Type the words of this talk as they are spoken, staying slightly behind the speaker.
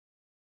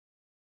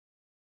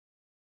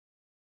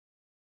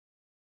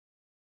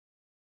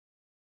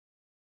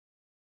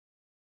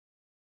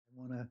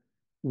Want to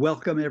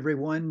welcome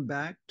everyone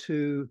back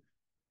to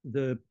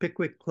the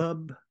Pickwick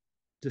Club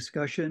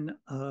discussion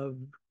of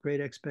Great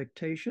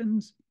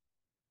Expectations.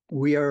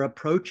 We are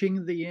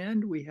approaching the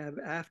end. We have,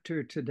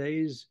 after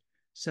today's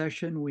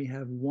session, we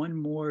have one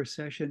more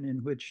session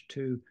in which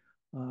to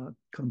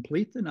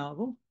complete the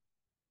novel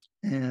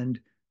and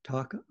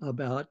talk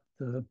about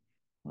the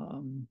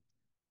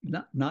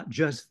not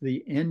just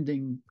the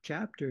ending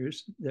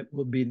chapters that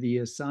will be the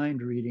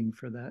assigned reading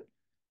for that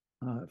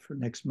for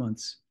next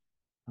month's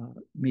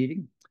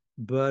meeting,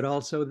 but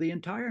also the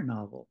entire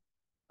novel,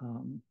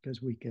 because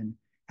we can,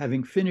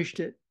 having finished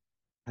it,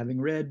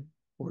 having read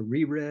or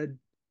reread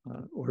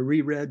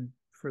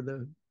for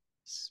the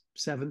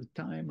seventh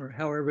time or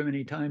however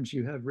many times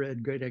you have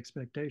read Great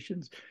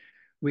Expectations,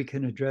 we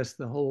can address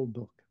the whole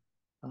book.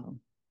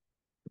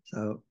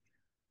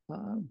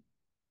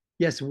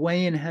 Yes,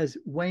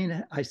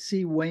 I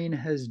see Wayne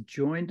has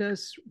joined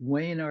us.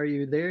 Wayne, are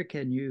you there?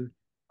 Can you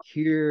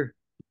hear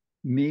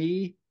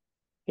me?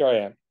 Here I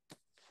am.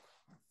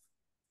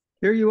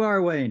 Here you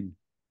are, Wayne.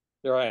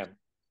 Here I am.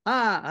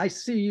 Ah, I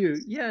see you.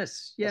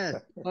 Yes, yes.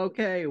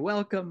 Okay,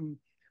 welcome.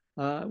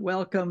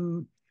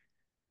 Welcome.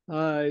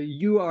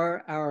 You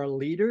are our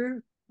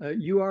leader.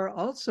 You are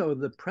also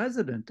the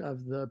president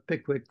of the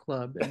Pickwick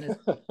Club. And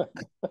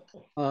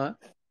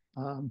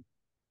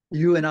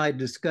you and I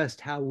discussed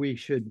how we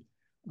should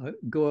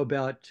go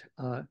about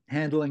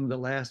handling the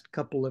last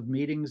couple of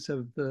meetings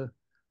of the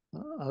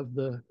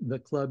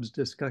club's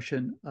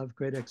discussion of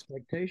Great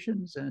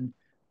Expectations. And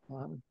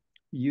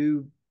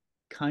you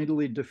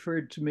kindly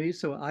deferred to me,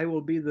 so I will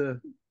be the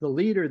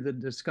leader, the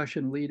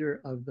discussion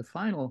leader of the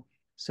final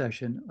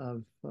session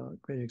of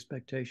Great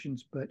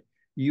Expectations. But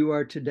you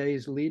are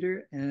today's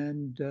leader,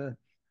 and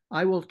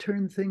I will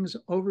turn things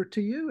over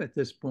to you at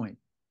this point.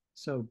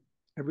 So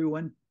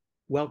everyone,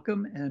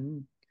 welcome,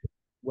 and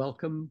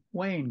welcome,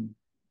 Wayne.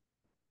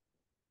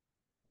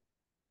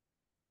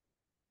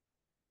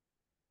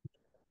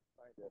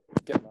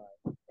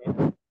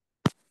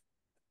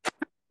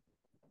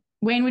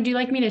 Wayne, would you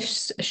like me to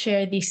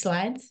share these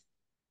slides?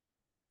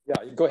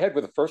 Yeah, you go ahead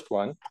with the first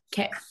one.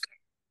 Okay.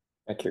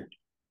 Thank you.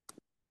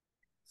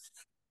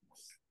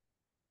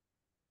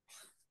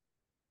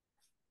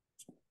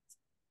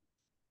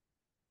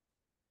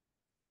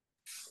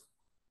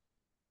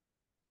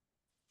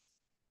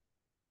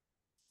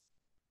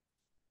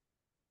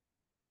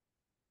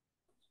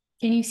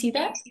 Can you see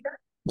that?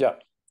 Yeah,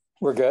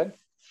 we're good.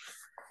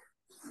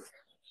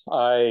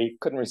 I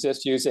couldn't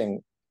resist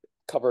using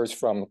covers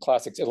from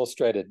Classics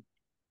Illustrated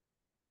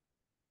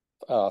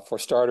for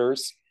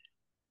starters.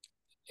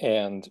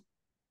 And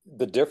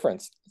the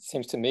difference, it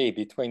seems to me,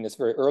 between this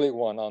very early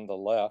one on the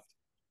left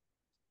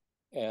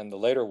and the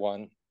later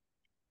one,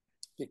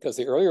 because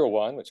the earlier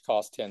one, which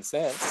cost 10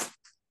 cents,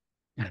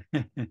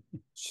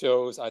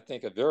 shows, I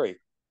think, a very,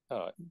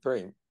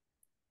 very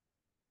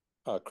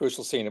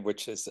crucial scene,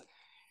 which is,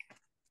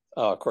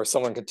 of course,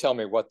 someone can tell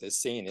me what this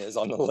scene is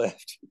on the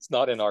left. It's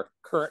not in our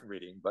current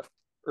reading, but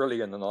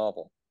early in the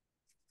novel.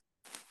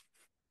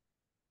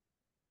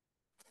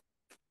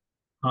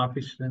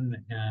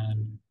 Hopkinson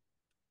and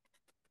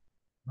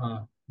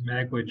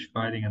Magwitch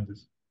fighting in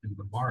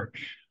the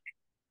march.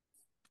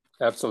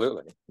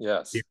 Absolutely,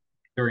 yes.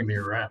 During the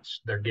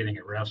arrest, they're getting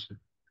arrested,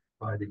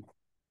 fighting.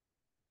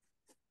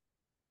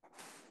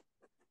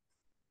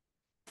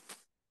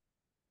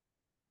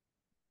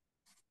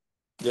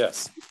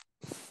 Yes.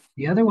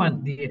 The other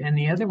one,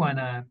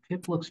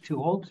 Pip looks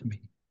too old to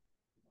me.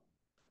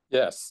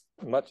 Yes,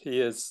 he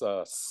is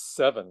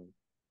 7,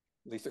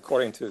 at least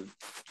according to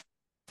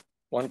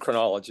one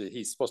chronology.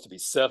 He's supposed to be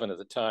 7 at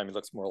the time. He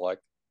looks more like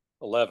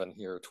 11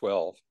 here,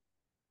 12.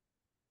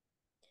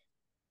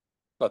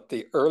 But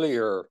the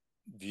earlier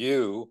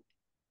view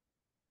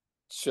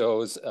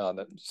shows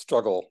the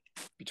struggle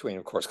between,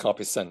 of course,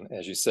 Compeyson,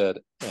 as you said,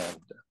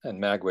 and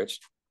Magwitch.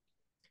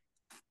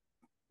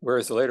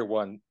 Whereas the later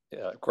one,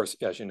 of course,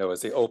 as you know,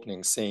 is the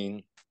opening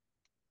scene.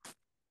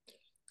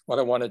 What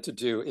I wanted to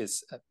do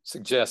is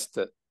suggest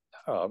that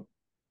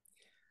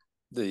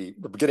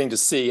we're beginning to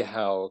see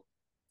how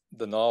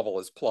the novel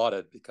is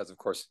plotted, because, of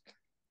course,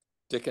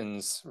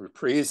 Dickens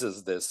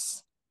reprises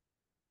this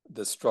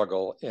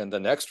struggle in the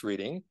next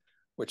reading,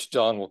 which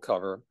John will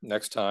cover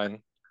next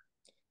time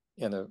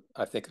in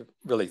I think, a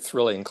really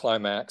thrilling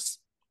climax.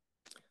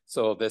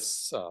 So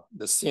this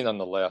scene on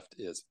the left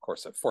is, of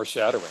course, a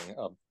foreshadowing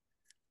of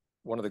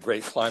one of the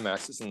great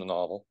climaxes in the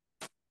novel.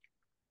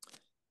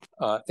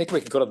 I think we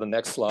can go to the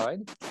next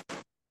slide.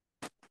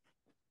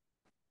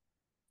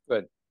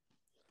 Good.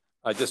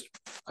 I'm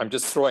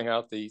just throwing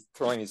these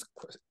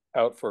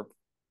out for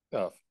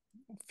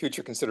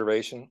future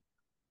consideration.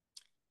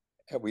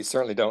 We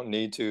certainly don't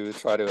need to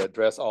try to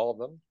address all of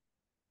them.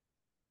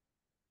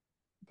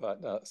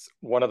 But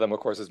one of them, of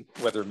course, is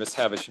whether Miss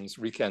Havisham's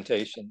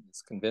recantation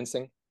is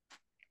convincing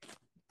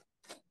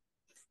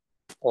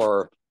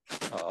or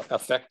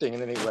affecting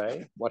in any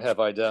way. What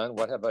have I done?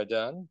 What have I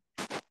done?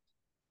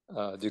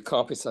 Do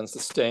Compeyson's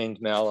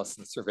sustained malice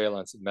and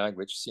surveillance of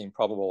Magwitch seem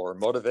probable or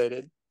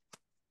motivated?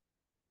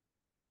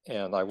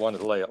 And I wanted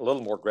to lay a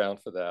little more ground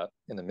for that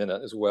in a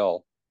minute as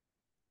well,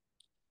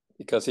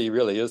 because he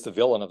really is the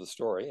villain of the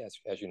story,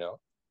 as you know.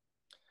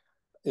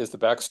 Is the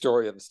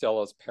backstory of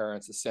Estella's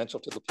parents essential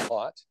to the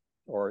plot,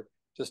 or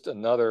just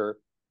another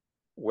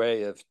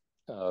way of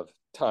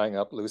tying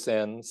up loose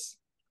ends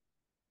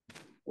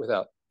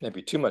without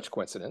maybe too much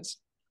coincidence?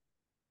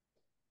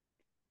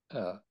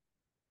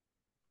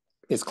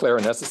 Is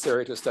Clara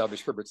necessary to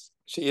establish Herbert's?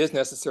 She is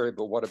necessary,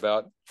 but what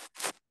about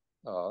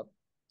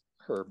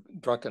her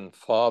drunken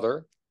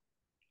father?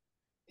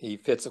 He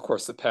fits, of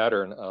course, the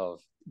pattern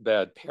of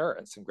bad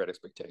parents in Great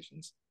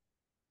Expectations.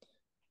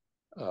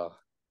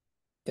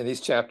 In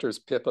these chapters,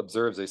 Pip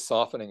observes a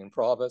softening in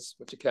Provis,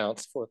 which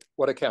accounts for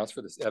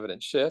this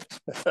evident shift.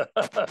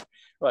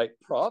 Right,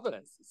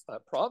 Provis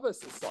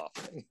is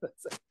softening,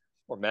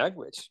 or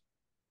Magwitch.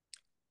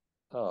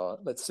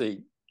 Let's see.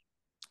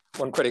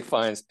 One critic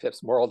finds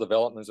Pip's moral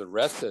development is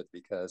arrested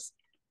because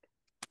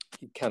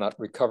he cannot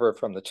recover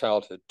from the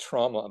childhood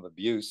trauma of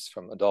abuse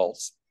from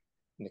adults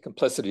and the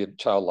complicity of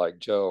childlike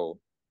Joe.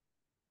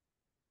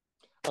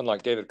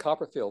 Unlike David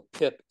Copperfield,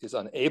 Pip is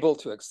unable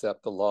to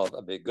accept the love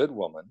of a good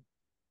woman,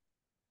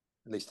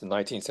 at least in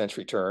 19th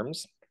century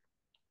terms.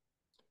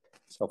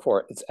 So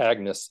for it's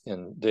Agnes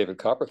in David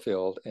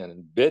Copperfield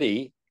and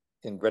Biddy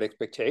in Great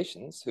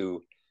Expectations,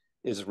 who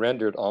is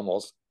rendered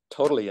almost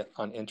totally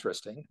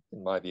uninteresting,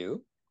 in my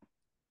view.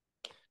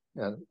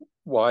 And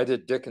why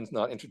did Dickens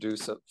not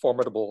introduce a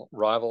formidable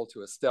rival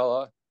to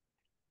Estella?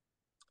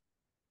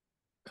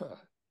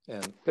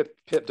 And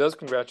Pip does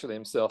congratulate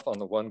himself on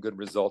the one good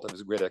result of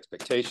his Great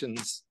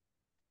Expectations.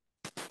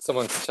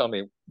 Someone can tell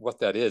me what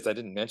that is. I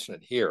didn't mention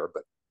it here,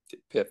 but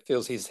Pip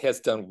feels he has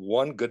done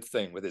one good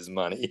thing with his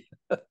money.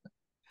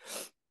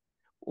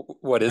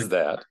 What is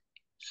that?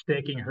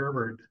 Staking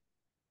Herbert.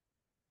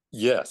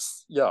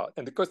 Yes, yeah.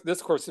 And of course,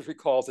 this course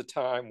recalls a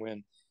time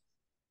when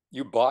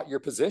you bought your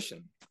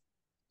position.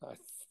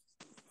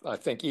 I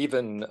think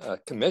even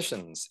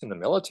commissions in the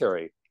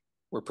military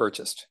were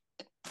purchased,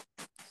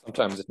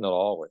 sometimes if not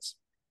always.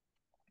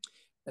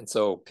 And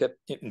so Pip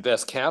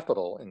invests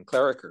capital in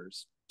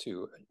clericers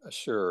to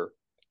assure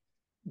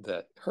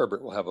that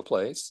Herbert will have a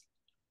place.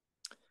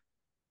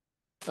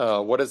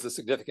 What is the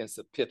significance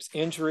of Pip's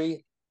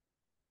injury?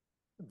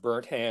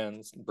 Burnt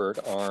hands, burnt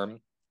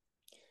arm.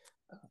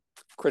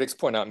 Critics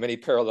point out many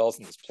parallels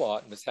in this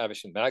plot: Miss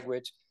Havish and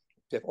Magwitch,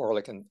 Pip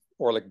Orlick and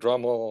Orlick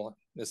Drummel,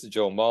 Mrs.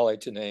 Joe Molly,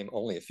 to name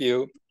only a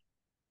few.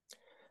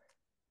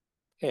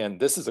 And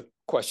this is a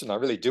question I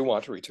really do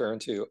want to return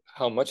to: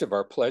 how much of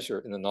our pleasure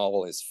in the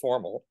novel is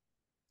formal,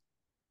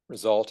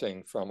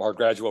 resulting from our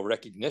gradual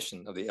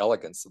recognition of the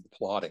elegance of the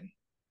plotting?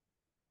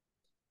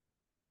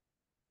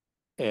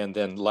 And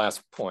then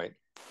last point,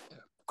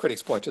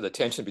 critics point to the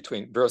tension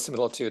between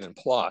verisimilitude and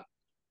plot.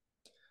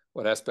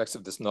 What aspects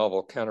of this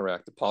novel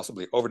counteract the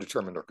possibly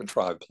overdetermined or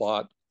contrived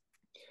plot?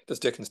 Does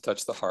Dickens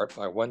touch the heart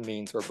by one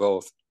means or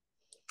both?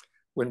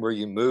 When were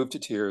you moved to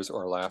tears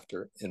or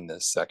laughter in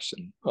this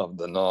section of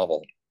the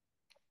novel?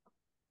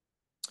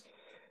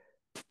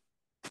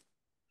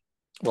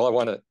 Well, I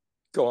want to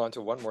go on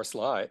to one more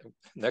slide,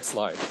 next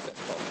slide, if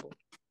that's possible.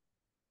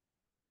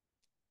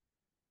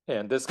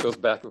 And this goes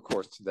back, of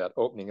course, to that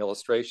opening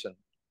illustration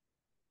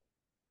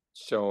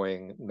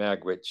showing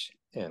Magwitch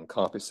and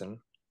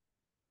Compeyson.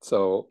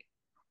 So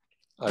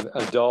I've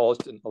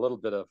indulged in a little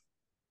bit of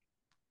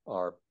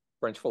our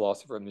French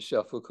philosopher,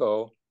 Michel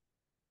Foucault,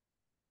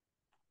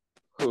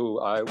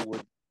 who I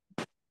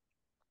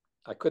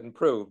couldn't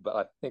prove, but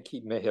I think he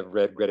may have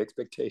read Great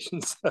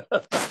Expectations.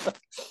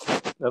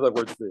 In other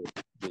words,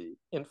 the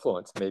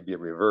influence may be a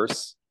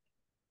reverse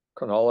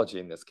chronology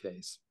in this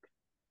case.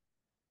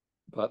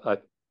 But I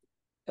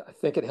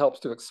think it helps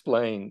to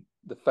explain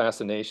the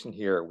fascination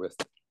here with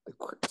the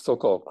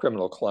so-called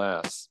criminal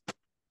class.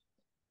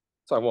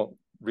 So I won't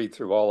read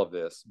through all of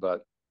this,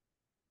 but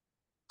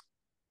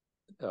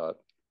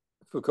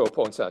Foucault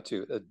points out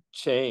to a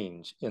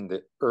change in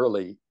the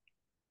early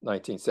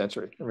 19th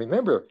century. And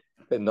remember,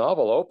 the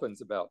novel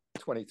opens about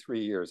 23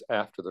 years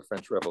after the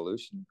French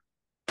Revolution.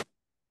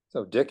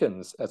 So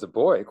Dickens, as a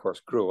boy, of course,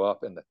 grew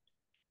up in the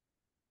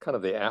kind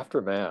of the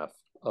aftermath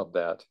of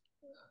that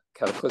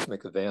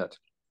cataclysmic event.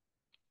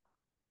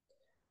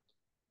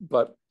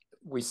 But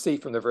we see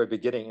from the very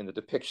beginning in the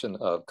depiction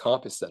of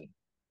Compeyson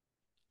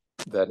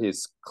that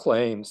his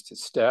claims to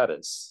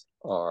status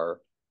are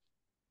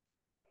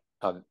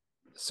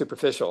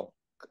superficial,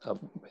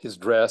 his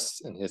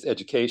dress and his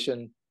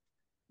education,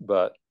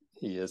 but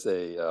he is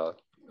a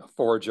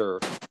forger,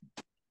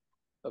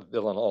 a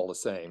villain all the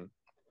same.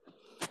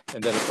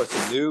 And then, of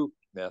course, a new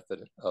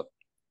method of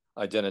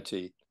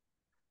identity,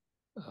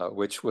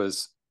 which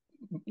was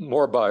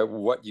more by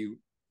what you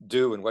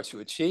do and what you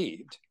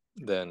achieved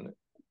than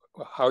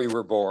how you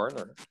were born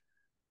or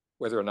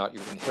whether or not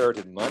you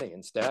inherited money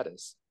and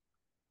status.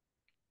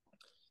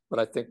 But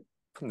I think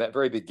from that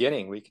very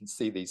beginning, we can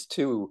see these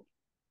two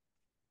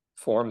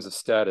forms of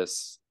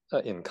status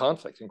in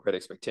conflict in Great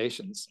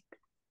Expectations.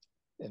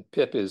 And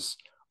Pip is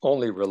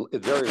only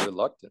very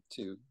reluctant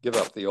to give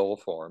up the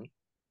old form.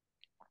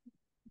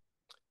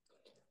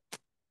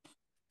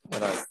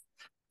 and I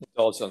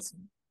indulge on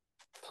some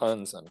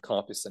puns on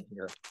Compeyson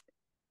here.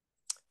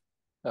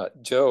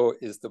 Joe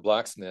is the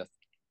blacksmith.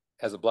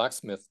 As a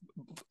blacksmith,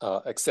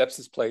 accepts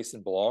his place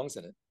and belongs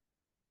in it.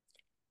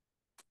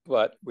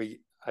 But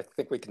I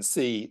think we can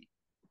see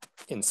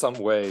in some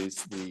ways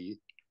the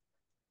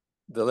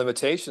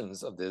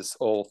limitations of this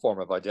old form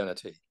of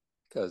identity,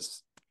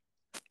 because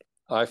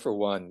I, for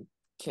one,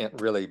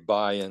 can't really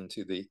buy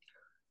into the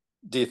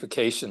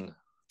deification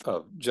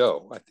of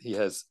Joe. He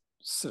has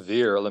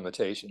severe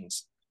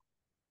limitations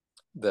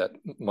that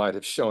might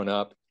have shown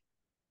up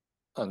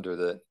under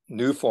the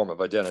new form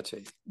of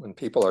identity, when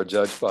people are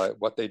judged by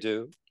what they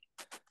do,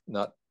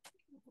 not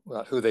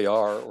who they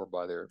are, or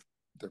by their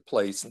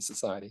place in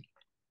society.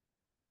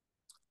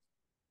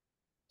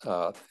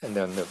 And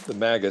then the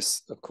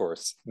magus, of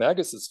course.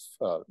 Magus is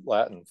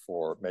Latin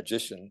for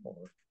magician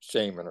or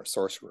shaman or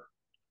sorcerer.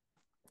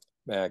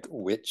 Mag,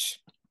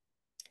 witch.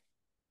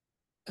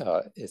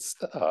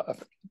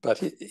 But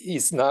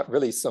he's not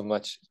really so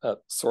much a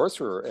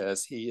sorcerer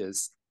as he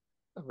is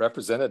a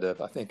representative,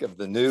 I think, of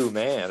the new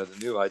man, of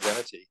the new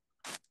identity.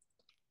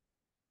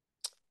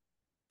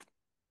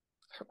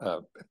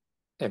 And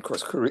of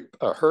course,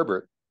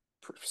 Herbert,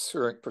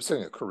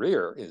 pursuing a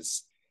career,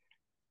 is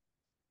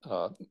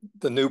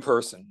the new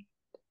person,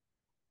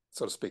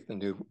 so to speak, the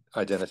new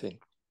identity,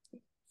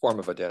 form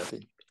of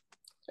identity.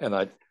 And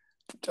I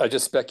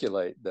just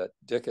speculate that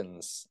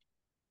Dickens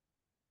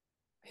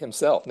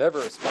himself never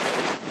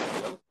aspired,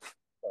 if I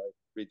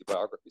read the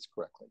biographies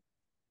correctly.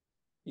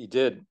 He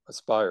did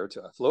aspire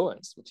to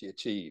affluence, which he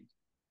achieved,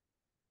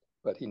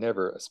 but he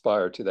never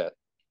aspired to that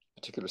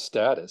particular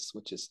status,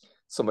 which is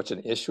so much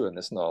an issue in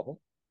this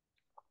novel.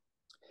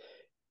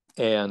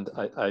 And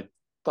I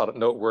thought it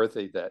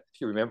noteworthy that if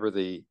you remember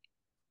the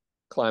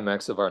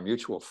climax of Our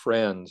Mutual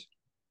Friend,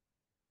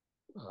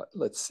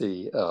 let's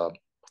see, the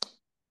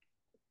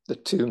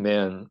two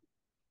men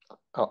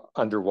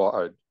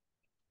underwater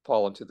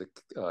fall into the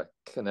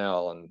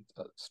canal and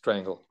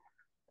strangle.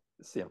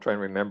 Let's see, I'm trying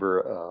to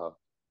remember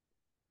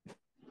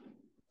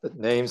the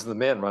names of the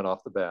men right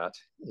off the bat.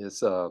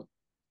 Is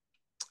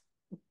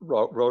Road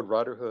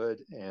Riderhood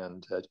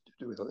and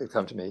it'll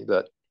come to me,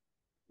 but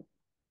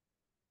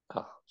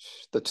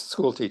the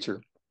school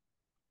teacher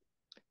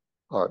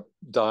are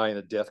dying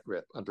a death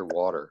grip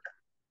underwater.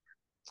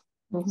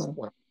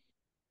 Mm-hmm.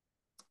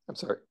 I'm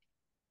sorry.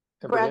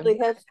 Bradley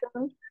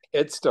Headstone?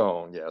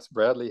 Headstone, yes,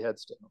 Bradley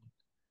Headstone.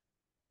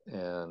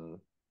 And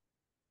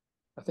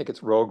I think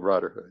it's Rogue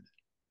Riderhood.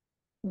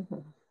 Mm-hmm.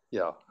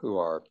 Yeah,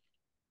 who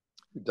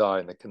die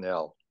in the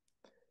canal.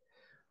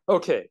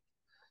 Okay,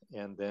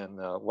 and then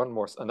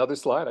another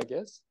slide, I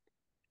guess.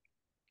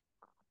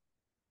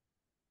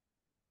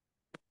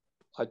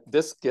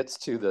 This gets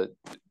to the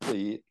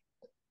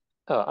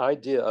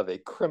idea of a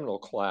criminal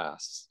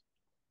class,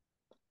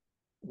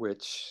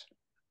 which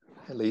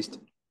at least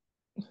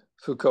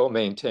Foucault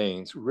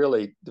maintains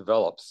really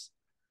develops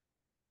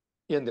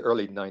in the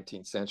early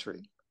 19th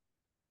century.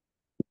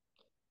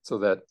 So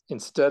that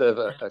instead of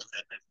a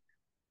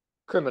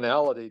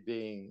criminality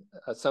being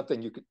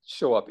something you could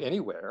show up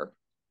anywhere,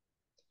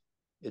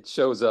 it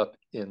shows up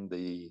in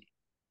the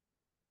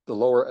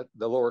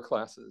lower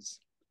classes,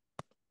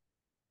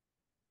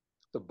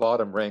 the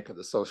bottom rank of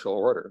the social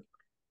order.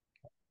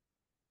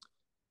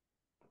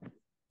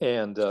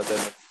 And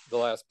then the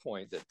last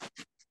point that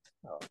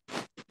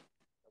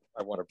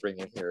I want to bring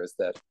in here is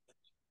that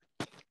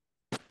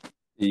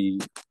the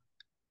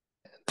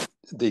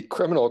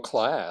criminal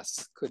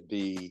class could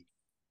be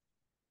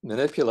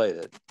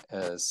manipulated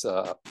as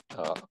a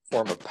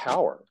form of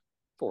power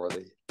for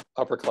the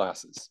upper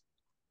classes.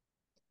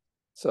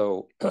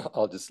 So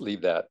I'll just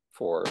leave that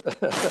for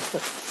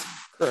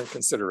current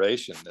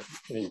consideration.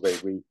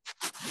 Anyway,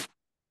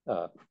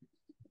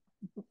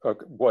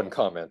 one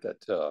comment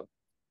that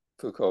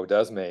Foucault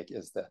does make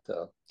is that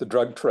the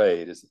drug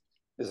trade is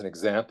an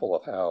example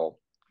of how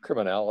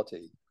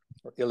criminality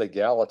or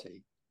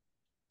illegality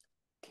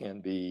can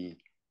be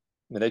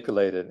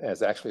manipulated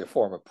as actually a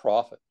form of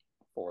profit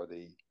for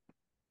the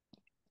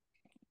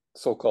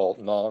so-called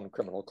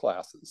non-criminal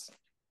classes.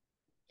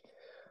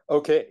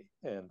 Okay,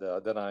 and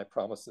then I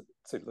promise that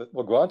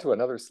we'll go on to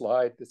another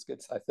slide. This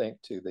gets, I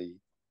think, to the,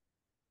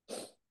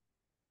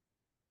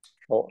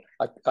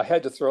 I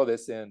had to throw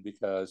this in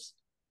because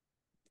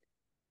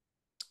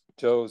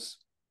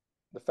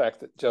the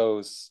fact that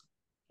Joe's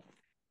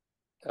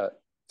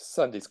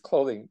Sunday's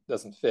clothing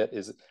doesn't fit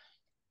is a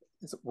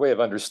way of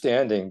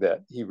understanding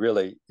that he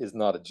really is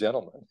not a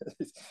gentleman.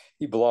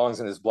 He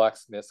belongs in his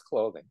blacksmith's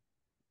clothing.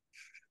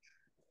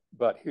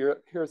 But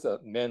here's a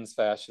men's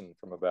fashion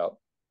from about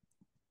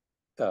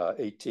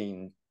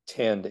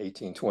 1810 to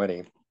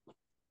 1820.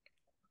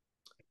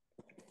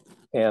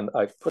 And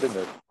I put in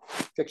the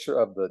picture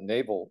of the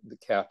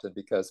captain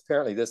because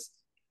apparently this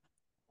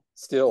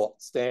still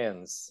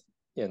stands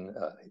in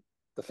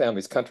the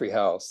family's country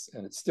house,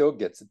 and it still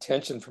gets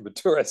attention from the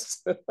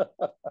tourists.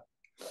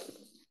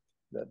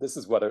 This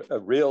is what a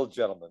real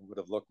gentleman would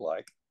have looked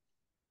like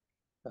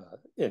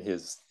in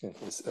his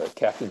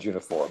captain's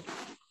uniform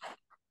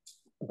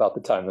about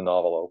the time the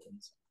novel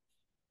opens.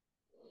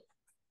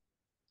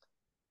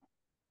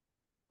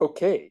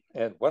 Okay,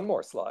 and one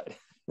more slide.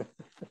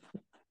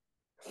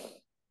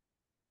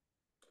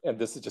 And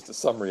this is just a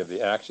summary of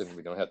the action.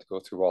 We don't have to go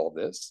through all of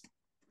this.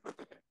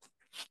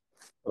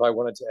 But I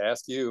wanted to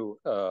ask you,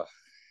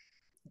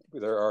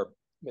 there are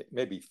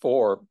maybe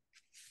 4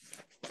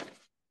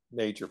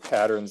 major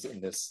patterns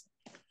in this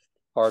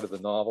part of the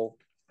novel.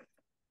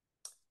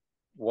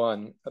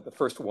 One, the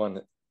first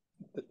one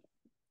that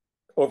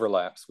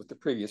overlaps with the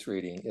previous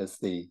reading is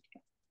the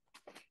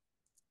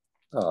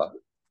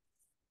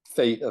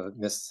fate of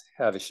Miss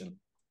Havisham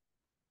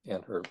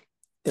and her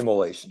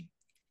immolation.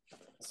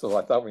 So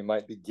I thought we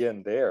might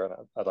begin there, and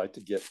I'd like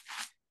to get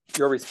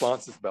your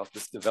responses about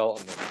this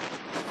development in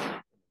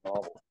the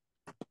novel.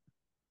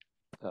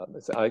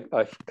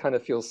 I kind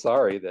of feel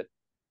sorry that,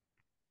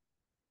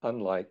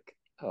 unlike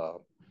Don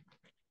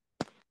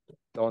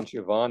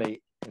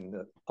Giovanni in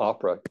the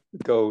opera,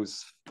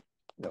 goes,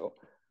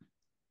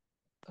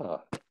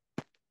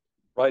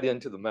 right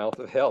into the mouth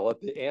of hell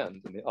at the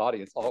end, and the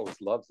audience always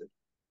loves it.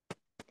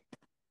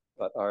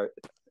 But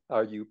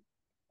are you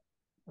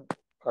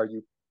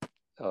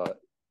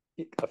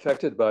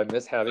affected by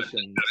Miss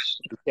Havisham's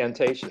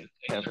recantation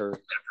and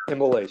her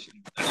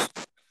immolation?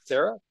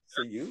 Sarah,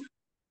 for you?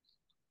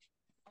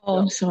 Oh,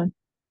 Yeah. I'm sorry.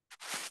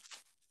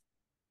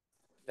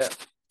 Yeah.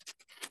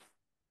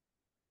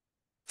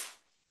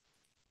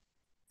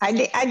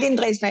 I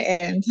didn't raise my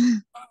hand.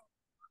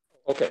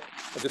 Okay,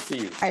 I just see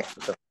you.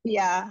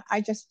 Yeah,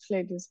 I just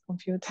played this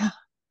computer.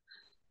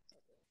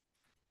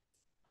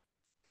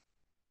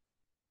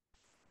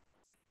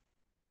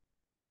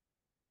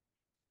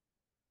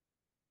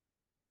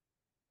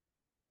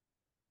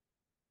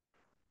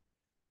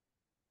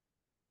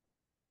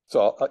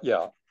 So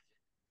yeah,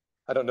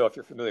 I don't know if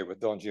you're familiar with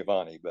Don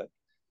Giovanni, but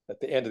at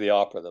the end of the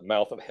opera, the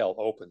mouth of hell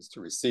opens to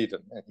receive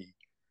him, and he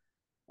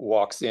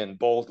walks in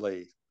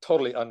boldly,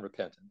 totally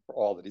unrepentant for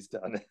all that he's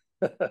done.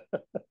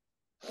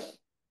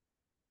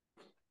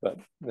 But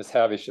Miss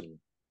Havisham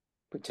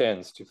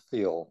pretends to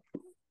feel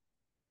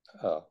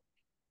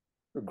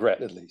regret,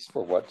 at least,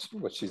 for what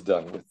she's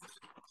done with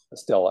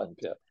Estella and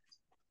Pip.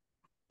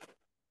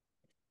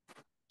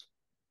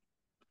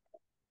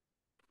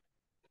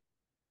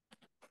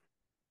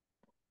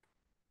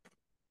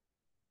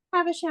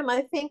 Havisham,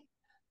 I think,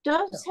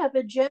 does have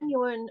a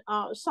genuine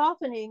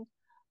softening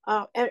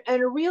and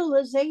a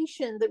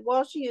realization that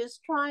while she is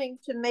trying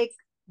to make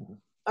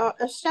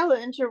Estella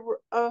into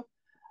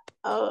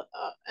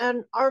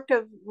an arc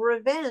of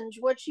revenge,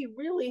 what she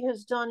really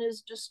has done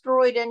is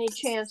destroyed any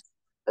chance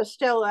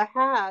Estella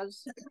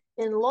has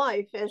in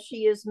life, as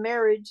she is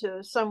married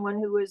to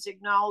someone who is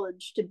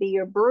acknowledged to be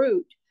a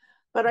brute.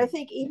 But I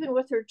think even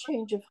with her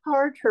change of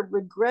heart, her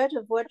regret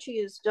of what she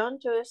has done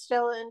to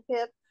Estella and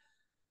Pip,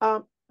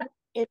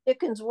 in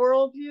Dickens'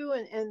 worldview,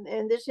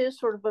 and this is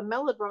sort of a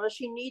melodrama,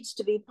 she needs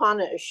to be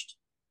punished.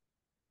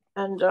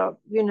 And,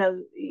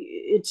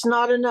 it's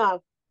not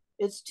enough.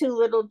 It's too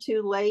little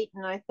too late.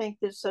 And I think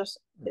this is,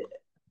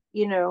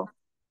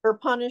 her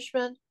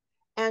punishment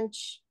and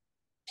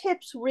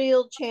Pip's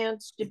real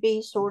chance to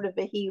be sort of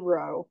a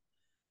hero,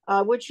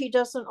 which he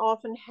doesn't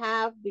often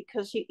have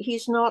because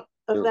he's not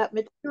of that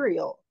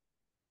material.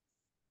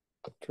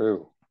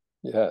 True.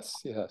 Yes.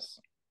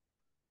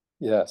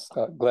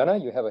 Glenna,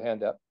 you have a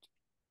hand up.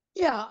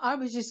 Yeah, I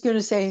was just going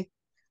to say,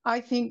 I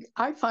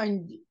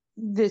find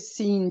this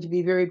scene to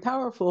be very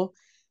powerful.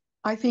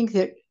 I think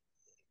that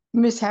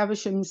Miss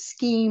Havisham's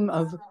scheme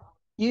of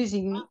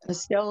using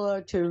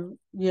Estella to,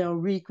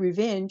 wreak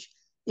revenge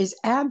is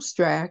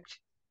abstract.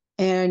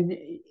 And,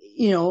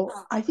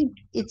 I think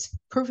it's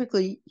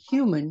perfectly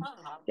human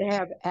to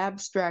have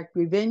abstract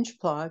revenge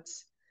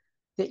plots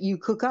that you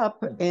cook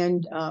up.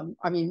 And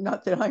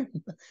not that I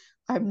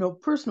have no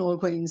personal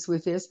acquaintance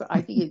with this, but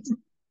I think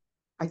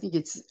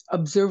it's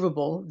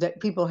observable that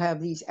people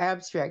have these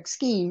abstract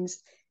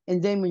schemes,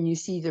 and then when you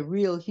see the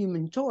real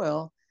human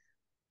toll,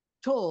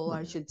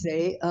 I should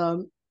say,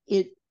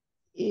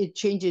 it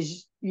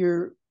changes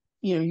your,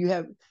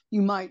 you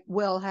might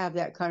well have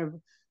that kind of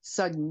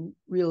sudden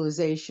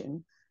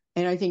realization.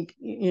 And I think,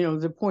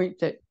 the point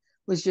that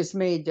was just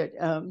made that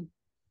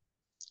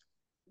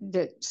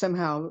that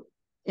somehow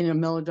in a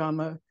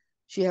melodrama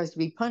she has to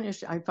be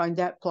punished, I find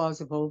that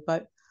plausible,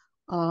 but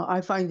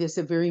I find this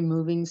a very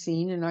moving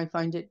scene, and I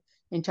find it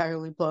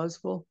entirely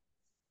plausible.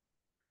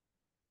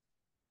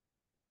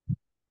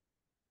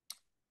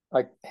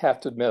 I have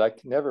to admit, I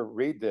can never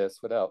read this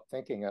without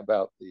thinking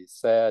about the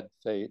sad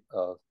fate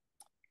of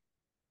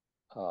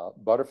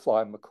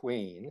Butterfly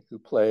McQueen, who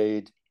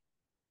played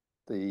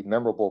the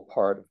memorable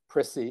part of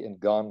Prissy in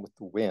Gone with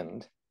the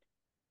Wind.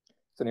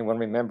 Does anyone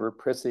remember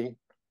Prissy?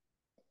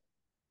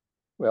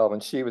 Well,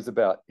 when she was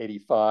about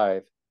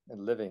 85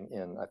 and living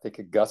in, I think,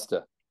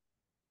 Augusta,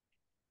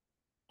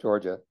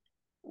 Georgia,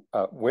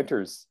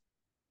 winters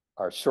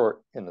are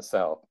short in the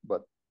South,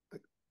 but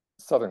the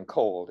Southern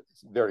cold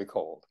is very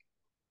cold.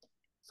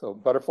 So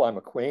Butterfly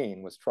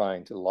McQueen was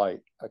trying to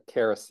light a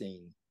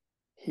kerosene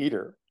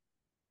heater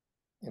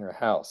in her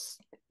house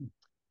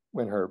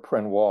when her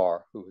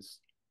peignoir, who was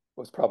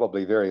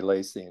probably very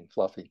lacy and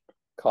fluffy,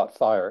 caught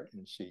fire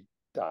and she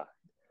died.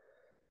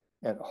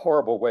 and a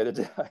horrible way to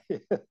die.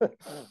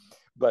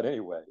 But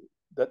anyway,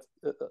 that's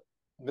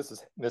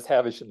Miss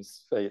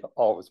Havisham's fate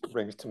always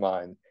brings to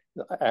mind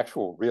the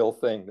actual real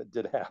thing that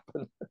did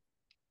happen.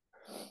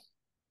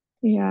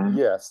 Yeah.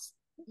 Yes,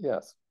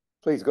 yes.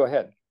 Please go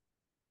ahead.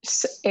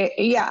 So,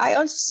 yeah, I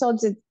also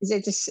thought that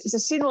the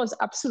scene was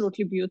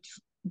absolutely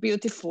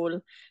beautiful.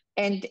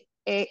 And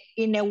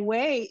in a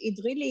way, it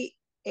really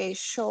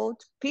showed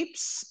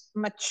Pip's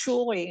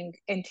maturing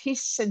and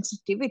his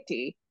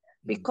sensitivity,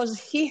 because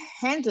he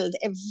handled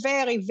a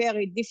very,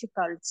 very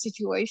difficult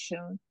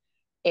situation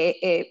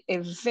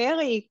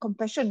very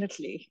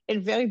compassionately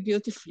and very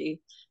beautifully.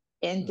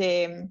 And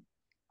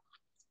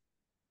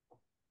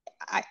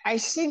I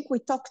think we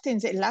talked in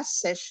the last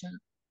session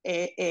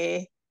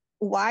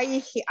why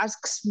he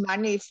asks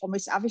money from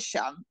Miss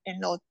Avisham and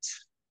not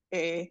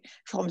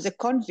from the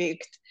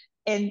convict.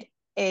 And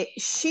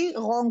she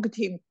wronged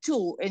him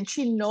too, and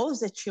she knows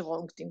that she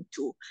wronged him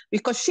too,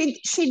 because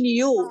she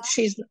knew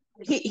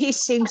he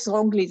thinks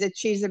wrongly that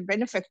she's a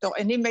benefactor,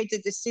 and he made a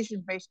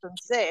decision based on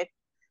that.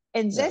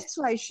 And that's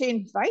why she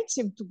invites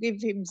him to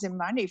give him the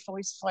money for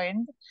his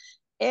friend,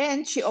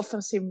 and she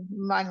offers him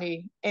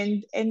money.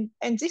 And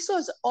this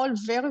was all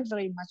very,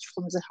 very much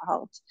from the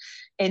heart.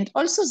 And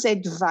also the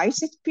advice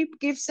that Pip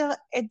gives her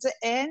at the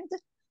end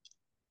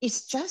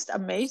is just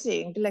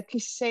amazing. Like he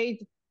said,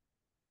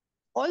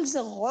 all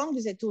the wrong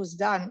that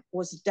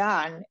was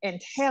done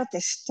and hurt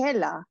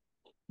Estella,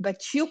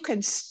 but you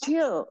can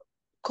still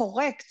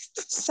correct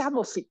some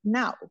of it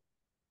now.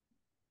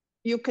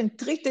 You can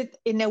treat her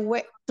in a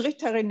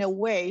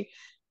way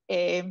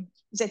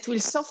that will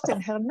soften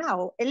her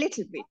now a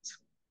little bit.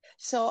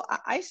 So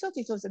I thought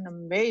it was an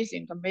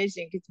amazing,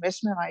 it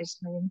mesmerized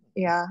me.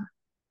 Yeah.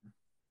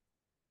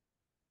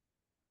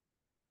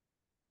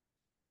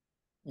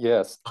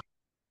 Yes.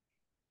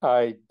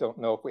 I don't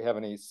know if we have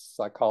any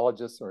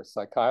psychologists or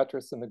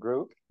psychiatrists in the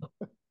group.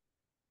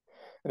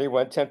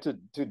 Anyone tempted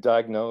to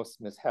diagnose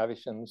Miss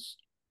Havisham's,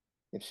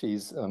 if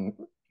she's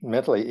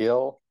mentally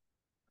ill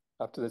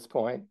up to this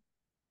point?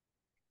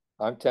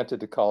 I'm tempted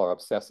to call her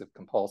obsessive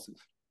compulsive.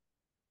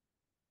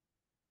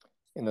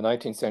 In the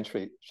 19th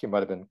century, she might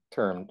have been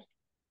termed,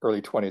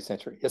 early 20th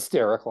century,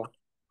 hysterical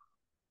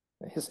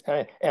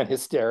and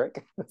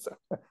hysteric.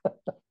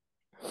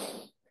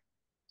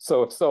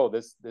 So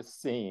this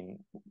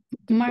scene,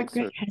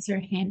 Margaret has her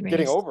hand raised.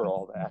 Getting over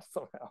all that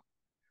somehow.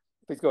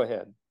 Please go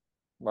ahead,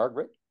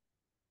 Margaret.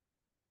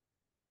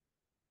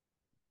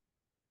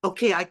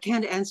 Okay, I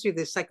can't answer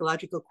this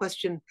psychological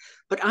question,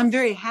 but I'm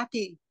very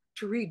happy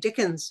to read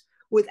Dickens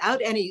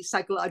without any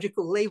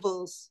psychological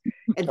labels,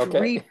 and to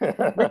read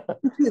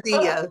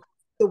the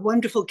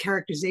wonderful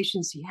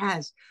characterizations he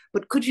has.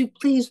 But could you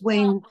please,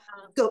 Wayne,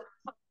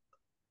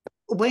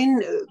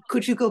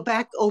 could you go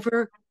back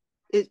over?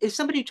 Is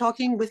somebody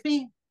talking with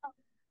me?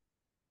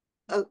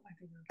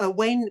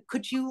 Wayne,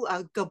 could you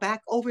go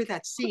back over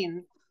that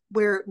scene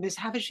where Miss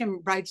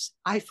Havisham writes,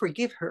 "I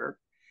forgive her"?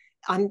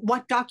 On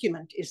what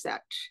document is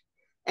that?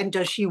 And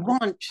does she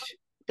want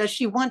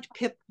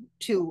Pip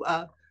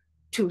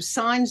to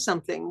sign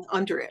something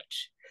under it?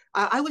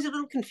 I was a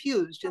little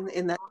confused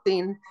in that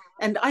scene,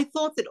 and I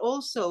thought that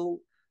also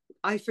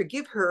 "I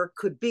forgive her"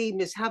 could be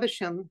Miss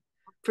Havisham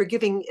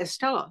forgiving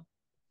Estella.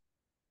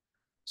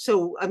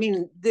 So I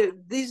mean,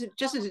 this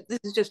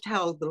is just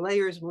how the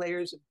layers and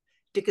layers of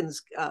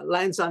Dickens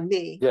lands on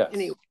me. Yes.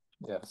 Anyway.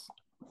 Yes.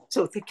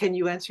 So can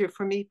you answer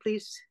for me,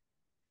 please?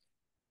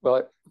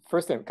 Well,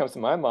 first thing that comes to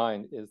my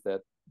mind is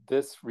that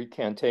this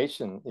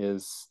recantation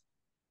is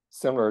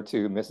similar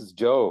to Mrs.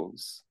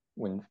 Joe's,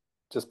 when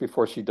just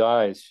before she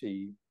dies,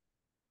 she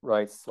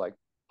writes like,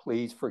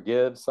 "Please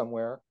forgive"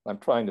 somewhere. I'm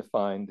trying to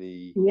find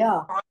the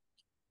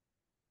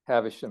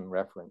Havisham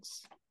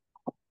reference.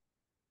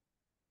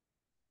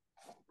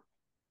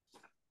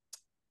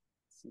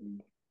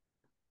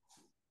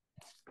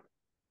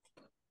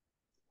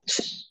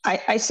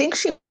 I think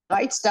she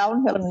writes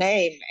down her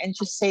name and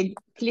she said,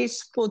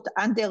 "Please put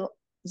under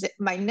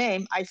my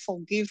name, I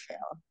forgive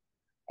her."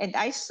 And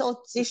I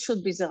thought this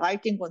should be the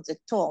writing on the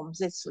tomb.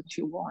 That's what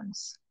she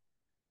wants.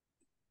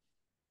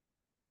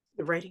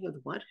 The writing of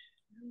the what?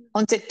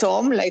 On the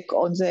tomb, like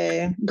on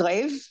the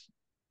grave,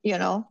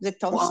 the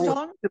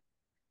tombstone.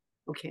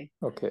 Okay.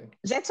 Okay.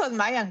 That's on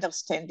my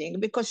understanding,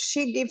 because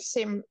she gives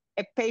him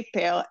a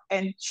paper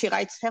and she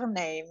writes her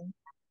name.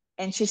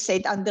 And she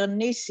said,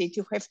 underneath it,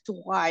 you have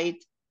to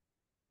write,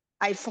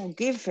 "I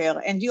forgive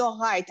her." And you're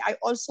right. I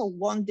also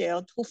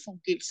wondered who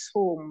forgives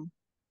whom.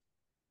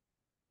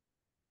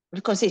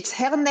 Because it's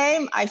her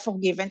name, "I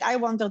forgive." And I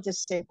wonder the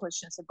same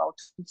questions about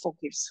who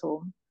forgives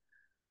whom.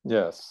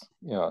 Yes.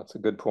 Yeah, it's a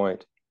good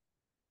point.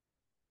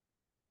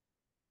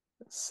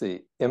 Let's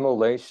see.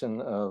 Immolation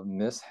of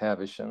Miss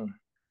Havisham.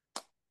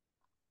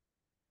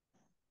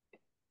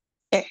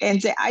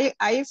 And the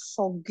I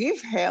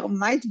forgive her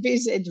might be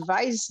the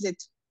advice that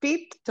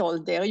Pip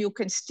told her, you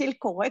can still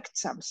correct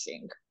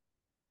something.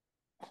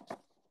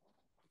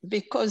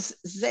 Because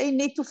they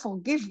need to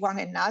forgive one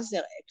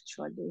another,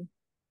 actually.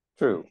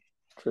 True.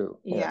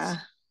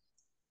 Yeah.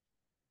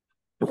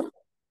 Yes.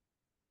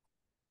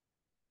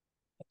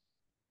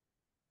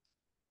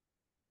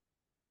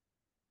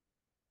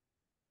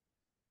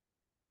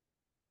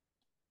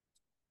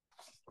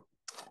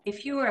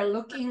 if you are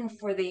looking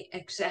for the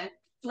exact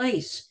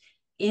place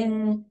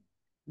in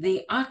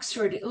the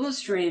Oxford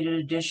Illustrated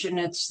Edition,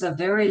 it's the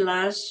very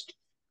last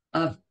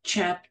of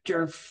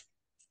chapter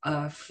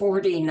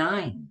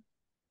 49.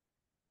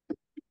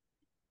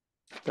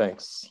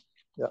 Thanks.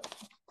 Yeah.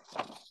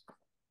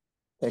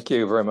 Thank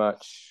you very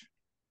much.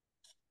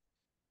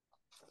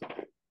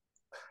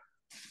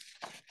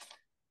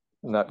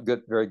 I'm not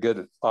very good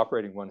at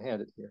operating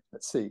one-handed here.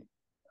 Let's see.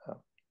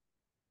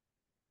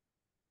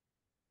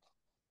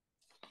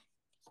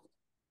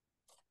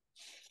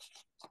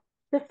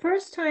 The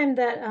first time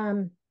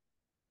that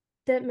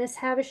that Miss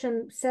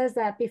Havisham says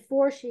that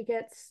before she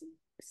gets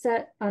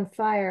set on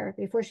fire,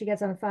 before she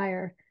gets on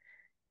fire,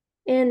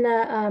 in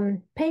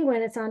the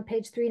Penguin, it's on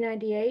page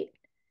 398.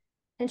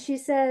 And she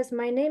says,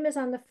 my name is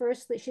on the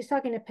first leaf. She's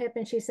talking to Pip,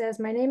 and she says,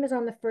 my name is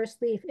on the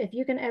first leaf. If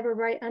you can ever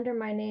write under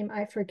my name,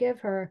 I forgive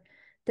her,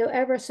 though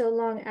ever so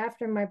long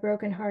after my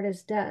broken heart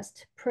is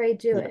dust. Pray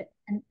do it.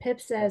 And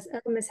Pip says,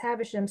 oh, Miss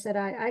Havisham, said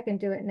I can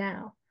do it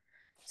now.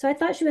 So I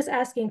thought she was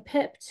asking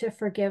Pip to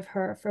forgive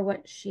her for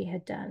what she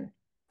had done.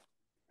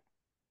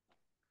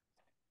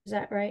 Is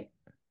that right?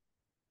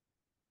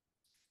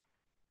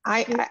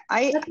 That's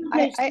on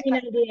page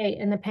 398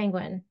 in the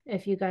Penguin,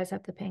 if you guys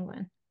have the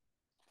Penguin.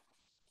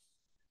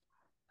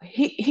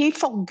 He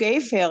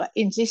forgave her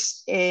in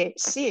this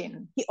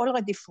scene. He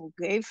already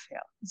forgave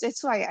her.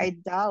 That's why I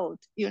doubt,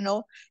 you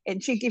know,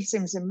 and she gives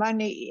him the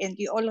money, and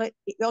he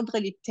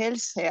already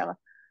tells her,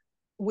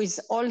 with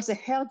all the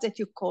hurt that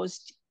you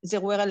caused, there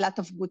were a lot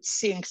of good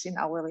things in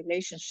our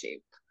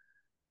relationship.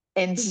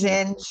 And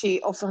then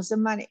she offers the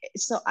money.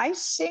 So I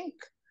think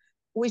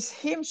with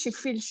him, she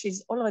feels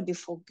she's already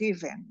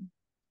forgiven.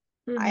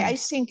 I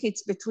think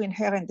it's between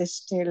her and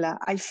Estella,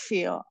 I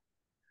feel.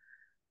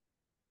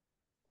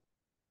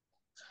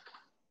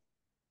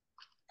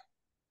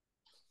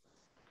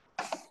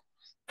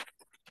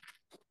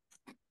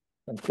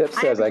 And Pip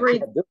says, I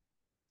can't do it.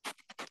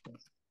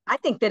 I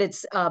think that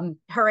it's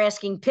her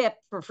asking Pip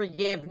for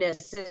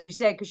forgiveness, as you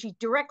said, because she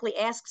directly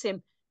asks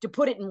him to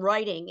put it in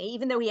writing,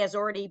 even though he has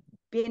already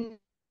been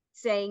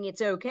saying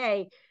it's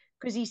okay,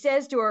 because he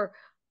says to her,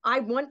 I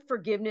want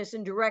forgiveness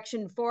and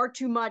direction far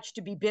too much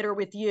to be bitter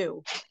with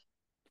you.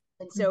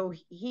 And so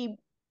he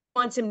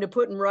wants him to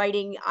put in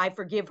writing, I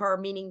forgive her,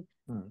 meaning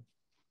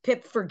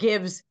Pip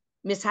forgives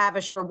Miss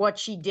Havish for what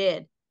she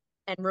did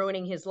and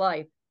ruining his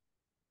life.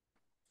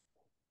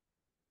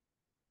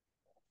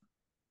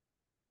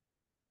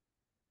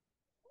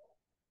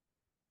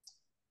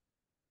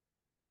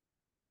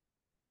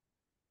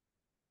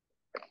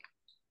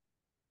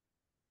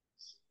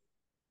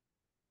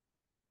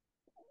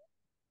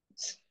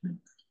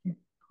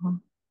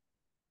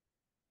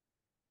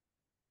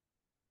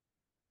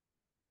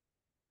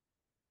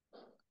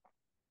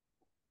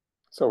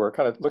 So we're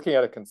kind of looking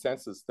at a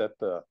consensus that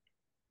the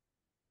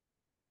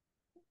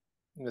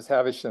Ms.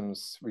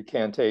 Havisham's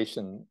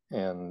recantation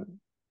and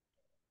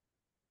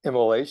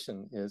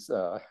immolation is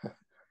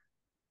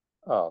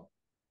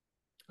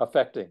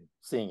affecting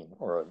scene,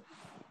 or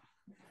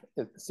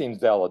it seems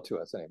valid to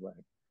us anyway.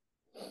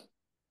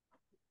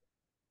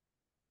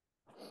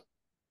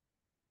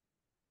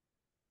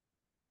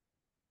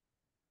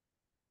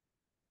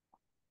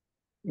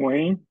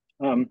 Wayne?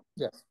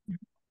 Yes.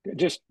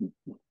 Just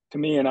to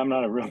me, and I'm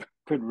not a real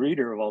good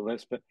reader of all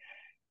this, but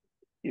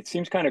it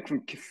seems kind of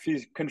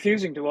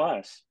confusing to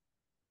us.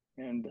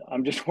 And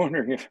I'm just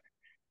wondering if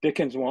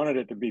Dickens wanted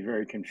it to be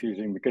very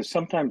confusing, because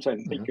sometimes I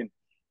think,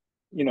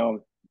 you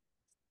know,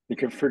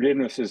 because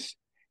forgiveness is,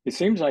 it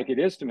seems like it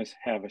is to Miss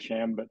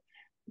Havisham, but,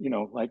 you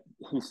know, like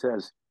he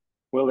says,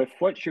 well, if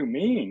what you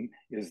mean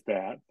is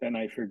that, then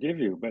I forgive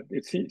you. But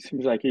it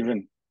seems like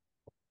even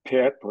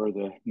Pip, or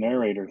the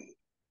narrator,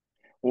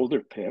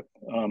 older Pip,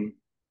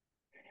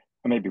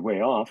 I may be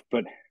way off,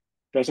 but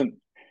doesn't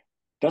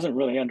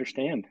really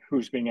understand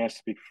who's being asked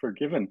to be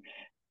forgiven.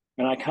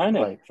 And I kind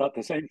of thought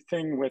the same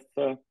thing with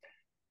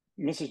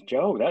Mrs.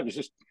 Joe. That was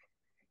just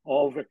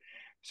all.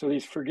 So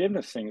these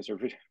forgiveness things are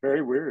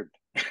very weird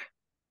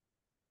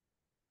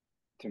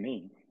to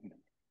me.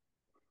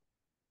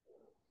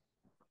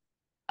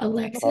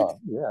 Alexis?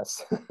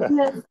 Yes.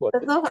 Yeah,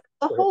 the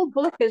whole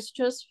book is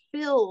just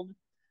filled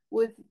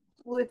with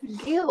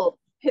guilt.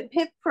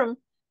 Pip from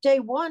day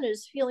one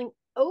is feeling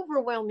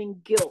overwhelming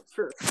guilt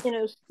for, you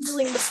know,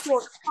 stealing the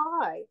pork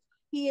pie.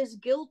 He is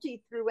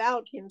guilty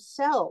throughout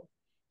himself.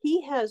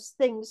 He has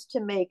things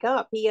to make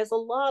up. He has a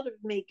lot of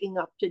making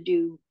up to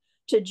do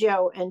to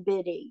Joe and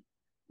Biddy,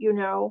 you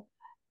know.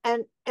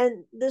 And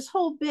this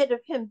whole bit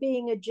of him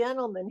being a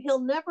gentleman, he'll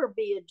never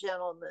be a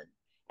gentleman.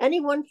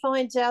 Anyone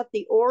finds out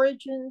the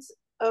origins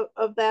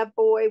of that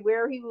boy,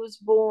 where he was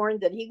born,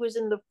 that he was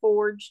in the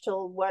forge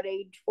till what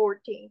age,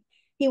 14,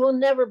 he will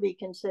never be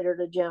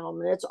considered a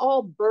gentleman. It's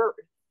all birth,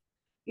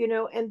 you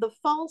know, and the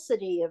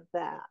falsity of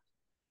that,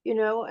 you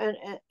know,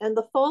 and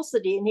the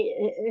falsity,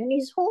 and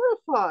he's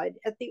horrified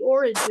at the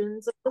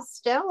origins of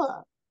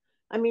Estella.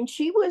 I mean,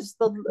 she was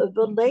the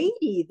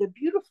lady, the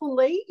beautiful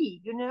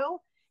lady, you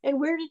know, and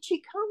where did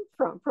she come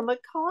from? From a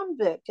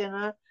convict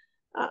and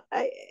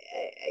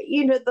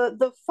you know,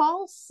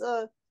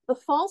 the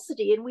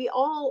falsity, and we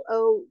all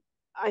owe,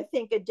 I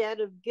think, a debt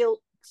of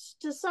guilt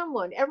to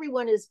someone.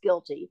 Everyone is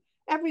guilty.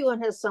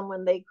 Everyone has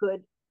someone they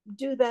could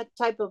do that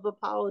type of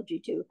apology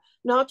to,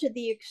 not to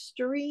the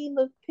extreme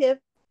of Pip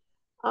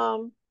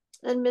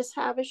and Miss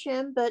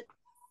Havisham, but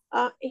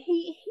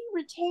he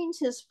retains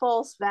his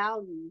false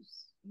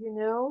values, you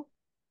know.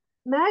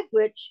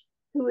 Magwitch,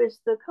 who is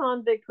the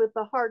convict with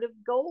the heart of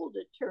gold,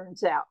 it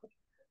turns out,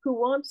 who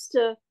wants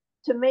to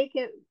make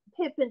it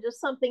Pip into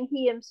something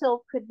he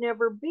himself could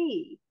never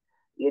be,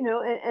 you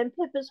know, and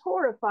Pip is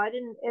horrified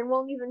and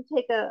won't even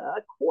take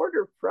a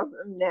quarter from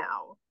him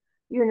now,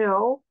 you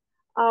know.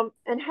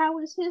 And how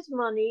is his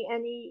money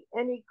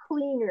any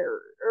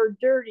cleaner or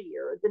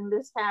dirtier than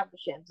Miss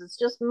Havisham's? It's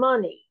just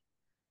money,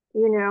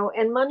 you know,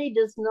 and money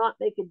does not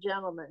make a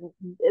gentleman.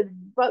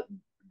 But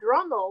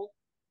Drummle,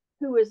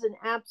 who is an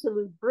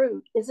absolute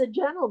brute, is a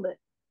gentleman,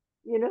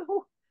 you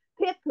know.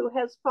 Pip, who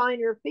has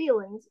finer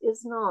feelings,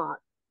 is not.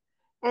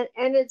 And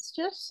it's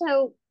just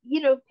so, you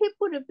know, Pip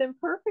would have been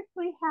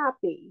perfectly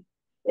happy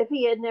if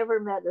he had never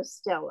met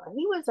Estella.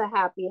 He was a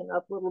happy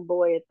enough little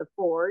boy at the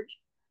forge,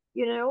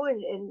 you know,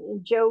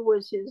 and Joe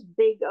was his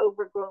big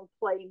overgrown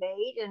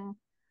playmate. And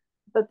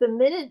but the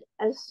minute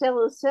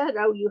Estella said,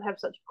 "Oh, you have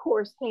such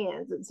coarse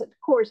hands and such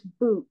coarse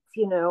boots,"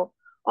 you know,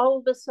 all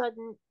of a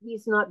sudden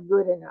he's not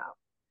good enough,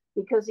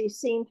 because he's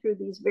seen through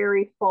these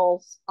very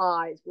false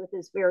eyes with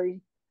this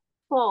very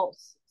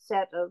false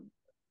set of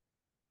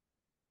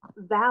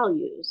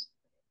values.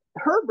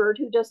 Herbert,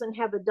 who doesn't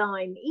have a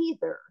dime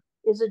either,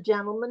 is a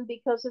gentleman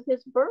because of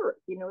his birth.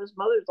 You know, his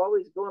mother's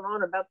always going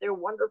on about their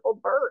wonderful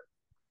birth.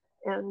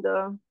 And,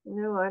 you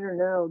know, I don't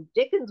know.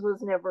 Dickens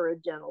was never a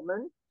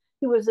gentleman.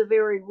 He was a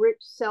very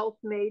rich,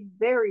 self-made,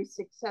 very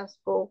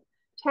successful,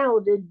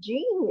 talented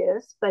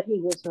genius, but he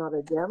was not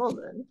a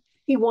gentleman.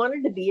 He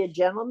wanted to be a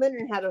gentleman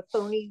and had a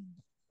phony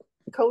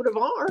coat of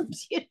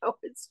arms. You know,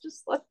 it's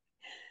just like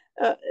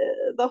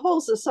the whole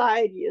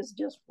society is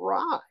just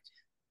rot.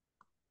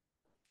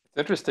 It's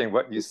interesting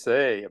what you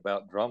say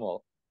about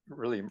Drummle. It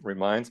really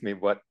reminds me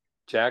of what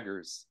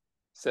Jaggers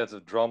says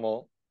of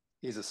Drummle.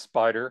 He's a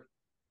spider.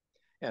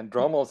 And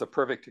Drummle is a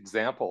perfect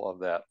example of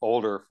that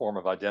older form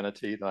of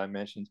identity that I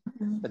mentioned,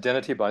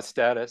 identity by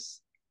status.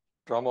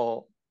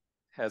 Drummle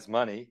has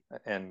money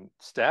and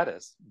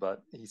status,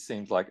 but he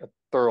seems like a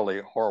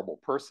thoroughly horrible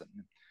person.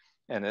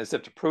 And as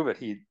if to prove it,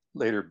 he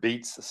later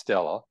beats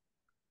Estella,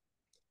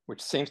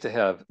 which seems to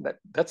have,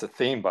 that's a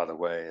theme, by the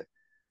way,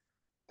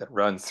 that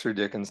runs through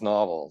Dickens'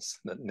 novels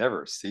that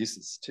never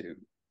ceases to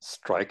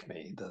strike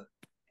me.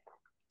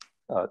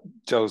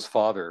 Joe's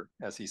father,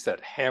 as he said,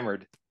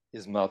 hammered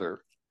his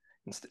mother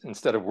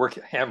instead of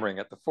hammering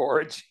at the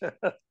forge.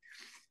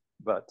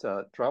 But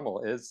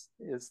Drummle is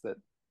that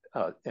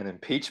an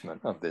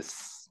impeachment of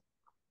this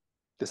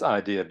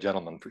idea of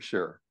gentleman for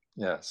sure.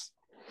 Yes.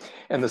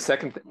 And the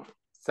second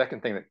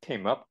thing that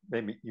came up,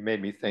 you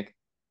made me think,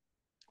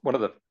 one of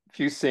the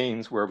few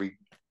scenes where we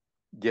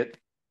get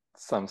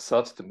some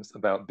substance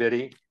about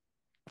Biddy.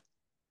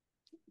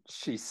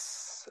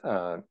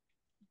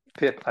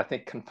 Pip, I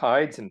think,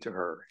 confides to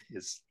her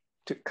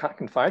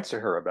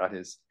about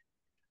his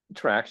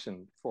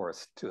attraction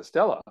to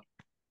Estella,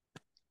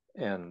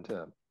 and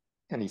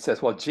he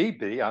says, "Well, gee,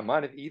 Biddy, I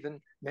might have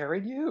even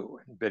married you."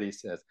 And Biddy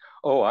says,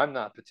 "Oh, I'm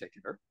not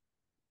particular."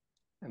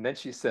 And then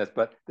she says,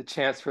 "But the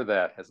chance for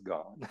that has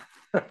gone."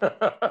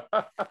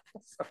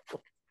 So,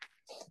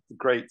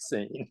 great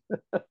scene.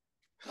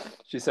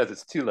 She says,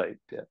 "It's too late,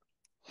 Pip."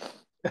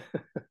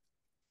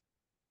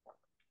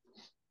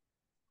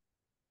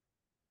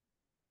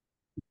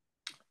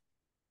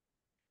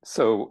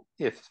 So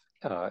if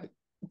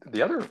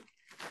the other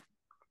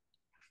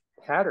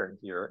pattern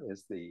here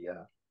is the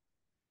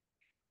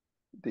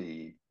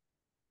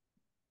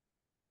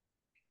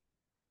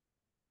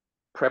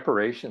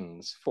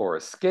preparations for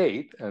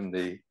escape and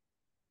the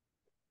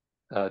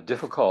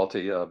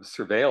difficulty of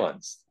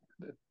surveillance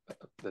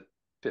that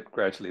Pip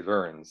gradually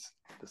learns,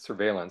 the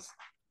surveillance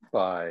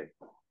by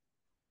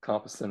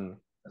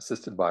Compeyson,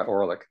 assisted by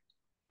Orlick.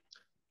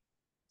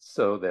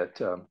 So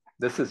that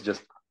this is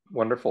just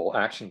wonderful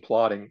action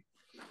plotting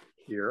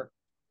here.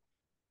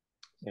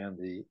 And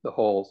the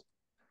whole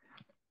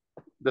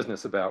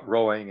business about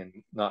rowing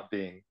and not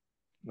being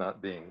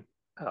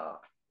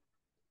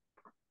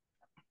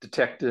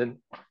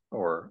detected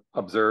or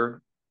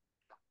observed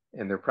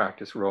in their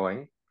practice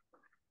rowing.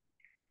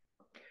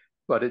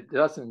 But it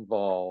does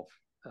involve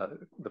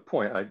the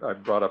point I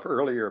brought up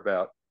earlier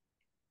about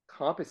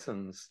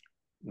Compeyson's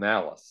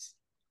malice.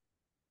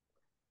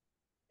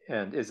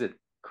 And is it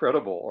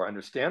credible or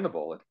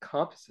understandable that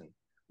Compeyson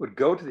would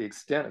go to the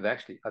extent of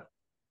actually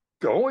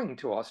going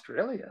to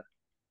Australia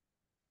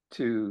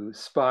to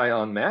spy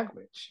on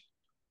Magwitch,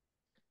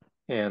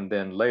 and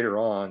then later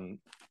on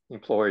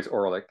employs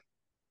Orlick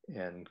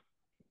and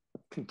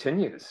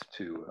continues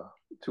to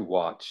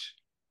watch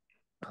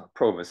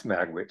Provost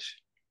Magwitch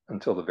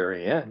until the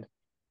very end?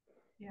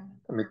 Yeah.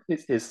 I mean,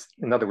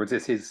 in other words,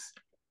 is his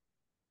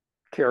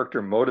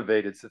character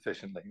motivated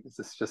sufficiently? Does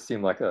this just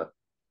seem like a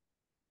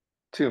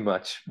too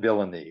much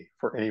villainy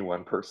for any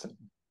one person.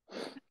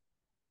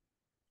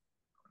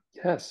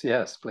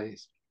 Yes,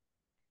 please.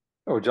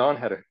 Oh, John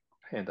had a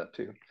hand up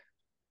too.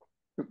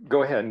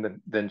 Go ahead,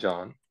 and then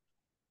John.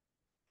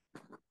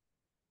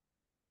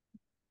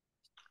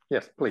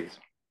 Yes, please.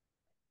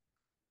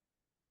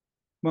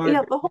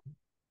 Yeah,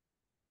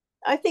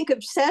 I think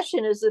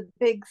obsession is a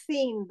big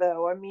theme,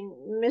 though. I mean,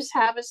 Miss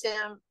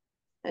Havisham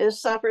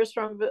suffers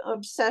from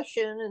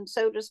obsession, and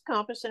so does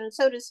Compeyson, and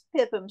so does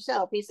Pip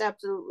himself. He's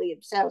absolutely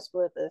obsessed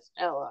with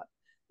Estella,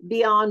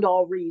 beyond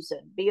all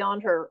reason,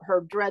 beyond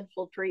her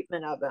dreadful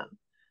treatment of him.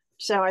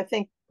 So I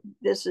think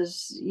this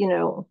is,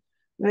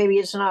 maybe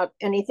it's not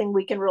anything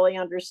we can really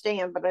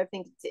understand, but I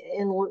think it's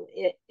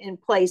in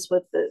place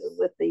with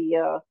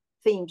the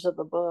themes of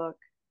the book.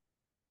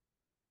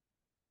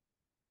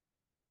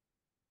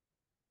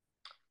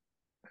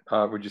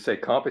 Would you say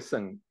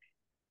Compeyson,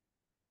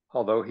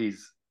 although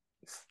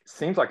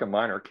seems like a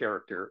minor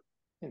character,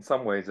 in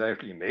some ways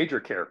actually a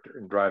major character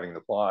in driving the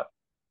plot,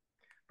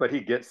 but he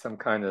gets some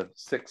kind of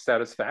sick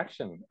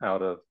satisfaction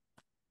out of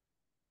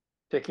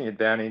taking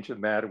advantage of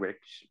Magwitch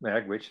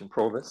and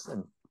Provis,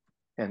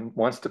 and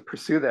wants to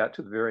pursue that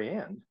to the very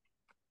end.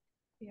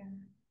 Yeah.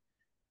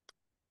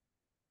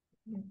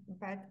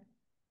 Okay.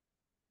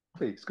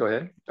 Please go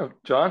ahead. Oh,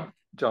 John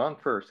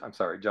first. I'm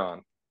sorry,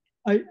 John.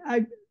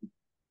 I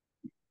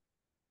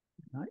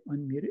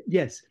unmuted.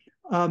 Yes.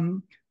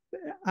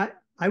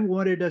 I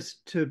wanted us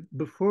to,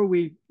 before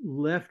we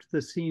left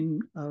the scene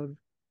of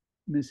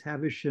Miss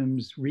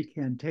Havisham's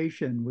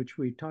recantation, which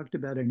we talked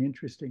about in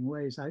interesting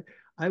ways,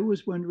 I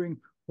was wondering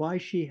why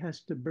she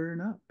has to burn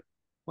up.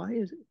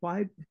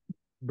 Why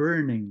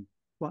burning?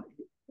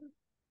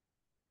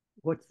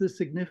 What's the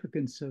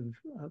significance of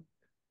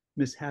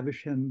Miss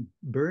Havisham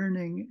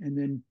burning and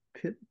then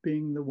Pip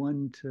being the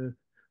one to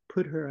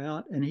put her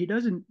out? And he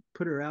doesn't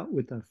put her out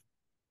with a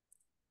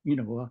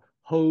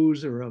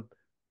hose or a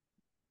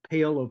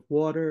pail of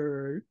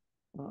water.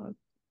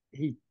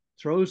 He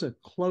throws a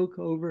cloak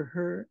over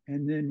her,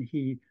 and then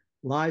he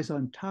lies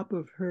on top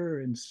of her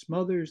and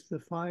smothers the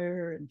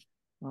fire.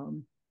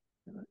 And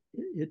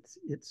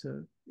it's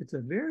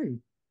a very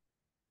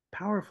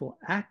powerful,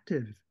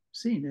 active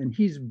scene, and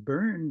he's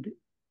burned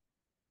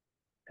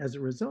as a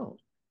result.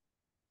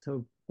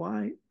 So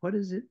what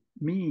does it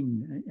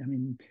mean? I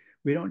mean,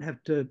 we don't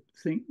have to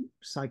think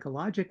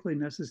psychologically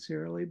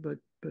necessarily, but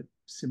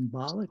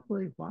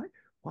symbolically, why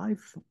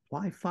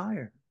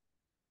fire?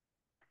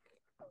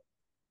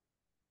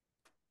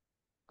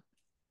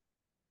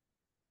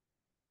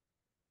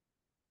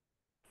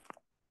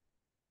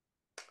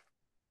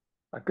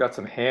 I've got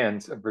some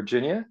hands.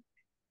 Virginia?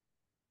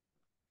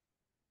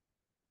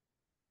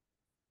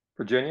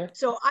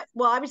 So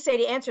I would say,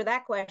 to answer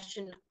that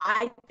question,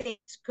 I think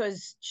it's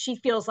because she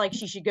feels like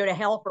she should go to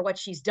hell for what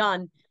she's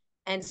done.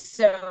 And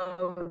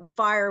so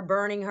fire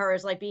burning her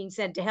is like being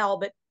sent to hell,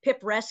 but Pip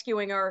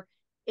rescuing her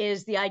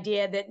is the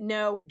idea that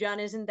no, done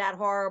isn't that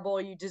horrible.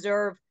 You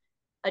deserve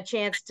a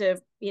chance to,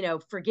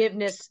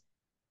 forgiveness.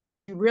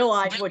 You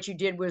realize what you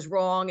did was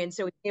wrong. And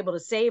so he's able to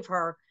save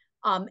her.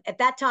 At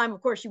that time,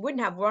 of course, you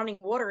wouldn't have running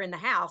water in the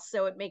house.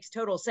 So it makes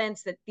total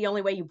sense that the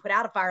only way you put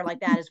out a fire like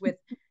that is with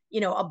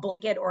a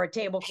blanket or a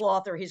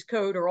tablecloth or his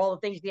coat or all the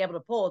things to be able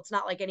to pull. It's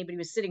not like anybody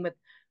was sitting with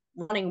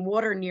running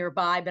water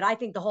nearby. But I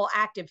think the whole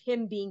act of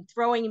him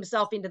throwing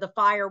himself into the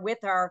fire with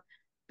her,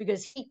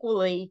 because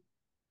equally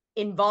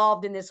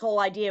involved in this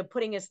whole idea of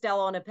putting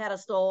Estella on a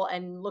pedestal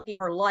and looking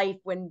at her life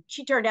when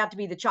she turned out to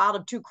be the child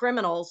of two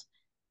criminals,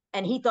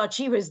 and he thought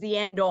she was the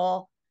end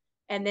all.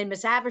 And then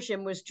Miss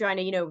Havisham was trying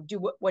to,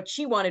 do what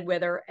she wanted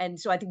with her. And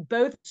so I think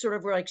both sort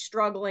of were like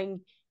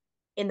struggling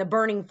in the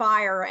burning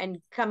fire and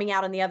coming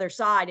out on the other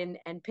side,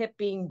 and Pip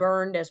being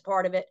burned as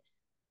part of it,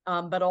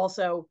 but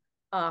also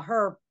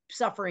her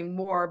suffering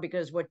more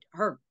because what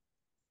her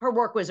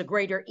work was a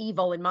greater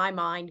evil in my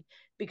mind,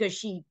 because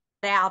she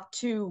set out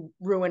to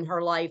ruin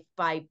her life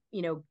by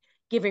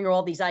giving her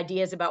all these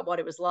ideas about what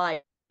it was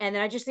like. And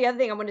then the other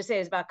thing I want to say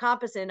is about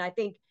Compeyson. I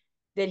think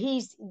that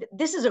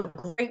this is a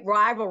great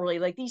rivalry.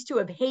 Like, these two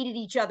have hated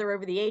each other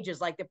over the ages,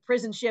 like the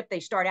prison ship.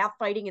 They start out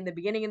fighting in the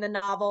beginning of the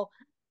novel.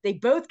 They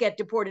both get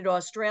deported to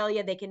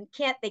Australia. They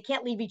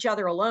can't leave each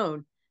other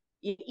alone.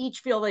 Each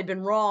feel they've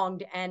been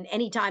wronged, and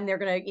anytime they're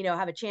going to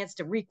have a chance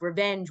to wreak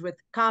revenge, with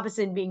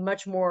Compeyson being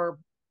much more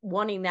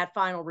wanting that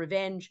final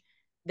revenge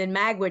than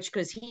Magwitch,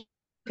 because he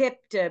Pip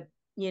to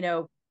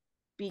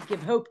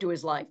give hope to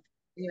his life.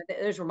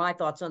 Those were my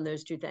thoughts on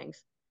those two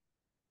things.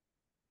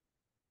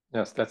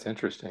 Yes, that's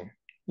interesting.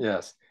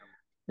 Yes,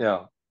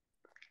 yeah.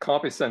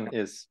 Compeyson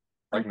is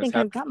like I think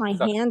I've got my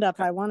hand up.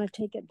 I want to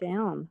take it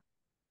down.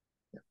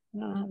 I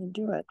don't know how to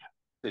do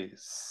it.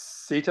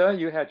 Sita,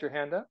 you had your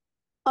hand up?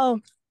 Oh,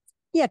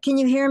 yeah. Can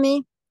you hear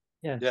me?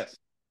 Yes.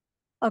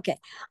 Okay.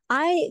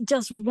 I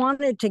just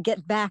wanted to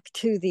get back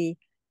to the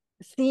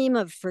theme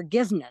of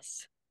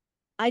forgiveness.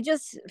 I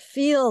just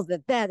feel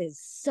that is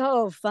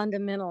so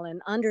fundamental in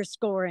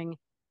underscoring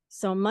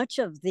so much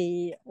of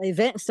the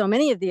event, so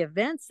many of the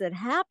events that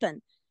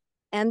happen,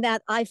 and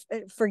that I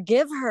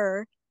forgive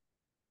her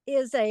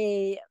is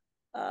a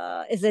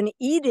is an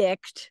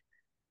edict,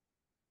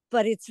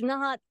 but it's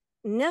not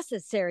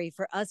necessary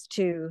for us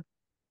to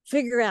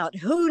figure out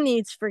who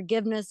needs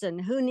forgiveness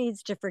and who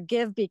needs to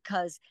forgive,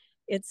 because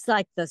it's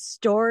like the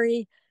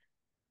story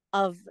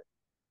of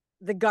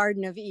the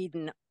Garden of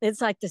Eden.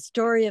 It's like the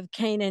story of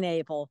Cain and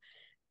Abel.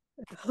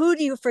 Who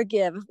do you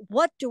forgive?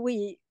 What do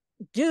we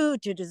do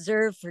to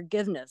deserve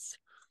forgiveness?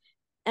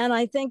 And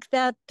I think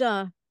that,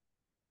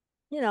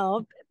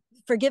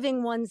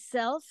 forgiving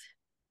oneself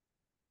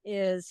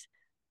is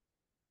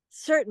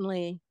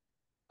certainly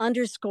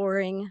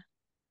underscoring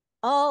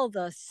all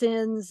the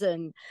sins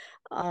and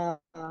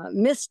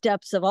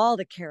missteps of all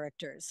the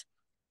characters.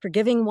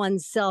 Forgiving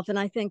oneself. And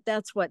I think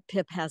that's what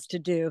Pip has to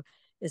do,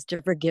 is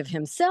to forgive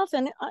himself.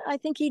 And I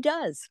think he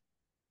does.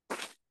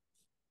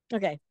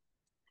 Okay.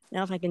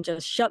 Now if I can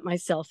just shut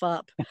myself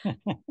up.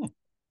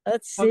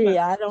 Let's see. Okay.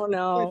 I don't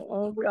know.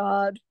 Oh,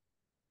 God.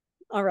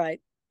 All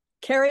right.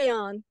 Carry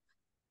on.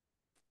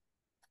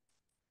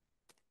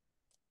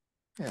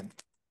 Yeah.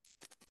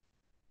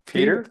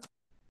 Peter?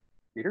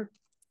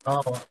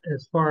 Oh,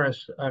 as far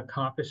as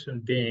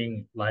Compeyson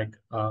being like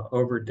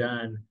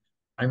overdone,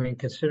 I mean,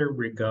 consider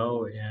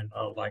Rigaud and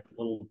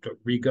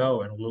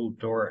Rigaud and Little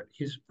Dorrit.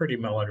 He's a pretty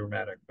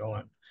melodramatic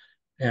villain,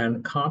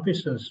 and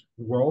Compeyson's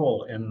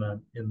role in the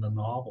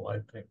novel, I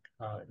think,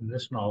 in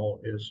this novel,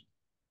 is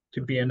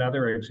to be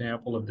another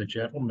example of the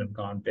gentleman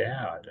gone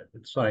bad.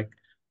 It's like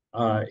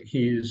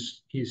he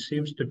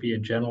seems to be a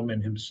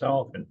gentleman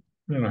himself, and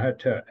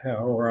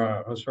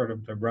a sort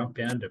of the rump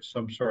end of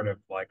some sort of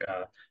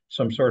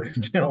some sort of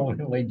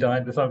gentlemanly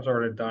some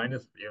sort of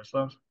dynasty of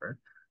some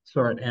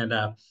sort. And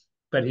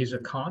but he's a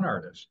con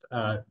artist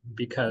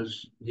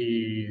because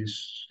he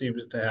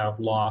seems to have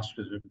lost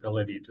his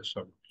ability to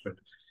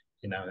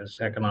his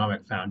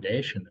economic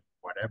foundation,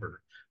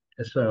 whatever.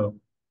 And so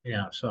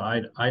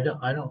I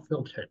don't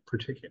feel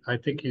particular. I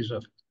think he's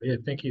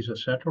a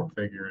central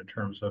figure in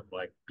terms of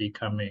like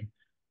becoming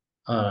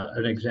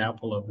an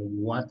example of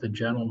what the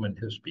gentleman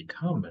has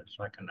become. It's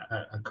like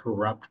a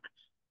corrupt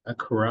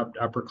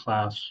upper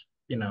class,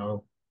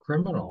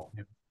 criminal.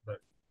 But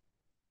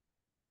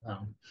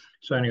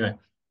so anyway,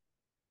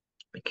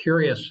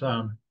 curious.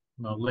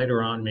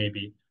 Later on,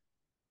 maybe.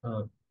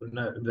 I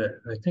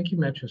think you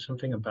mentioned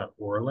something about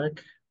Orlick,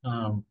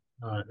 and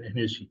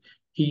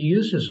he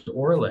uses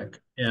Orlick,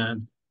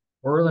 and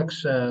Orlick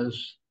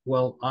says,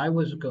 "Well,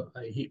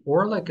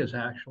 Orlick is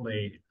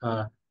actually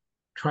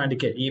trying to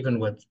get even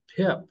with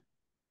Pip.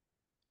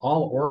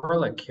 All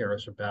Orlick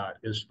cares about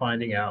is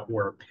finding out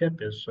where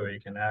Pip is so he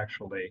can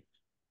actually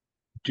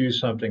do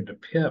something to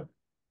Pip.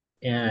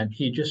 And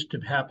he just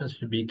happens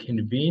to be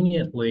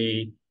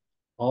conveniently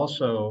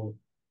also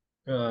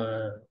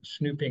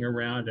snooping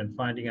around and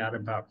finding out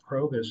about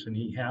Provis, and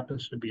he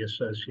happens to be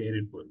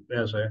associated with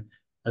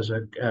as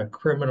a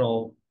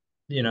criminal,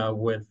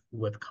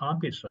 with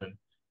Compeyson,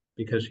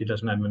 because he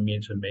doesn't have a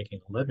means of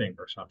making a living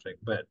or something.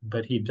 But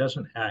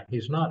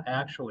he's not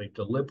actually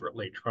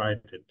deliberately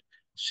trying to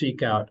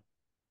seek out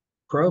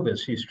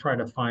Provis. He's trying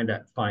to find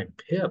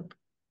Pip,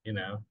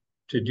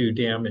 to do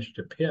damage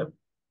to Pip.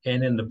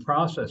 And in the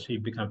process, he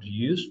becomes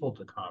useful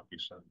to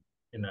Compeyson,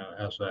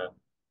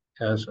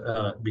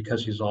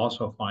 because he's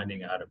also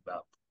finding out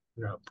about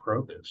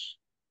Provis.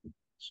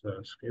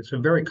 So it's a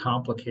very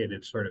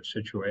complicated sort of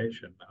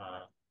situation.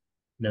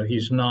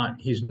 He's not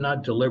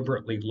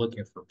deliberately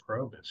looking for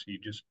Provis. He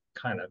just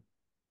kind of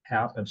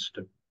happens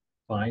to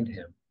find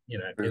him,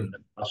 in the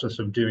process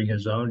of doing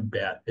his own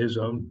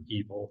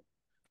evil.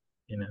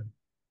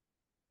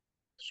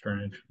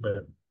 Strange.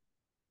 But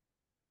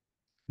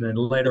then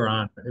later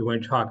on, when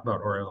we talk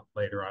about Orlick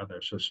later on,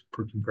 there's this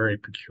very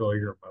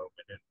peculiar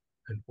moment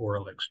in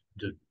Orlick's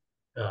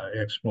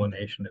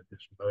explanation of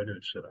his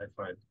motives that I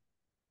find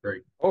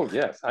very. Oh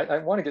yes, I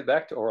want to get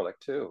back to Orlick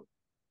too.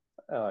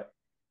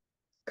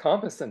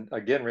 Compeyson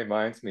again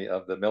reminds me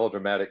of the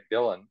melodramatic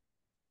villain,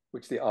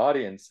 whom the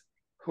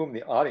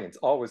audience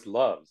always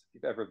loves. If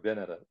you've ever been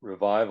at a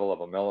revival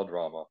of a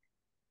melodrama,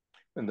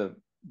 when the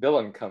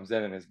villain comes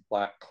in his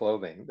black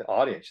clothing, the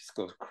audience just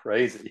goes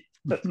crazy.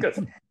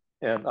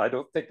 And I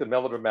don't think the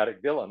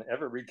melodramatic villain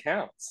ever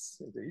recounts.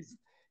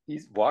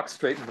 He's walks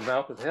straight into the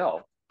mouth of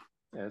hell,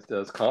 as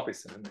does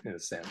Compeyson in a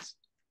sense.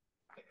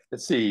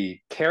 Let's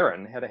see,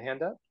 Karen had a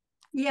hand up.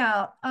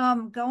 Yeah,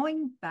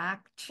 going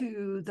back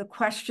to the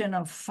question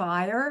of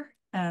fire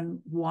and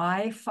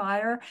why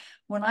fire.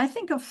 When I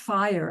think of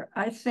fire,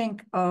 I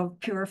think of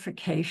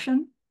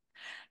purification.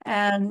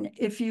 And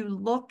if you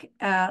look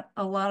at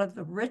a lot of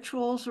the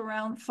rituals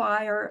around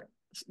fire,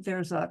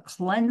 there's a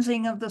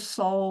cleansing of the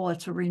soul,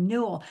 it's a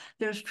renewal.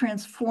 There's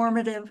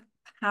transformative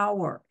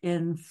power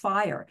in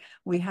fire.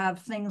 We have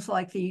things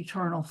like the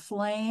eternal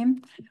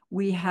flame.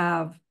 We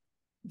have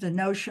the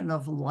notion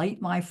of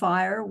light my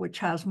fire, which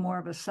has more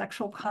of a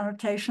sexual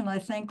connotation, I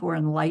think, or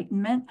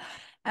enlightenment.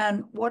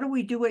 And what do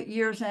we do at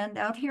year's end?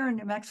 Out here in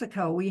New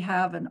Mexico, we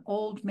have an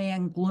old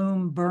man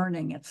gloom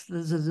burning. It's the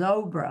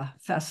Zozobra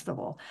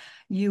festival.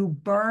 You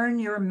burn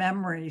your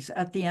memories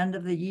at the end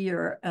of the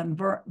year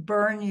and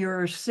burn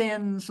your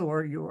sins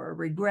or your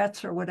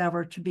regrets or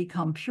whatever to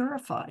become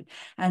purified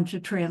and to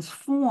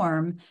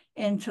transform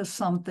into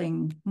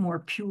something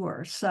more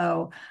pure.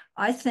 So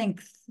I think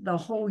the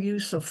whole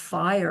use of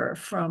fire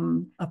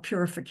from a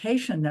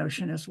purification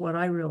notion is what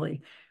I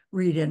really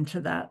read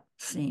into that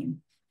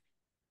scene.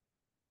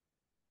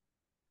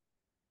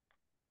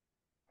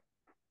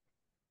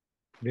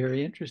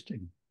 Very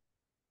interesting.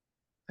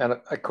 And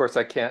of course,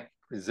 I can't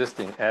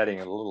resisting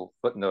adding a little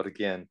footnote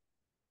again.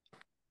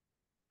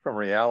 From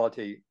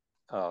reality,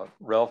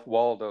 Ralph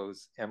Waldo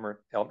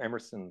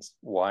Emerson's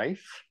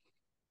wife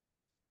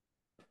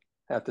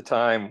at the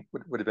time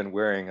would have been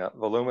wearing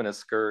voluminous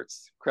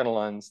skirts,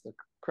 crinolines, the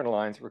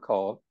crinolines were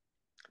called,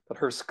 but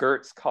her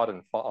skirts caught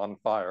on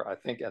fire, I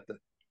think at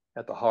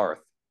the hearth,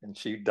 and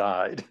she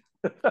died.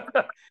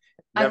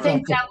 I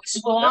think that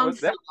was Longfellow's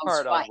that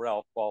part wife. on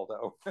Ralph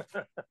Waldo.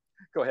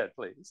 Go ahead,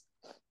 please.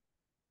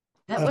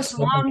 That was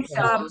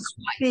Longfellow's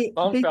wife.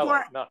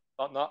 Longfellow,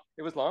 not,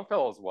 it was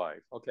Longfellow's wife.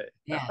 Okay.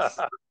 Yes.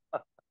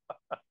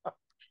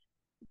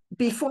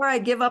 Before I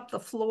give up the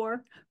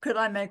floor, could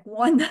I make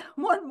one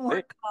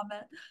more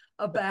comment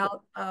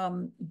about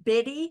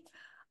Biddy?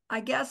 I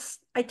guess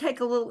I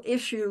take a little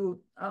issue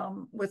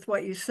with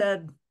what you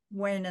said,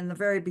 Wayne, in the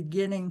very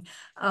beginning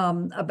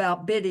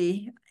about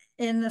Biddy,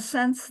 in the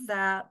sense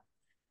that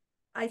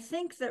I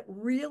think that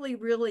really,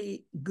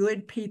 really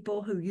good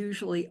people who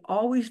usually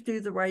always do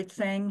the right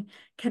thing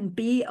can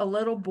be a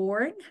little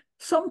boring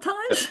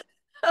sometimes.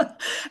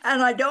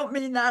 And I don't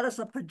mean that as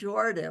a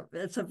pejorative.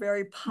 It's a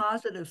very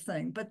positive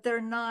thing, but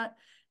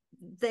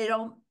they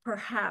don't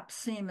perhaps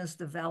seem as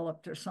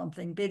developed or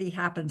something. Biddy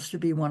happens to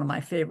be one of my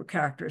favorite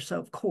characters. So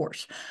of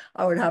course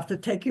I would have to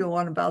take you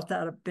on about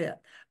that a bit.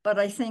 But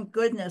I think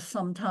goodness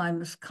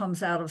sometimes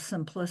comes out of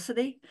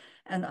simplicity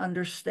and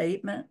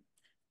understatement.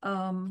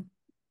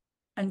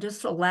 And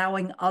just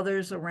allowing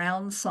others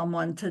around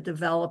someone to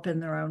develop in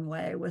their own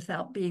way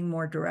without being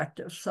more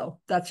directive. So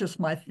that's just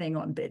my thing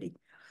on Biddy.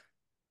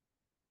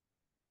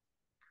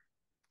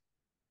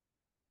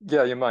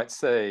 Yeah, you might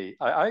say,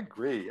 I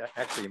agree.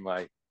 Actually,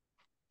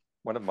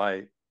 one of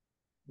my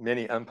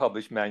many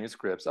unpublished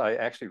manuscripts, I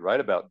actually write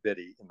about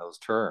Biddy in those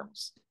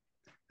terms.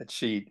 That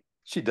she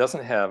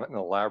doesn't have an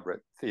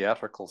elaborate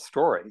theatrical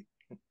story,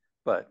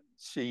 but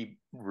she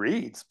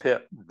reads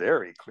Pip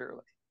very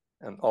clearly,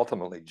 and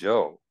ultimately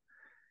Joe.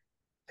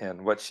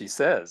 And what she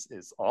says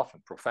is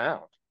often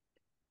profound.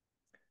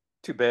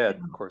 Too bad,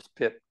 of course,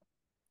 Pip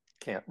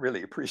can't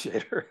really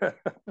appreciate her.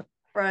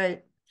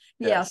 Right.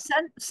 Yeah, Yes.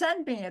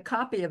 send me a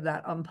copy of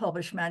that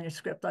unpublished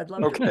manuscript. I'd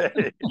love to.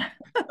 Okay.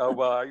 Oh,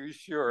 well, are you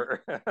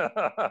sure?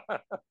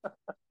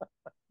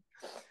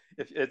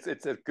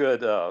 It's a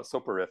good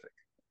soporific.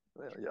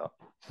 Yeah.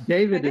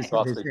 David is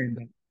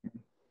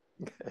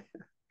Okay.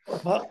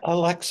 Well,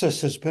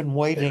 Alexis has been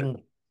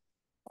waiting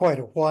quite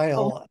a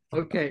while.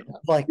 Okay.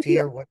 I'd like to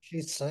hear what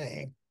she's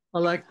saying.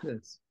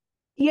 Alexis.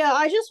 Yeah,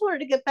 I just wanted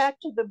to get back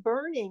to the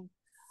burning.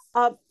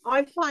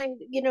 I find,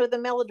 the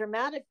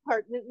melodramatic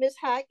part, Miss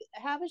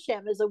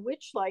Havisham is a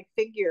witch-like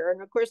figure.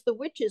 And of course, the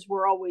witches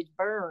were always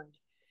burned.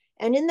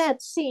 And in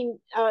that scene,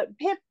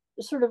 Pip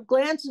sort of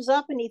glances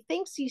up and he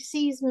thinks he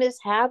sees Miss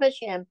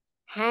Havisham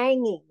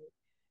hanging.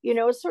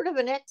 It's sort of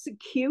an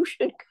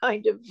execution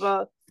kind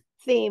of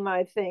theme,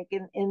 I think,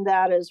 in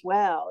that as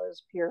well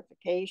as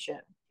purification.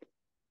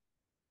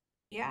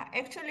 Yeah,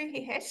 actually,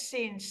 he has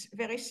scenes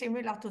very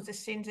similar to the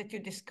scenes that you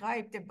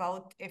described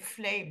about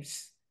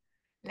flames.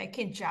 Like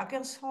in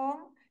Jagger's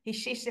home, he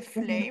sees the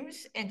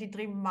flames and it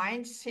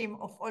reminds him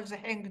of all the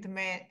hanged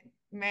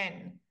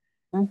men.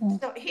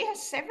 So he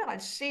has several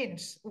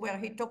scenes where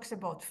he talks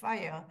about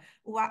fire.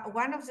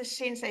 One of the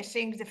scenes, I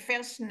think, the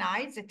first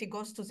night that he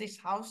goes to this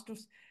house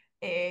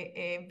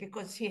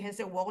because he has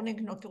a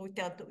warning not to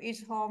return to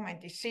his home,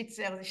 and he sits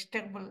there in this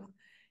terrible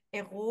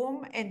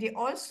room, and he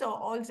also,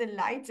 all the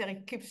lights there, he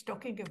keeps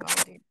talking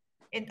about it.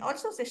 And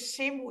also the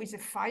scene with the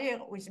fire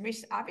with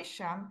Miss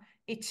Avisham,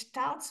 it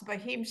starts by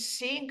him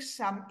seeing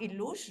some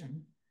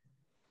illusion.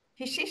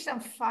 He sees some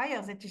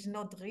fire that is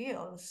not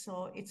real.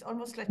 So it's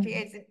almost like he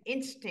has an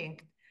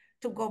instinct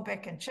to go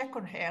back and check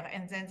on her,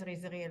 and then there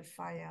is a real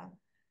fire.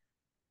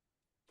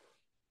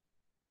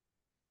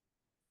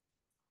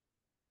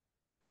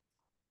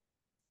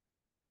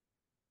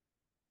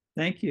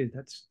 Thank you.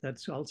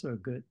 That's also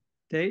good.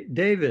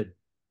 David.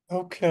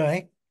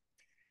 Okay.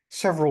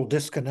 Several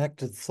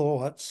disconnected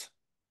thoughts.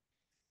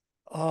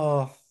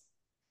 I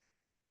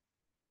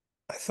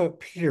thought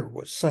Peter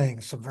was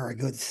saying some very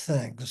good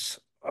things.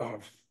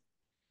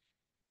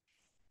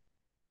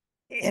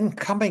 In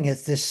coming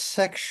at this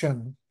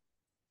section,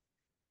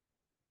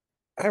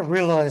 I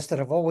realized that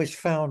I've always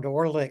found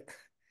Orlick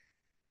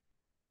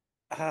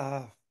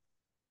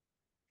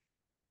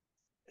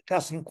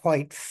doesn't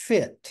quite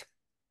fit.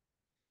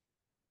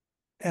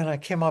 And I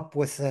came up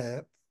with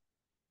a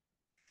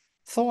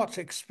thought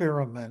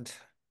experiment.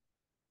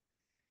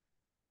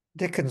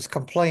 Dickens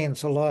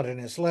complains a lot in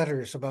his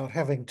letters about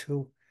having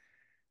to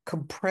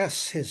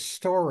compress his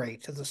story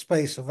to the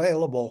space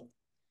available.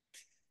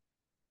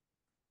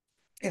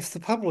 If the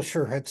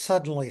publisher had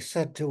suddenly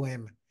said to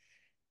him,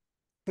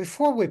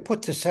 before we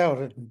put this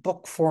out in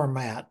book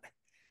format,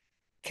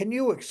 can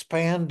you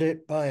expand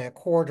it by a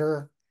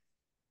quarter?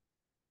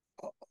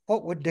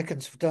 What would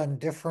Dickens have done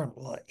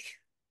differently?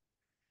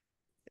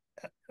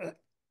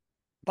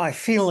 My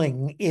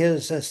feeling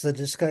is, as the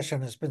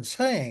discussion has been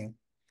saying,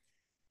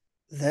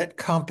 that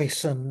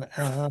Compeyson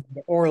and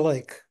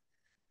Orlick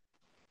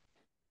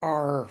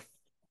are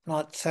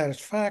not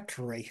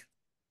satisfactory.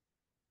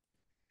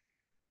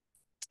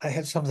 I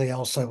had something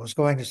else I was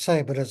going to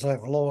say, but as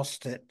I've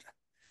lost it,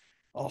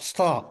 I'll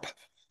stop.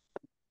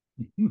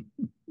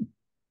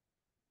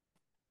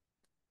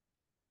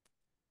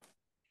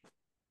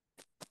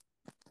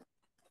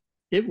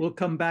 It will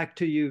come back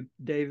to you,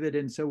 David,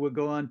 and so we'll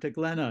go on to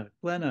Glenna.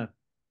 Glenna.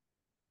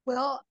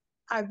 Well,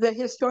 the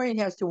historian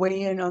has to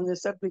weigh in on the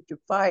subject of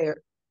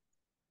fire.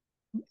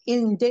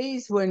 In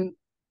days when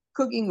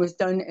cooking was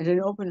done at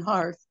an open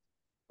hearth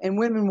and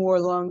women wore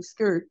long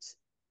skirts,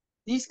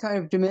 these kind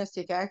of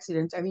domestic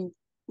accidents, I mean,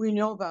 we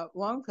know about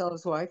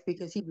Longfellow's wife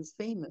because he was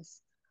famous,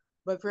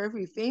 but for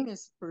every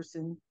famous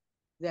person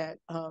that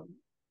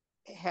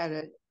had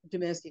a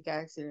domestic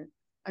accident,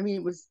 I mean,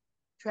 it was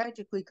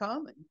tragically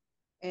common.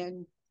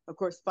 And of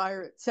course,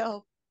 fire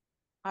itself,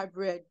 I've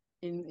read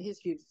in the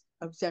history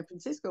of San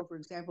Francisco, for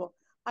example,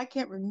 I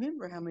can't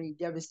remember how many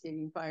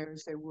devastating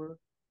fires there were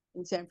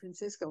in San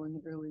Francisco in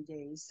the early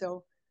days.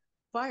 So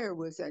fire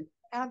was an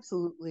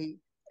absolutely,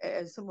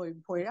 as somebody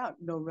pointed out,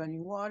 no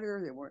running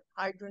water, there weren't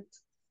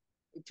hydrants.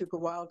 It took a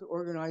while to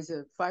organize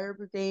a fire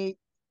brigade.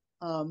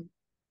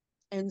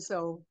 And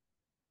so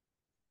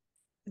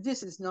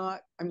this is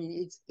not, I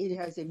mean, it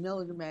has a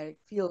melodramatic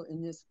feel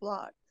in this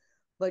plot,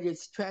 but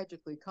it's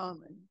tragically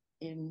common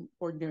in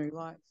ordinary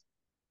life.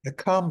 The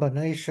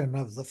combination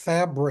of the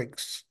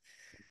fabrics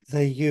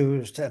they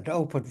used and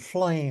open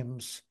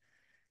flames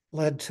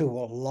led to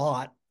a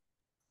lot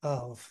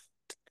of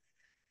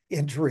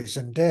injuries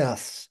and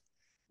deaths.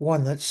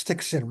 One that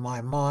sticks in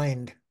my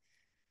mind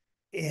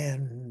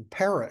in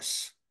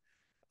Paris,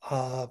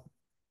 the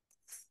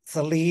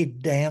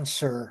lead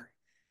dancer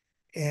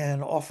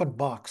in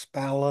Offenbach's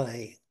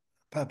ballet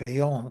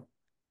Papillon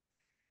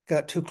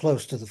got too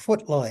close to the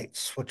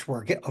footlights, which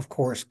were, of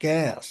course,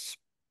 gas,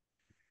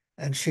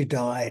 and she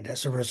died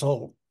as a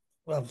result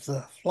of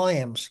the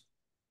flames.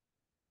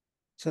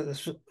 So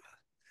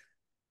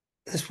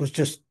this was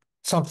just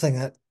something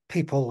that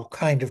people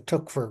kind of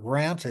took for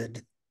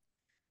granted.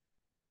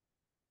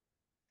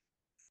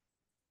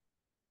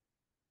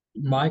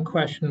 My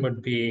question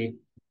would be,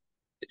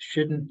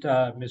 shouldn't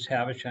Miss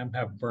Havisham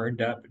have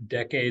burned up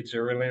decades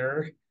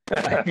earlier?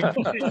 I mean,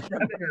 she's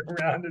running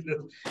around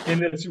in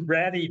this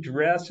ratty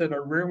dress in a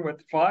room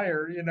with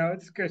fire. You know,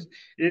 it's because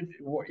if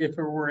it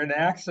were an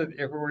accident,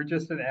 if it were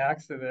just an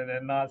accident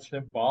and not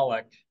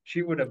symbolic,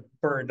 she would have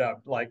burned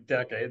up like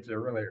decades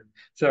earlier.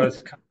 So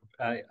it's kind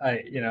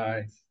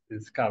of,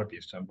 it's got to be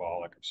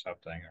symbolic or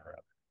something or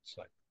other. It's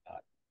like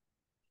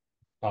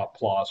not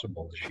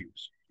plausible.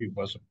 She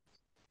wasn't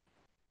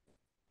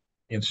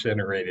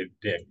incinerated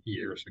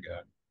years ago.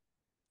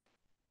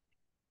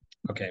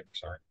 Okay,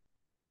 sorry.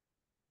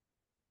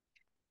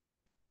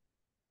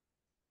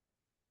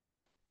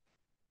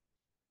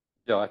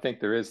 Yeah, I think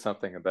there is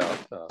something about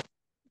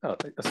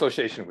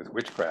association with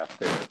witchcraft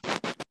there,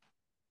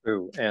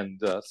 too,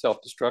 and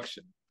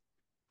self-destruction.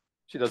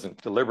 She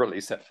doesn't deliberately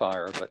set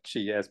fire, but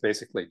she has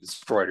basically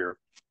destroyed her,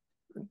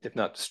 if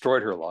not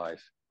destroyed her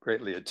life,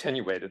 greatly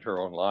attenuated her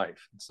own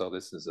life. And so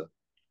this is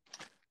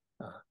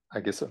I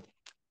guess, a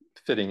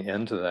fitting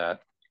end to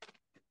that.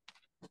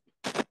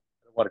 I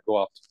don't want to go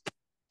off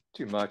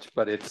too much,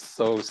 but it's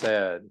so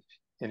sad.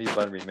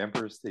 Anybody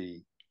remembers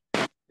the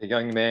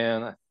young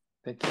man? I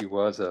think he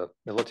was a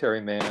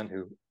military man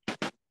who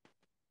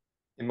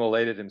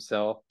immolated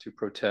himself to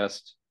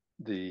protest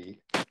the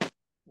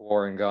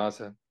war in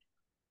Gaza.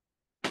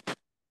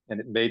 And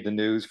it made the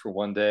news for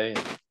one day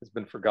and has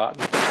been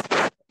forgotten.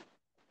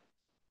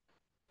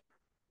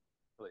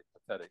 Really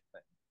pathetic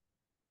thing.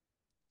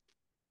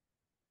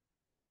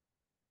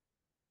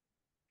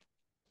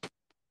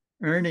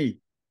 Ernie.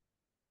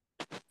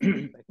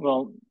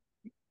 Well,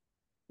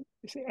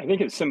 I think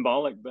it's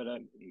symbolic, but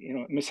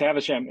Miss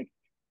Havisham,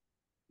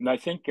 and I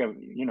think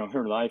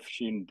her life,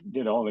 she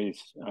did all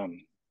these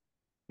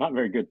not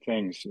very good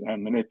things,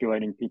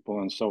 manipulating people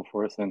and so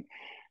forth, and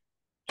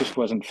just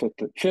wasn't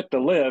fit to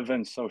live,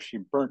 and so she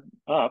burnt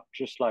up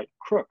just like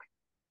Crook,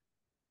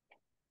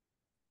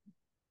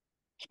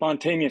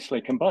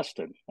 spontaneously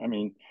combusted. I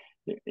mean,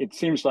 it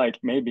seems like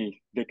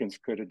maybe Dickens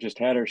could have just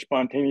had her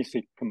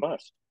spontaneously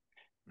combust.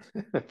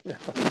 It'd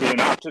be an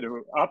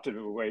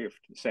opposite way of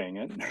saying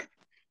it,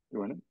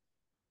 doing it.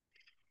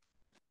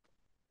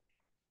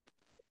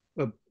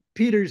 Well,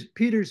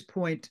 Peter's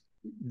point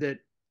that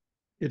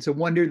it's a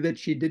wonder that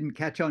she didn't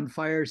catch on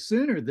fire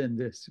sooner than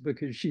this,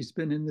 because she's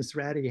been in this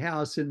ratty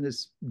house in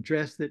this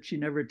dress that she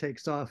never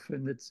takes off,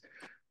 and it's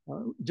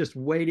just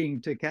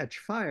waiting to catch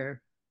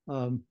fire.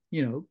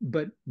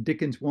 But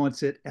Dickens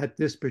wants it at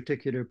this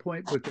particular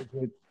point because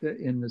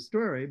in the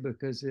story,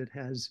 because it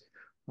has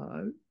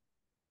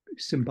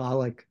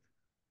symbolic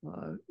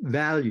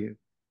value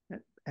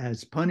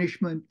as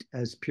punishment,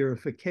 as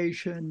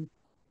purification,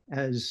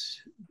 as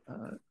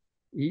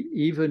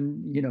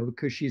even,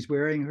 because she's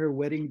wearing her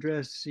wedding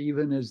dress,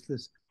 even as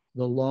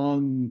the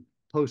long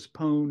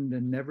postponed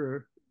and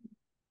never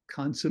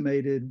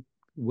consummated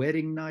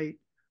wedding night.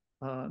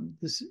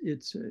 It's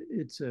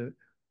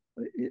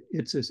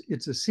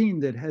a scene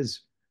that has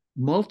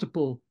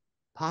multiple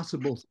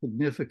possible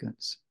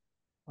significance.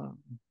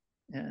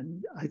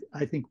 And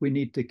I think we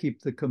need to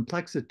keep the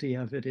complexity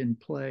of it in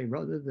play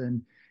rather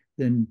than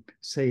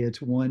say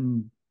it's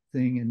one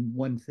thing and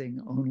one thing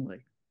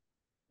only.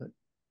 But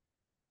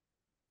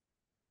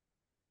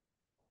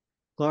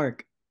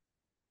Clark.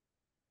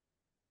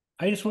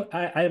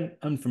 I'm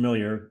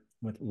unfamiliar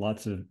with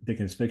lots of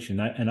Dickens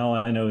fiction, and all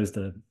I know is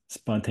the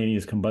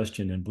spontaneous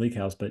combustion in Bleak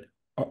House. But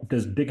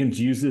does Dickens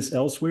use this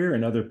elsewhere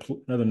in other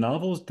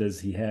novels? Does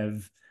he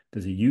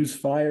use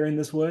fire in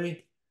this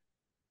way,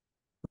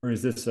 or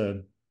is this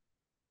a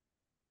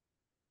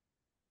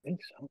I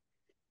think so.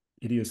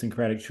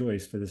 idiosyncratic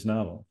choice for this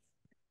novel?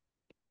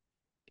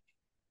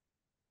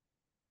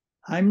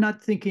 I'm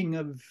not thinking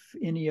of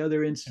any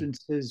other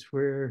instances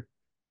where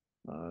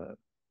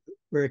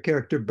a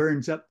character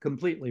burns up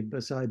completely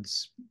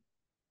besides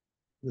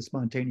the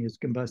spontaneous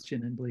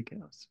combustion in Bleak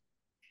House.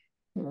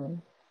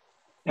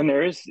 And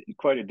there is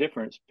quite a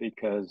difference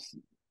because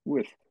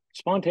with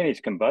spontaneous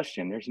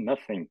combustion, there's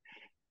nothing,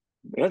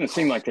 it doesn't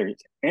seem like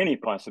there's any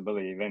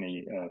possibility of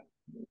any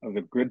of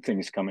the good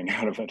things coming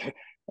out of it,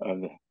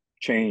 the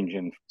change.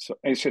 And so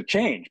it's a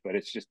change, but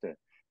it's just a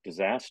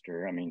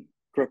disaster. I mean,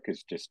 Crook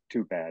is just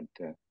too bad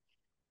to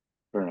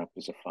burn up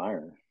as a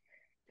fire.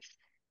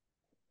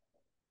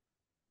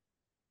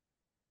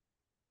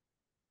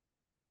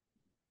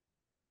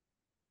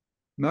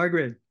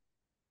 Margaret.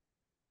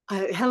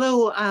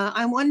 Hello,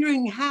 I'm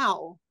wondering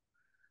how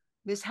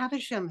Miss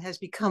Havisham has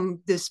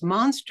become this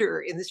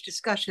monster in this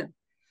discussion,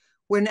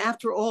 when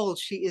after all,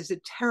 she is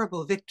a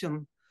terrible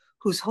victim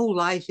whose whole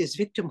life is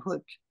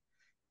victimhood.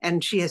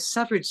 And she has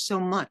suffered so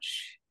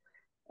much.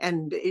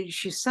 And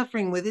she's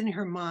suffering within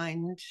her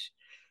mind.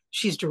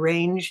 She's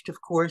deranged,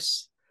 of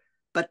course,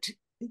 but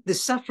the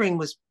suffering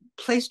was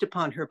placed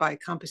upon her by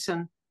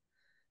Compeyson.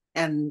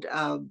 And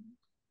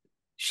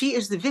she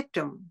is the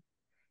victim.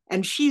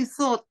 And she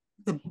thought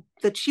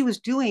that she was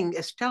doing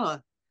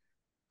Estella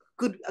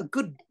a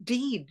good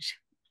deed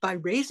by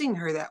raising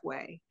her that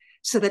way,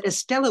 so that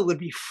Estella would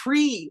be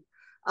free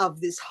of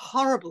this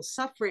horrible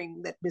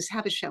suffering that Miss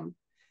Havisham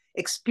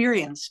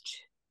experienced.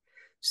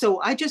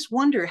 So I just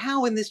wonder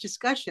how in this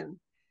discussion,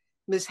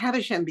 Miss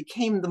Havisham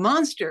became the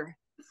monster.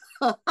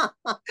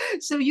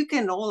 So you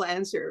can all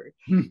answer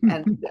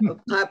and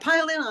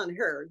pile in on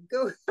her.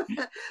 Go.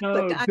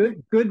 No,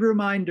 good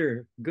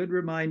reminder. Good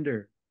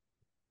reminder.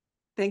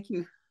 Thank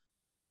you.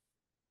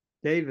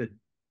 David.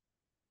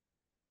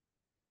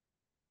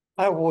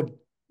 I would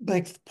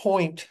make the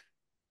point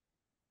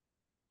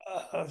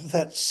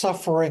that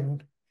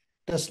suffering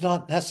does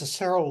not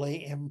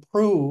necessarily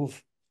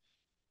improve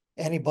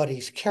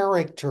anybody's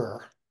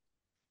character.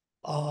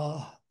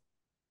 At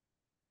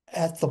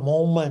the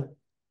moment,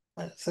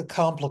 the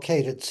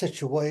complicated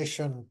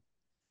situation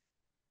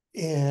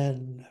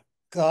in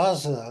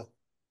Gaza,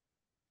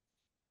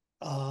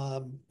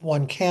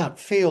 one can't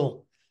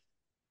feel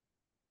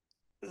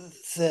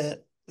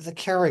that the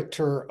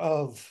character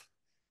of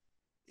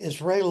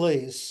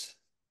Israelis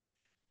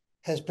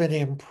has been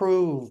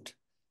improved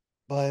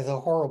by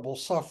the horrible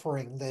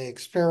suffering they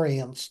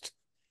experienced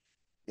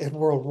in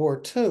World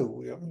War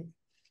II.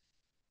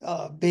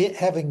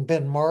 Having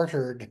been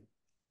martyred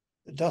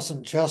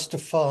doesn't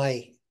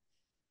justify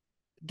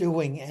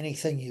doing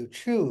anything you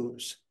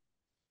choose.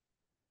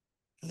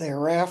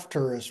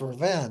 Thereafter is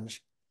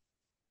revenge.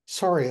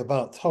 Sorry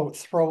about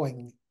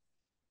throwing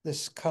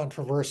this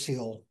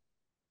controversial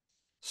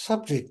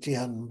subject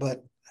in,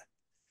 but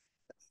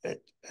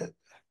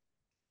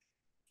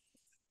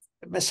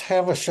Miss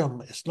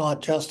Havisham is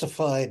not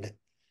justified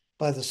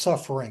by the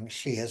suffering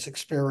she has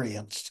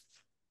experienced.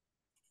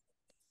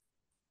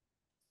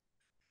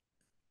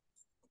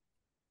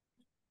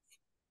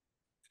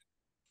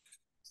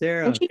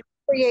 Sarah. And she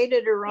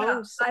created her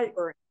own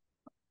suffering.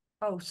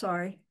 Oh,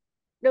 sorry.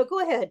 No,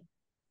 go ahead.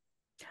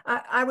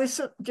 I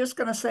was just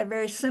going to say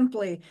very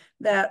simply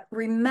that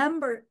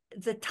remember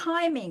the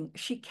timing.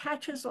 She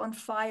catches on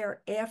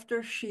fire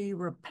after she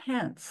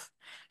repents.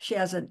 She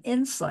has an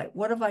insight.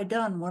 What have I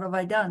done? What have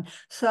I done?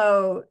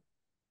 So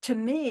to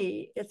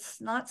me,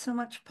 it's not so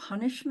much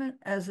punishment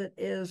as it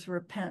is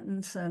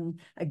repentance. And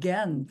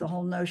again, the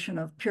whole notion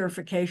of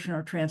purification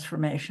or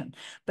transformation.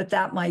 But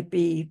that might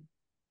be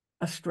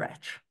a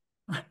stretch.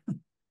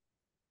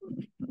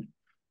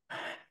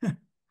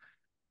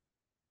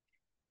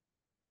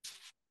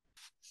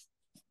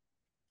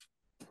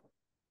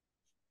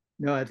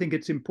 No, I think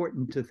it's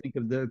important to think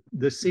of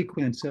the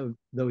sequence of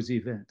those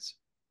events.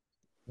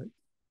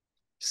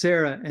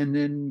 Sarah, and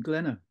then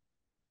Glenna.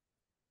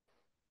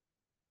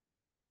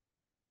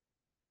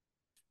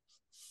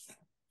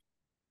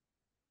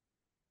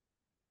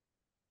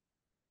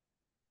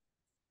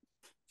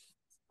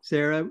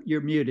 Sarah,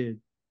 you're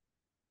muted.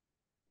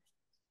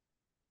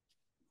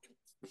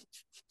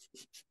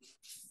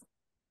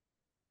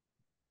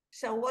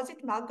 So was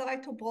it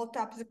Margaret who brought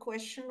up the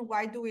question,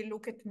 why do we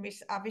look at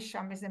Miss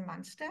Avisham as a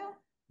monster?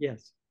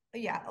 Yes.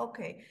 Yeah,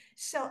 okay.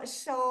 So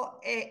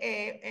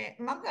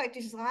Margaret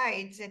is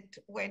right that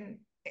when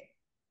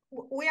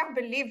we are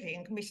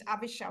believing Miss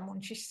Avisham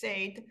when she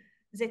said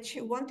that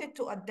she wanted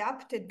to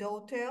adopt a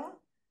daughter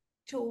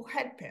to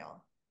help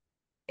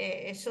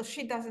her. So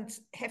she doesn't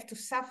have to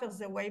suffer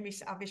the way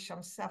Miss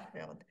Avisham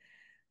suffered.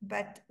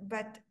 But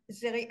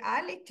the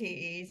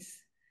reality is,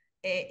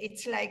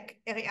 it's like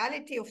a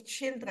reality of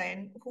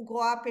children who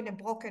grow up in a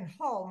broken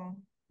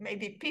home.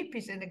 Maybe Pip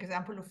is an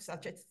example of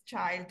such a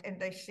child,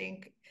 and I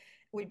think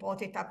we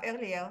brought it up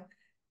earlier,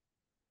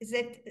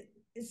 that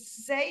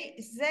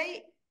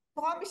they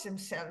promise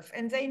themselves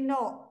and they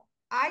know,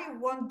 I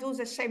won't do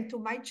the same to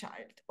my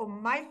child, or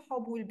my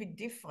home will be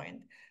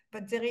different.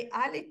 But the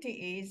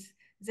reality is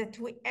that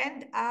we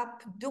end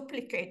up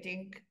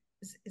duplicating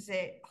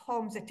the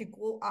home that he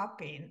grew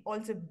up in. All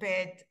the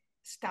bad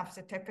stuff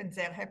that happens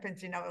there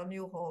happens in our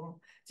new home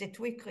that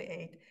we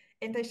create.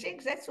 And I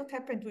think that's what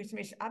happened with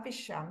Miss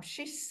Avisham.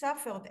 She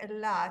suffered a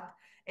lot,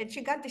 and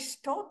she got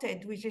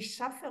distorted with this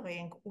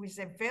suffering, with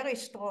a very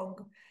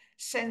strong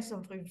sense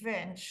of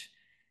revenge,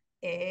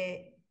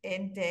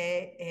 and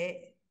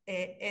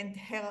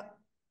her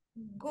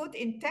good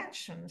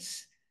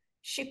intentions,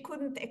 she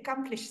couldn't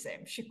accomplish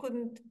them. She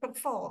couldn't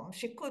perform.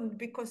 She couldn't,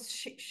 because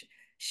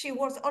she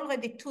was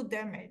already too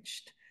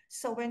damaged.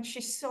 So when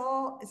she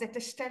saw that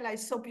Estella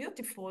is so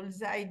beautiful,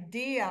 the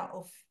idea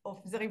of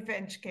the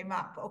revenge came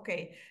up.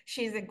 Okay,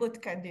 she's a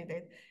good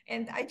candidate.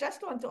 And I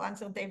just want to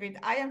answer, David,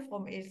 I am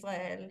from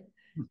Israel,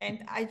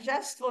 and I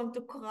just want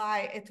to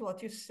cry at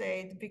what you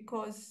said,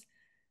 because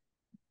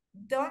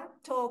don't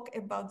talk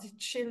about the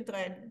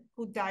children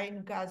who die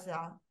in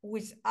Gaza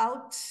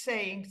without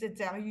saying that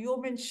they are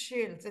human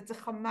shields, that the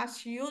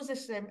Hamas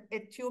uses them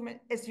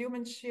as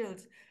human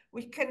shields.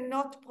 We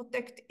cannot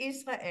protect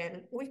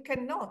Israel. We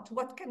cannot.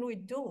 What can we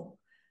do?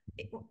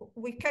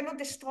 We cannot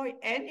destroy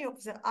any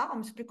of the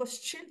arms because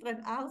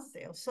children are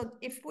there. So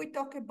if we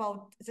talk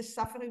about the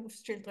suffering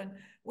of children,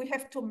 we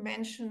have to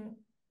mention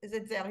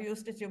that they are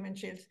used as human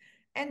shields.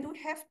 And we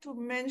have to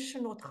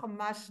mention what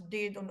Hamas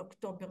did on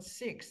October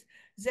 6th.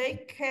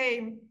 They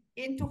came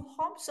into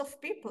homes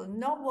of people,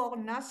 no war,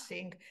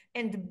 nothing,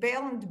 and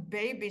burned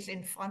babies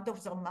in front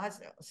of their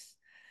mothers.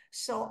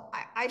 So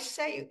I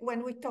say,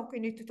 when we talk, we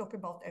need to talk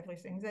about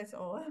everything. That's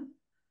all.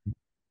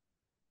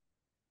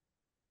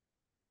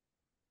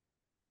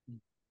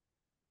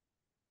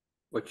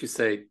 What you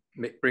say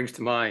brings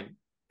to mind,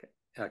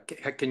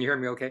 can you hear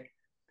me okay?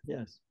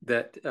 Yes.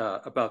 That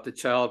about the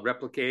child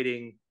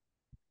replicating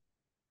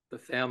the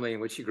family in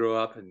which he grew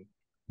up. And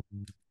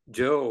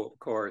Joe, of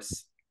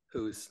course,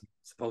 who's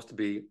supposed to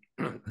be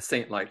a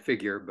saint-like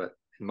figure, but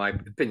in my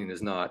opinion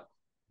is not.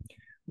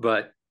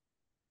 But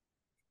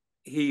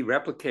he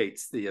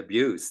replicates the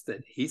abuse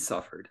that he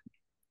suffered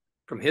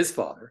from his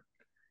father.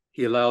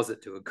 He allows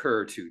it to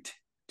occur to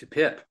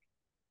Pip.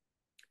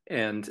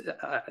 And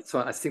so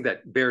I think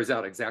that bears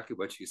out exactly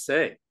what you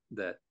say,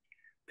 that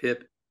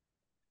Pip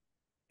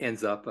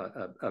ends up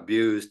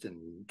abused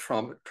and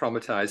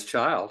traumatized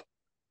child,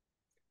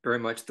 very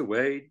much the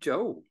way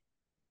Joe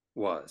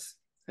was.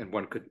 And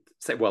one could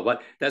say, well,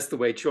 that's the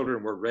way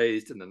children were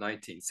raised in the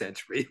 19th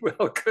century.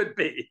 Well, it could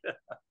be.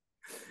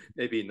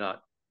 Maybe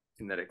not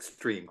in that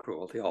extreme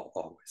cruelty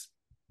always.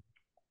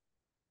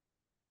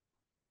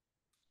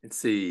 Let's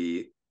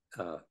see.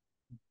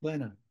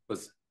 Glenna.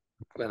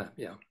 Glenna,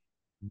 yeah.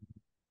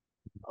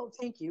 Oh,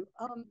 thank you.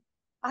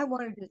 I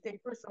wanted to say,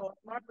 first of all,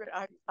 Margaret,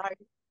 I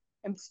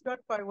am struck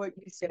by what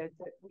you said,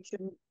 that we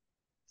shouldn't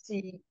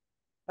see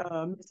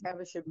Ms.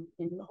 Havisham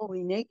in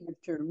wholly negative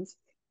terms.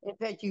 In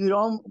fact, you could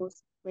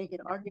almost make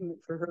an argument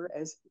for her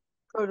as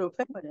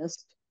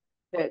proto-feminist,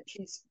 that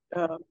she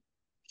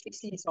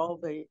sees all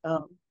the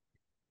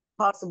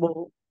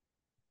possible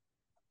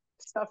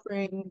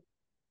suffering,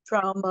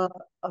 trauma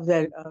of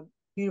that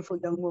beautiful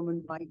young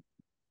woman might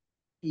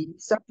be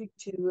subject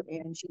to,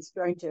 and she's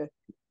trying to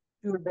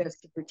do her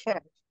best to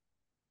protect.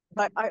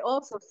 But I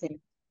also think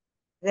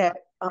that,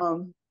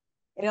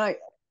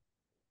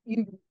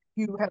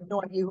 you have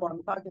no idea who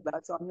I'm talking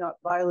about, so I'm not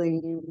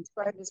violating anyone's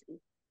privacy.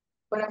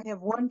 But I have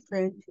one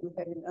friend who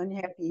had an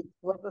unhappy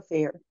love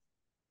affair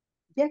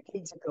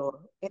decades ago,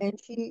 and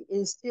she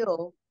is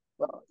still,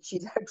 well,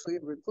 she's actually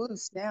a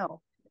recluse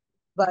now,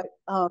 but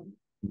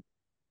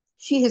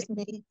she has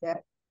made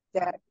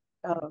that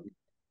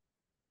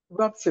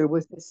rupture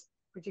with this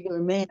particular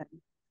man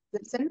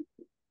the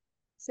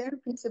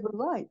centerpiece of her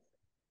life.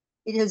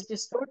 It has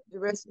distorted the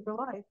rest of her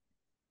life.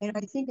 And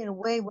I think in a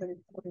way, when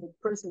a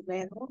person,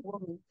 man or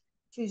woman,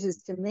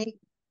 chooses to make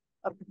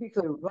a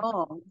particular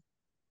wrong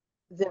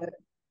the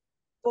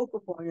focal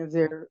point of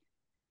their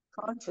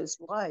conscious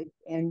life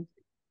and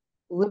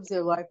live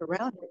their life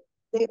around it,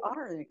 they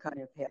are in a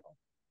kind of hell.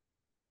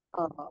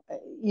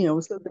 You know,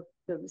 so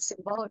the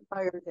symbolic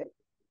fire that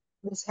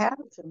Miss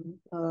Havisham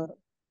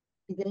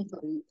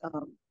eventually,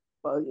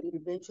 well, it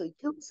eventually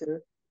kills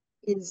her,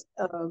 is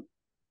a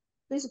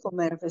physical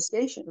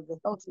manifestation of the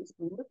hell she's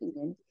been living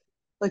in,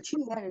 but she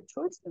had a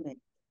choice to make.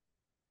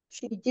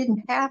 She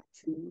didn't have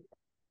to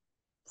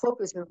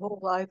focus her whole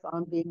life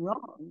on being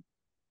wrong.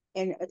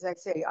 And as I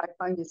say, I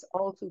find this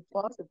all too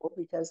plausible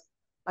because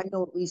I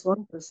know at least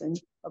one person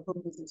of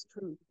whom this is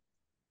true.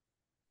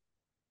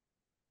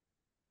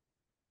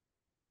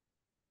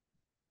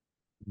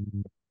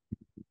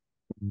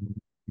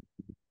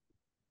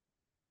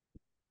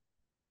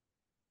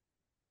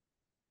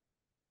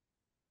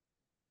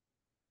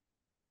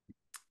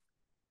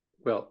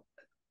 Well,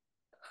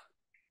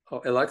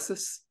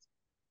 Alexis?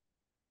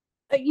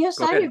 Yes,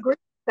 Go I ahead. agree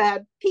with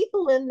that.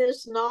 People in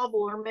this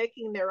novel are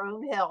making their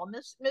own hell.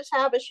 Miss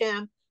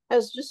Havisham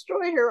has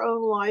destroyed her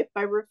own life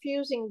by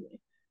refusing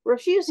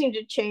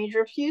to change,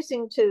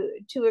 refusing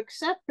to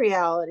accept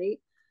reality,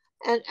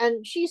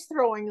 and she's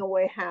throwing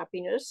away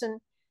happiness. And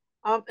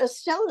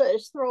Estella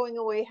is throwing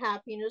away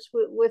happiness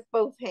with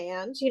both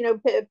hands. You know,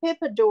 Pip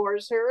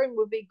adores her and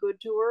would be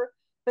good to her,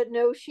 but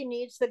no, she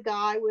needs the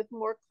guy with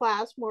more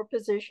class, more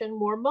position,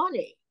 more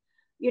money.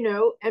 You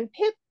know, and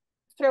Pip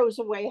throws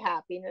away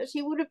happiness.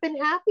 He would have been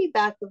happy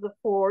back at the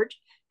forge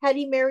had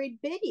he married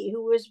Biddy,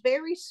 who was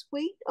very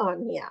sweet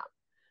on him.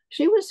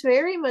 She was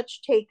very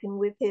much taken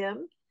with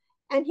him,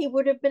 and he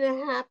would have been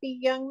a happy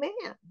young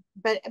man.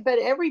 But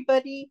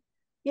everybody,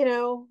 you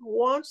know,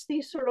 wants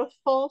these sort of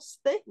false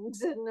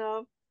things, and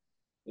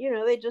you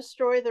know, they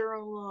destroy their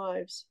own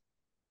lives.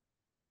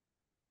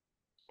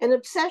 An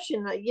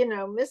obsession, you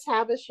know, Miss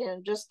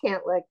Havisham just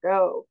can't let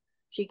go.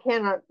 She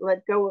cannot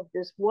let go of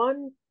this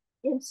one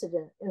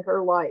incident in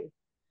her life.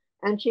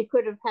 And she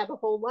could have had a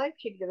whole life.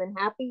 She could have been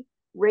happy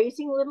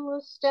raising little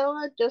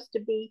Estella just to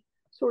be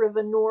sort of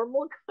a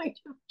normal kind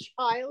of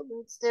child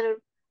instead of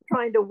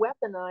trying to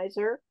weaponize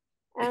her.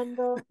 And,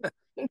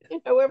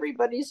 you know,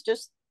 everybody's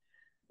just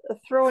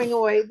throwing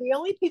away. The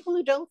only people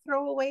who don't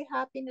throw away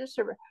happiness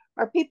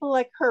are people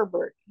like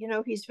Herbert. You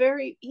know, he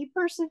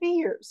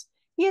perseveres.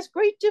 He has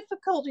great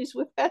difficulties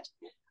with that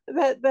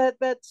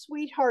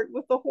sweetheart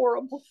with the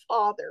horrible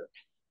father.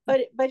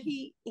 But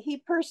he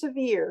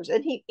perseveres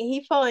and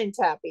he finds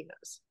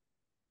happiness.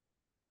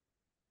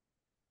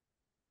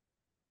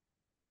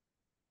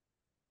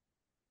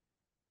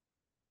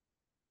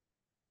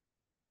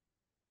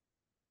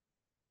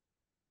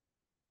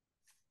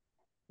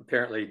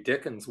 Apparently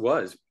Dickens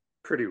was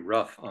pretty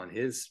rough on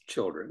his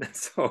children.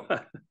 So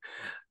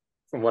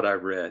from what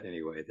I've read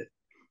anyway, that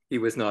he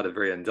was not a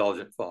very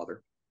indulgent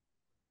father.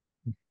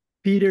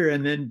 Peter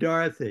and then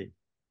Dorothy.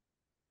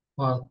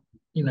 Well,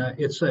 you know,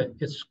 it's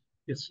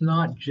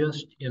not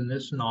just in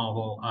this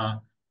novel.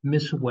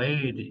 Miss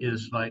Wade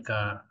is like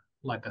a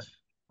what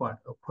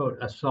a quote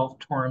a self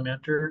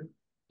tormentor,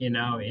 you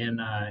know, in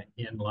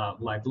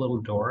like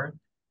Little Dora.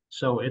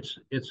 So it's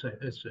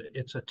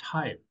a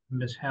type.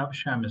 Miss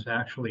Havisham is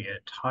actually a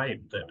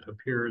type that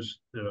appears.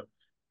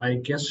 I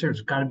guess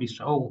there's got to be.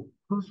 Oh,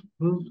 who's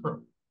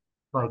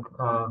like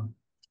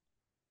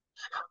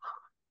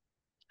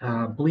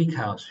Bleak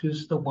House?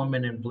 Who's the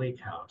woman in Bleak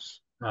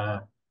House?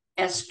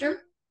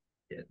 Esther?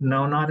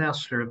 No, not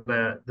Esther.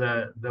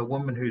 The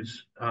woman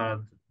who's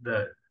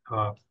the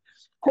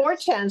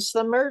Hortense,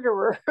 the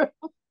murderer.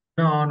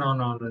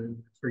 no,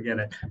 forget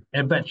it.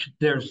 And but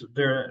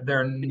there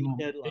are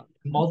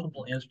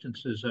multiple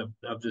instances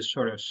of this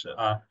sort of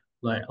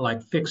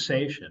like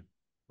fixation,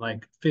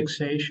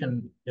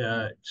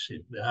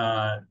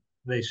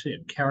 they see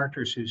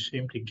characters who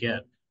seem to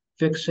get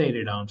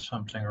fixated on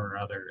something or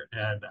other,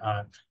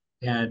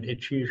 and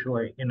it's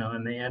usually, you know,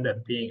 and they end up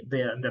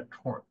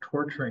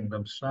torturing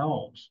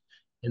themselves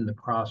in the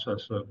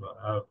process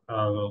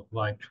of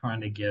like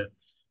trying to get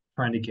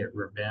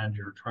revenge,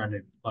 or trying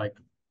to, like,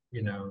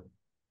 you know,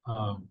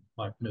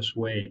 like Miss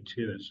Wade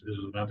too is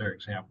another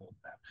example of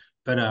that.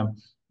 But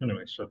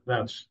anyway, so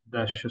that's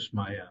just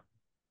my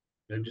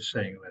I'm just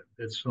saying that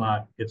it's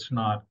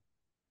not,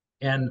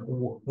 and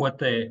what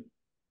they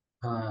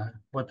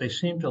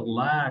seem to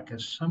lack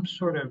is some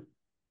sort of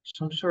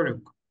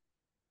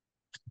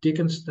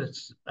Dickens,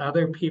 that's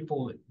other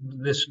people,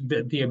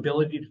 the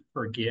ability to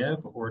forgive,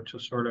 or to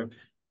sort of,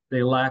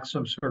 they lack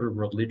some sort of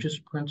religious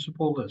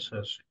principle that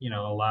says, you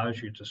know, allows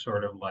you to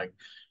sort of like,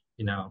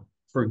 you know,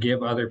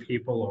 forgive other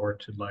people, or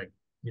to, like,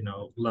 you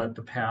know, let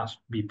the past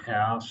be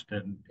past,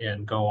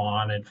 and go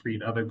on and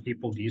treat other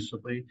people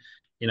decently.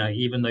 You know,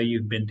 even though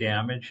you've been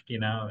damaged, you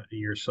know,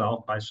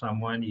 yourself by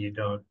someone, you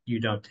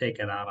don't take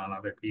it out on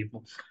other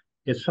people.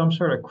 It's some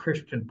sort of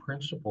Christian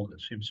principle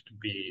that seems to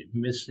be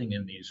missing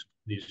in these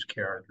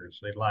characters.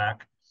 They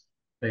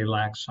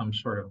lack some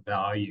sort of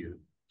value,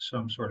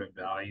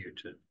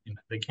 to, you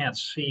know, they can't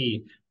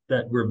see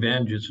that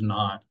revenge is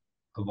not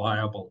a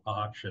viable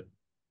option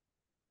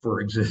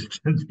for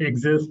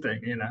existing,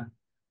 you know.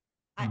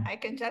 I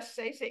can just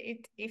say that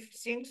if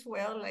things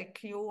were like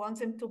you want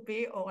them to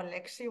be, or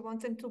Alexi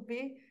wants them to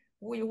be,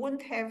 we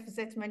wouldn't have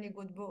that many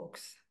good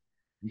books.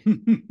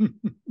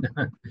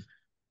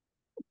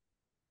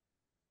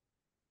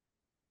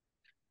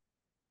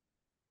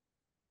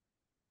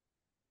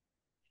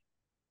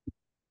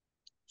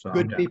 So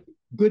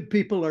good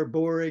people are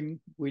boring.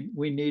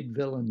 We need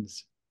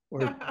villains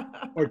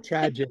or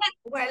tragic.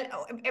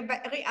 Well,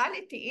 but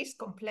reality is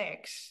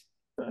complex.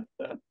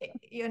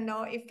 You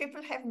know, if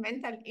people have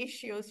mental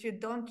issues, you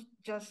cannot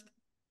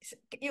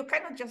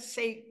just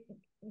say,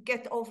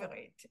 get over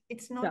it.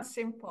 It's not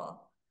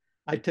simple.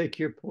 I take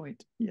your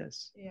point.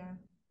 Yes. Yeah.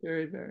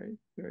 Very, very,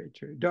 very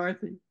true.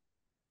 Dorothy.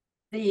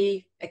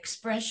 The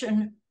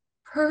expression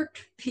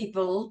hurt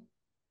people,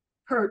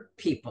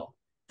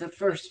 the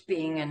first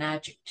being an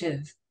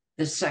adjective,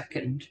 the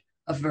second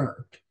a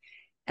verb.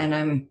 And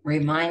I'm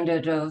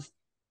reminded of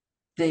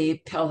the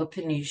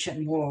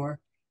Peloponnesian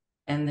War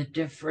and the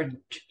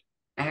different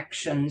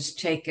actions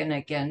taken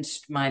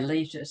against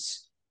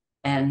Miletus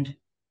and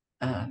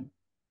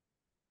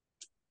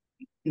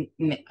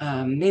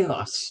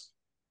Milos.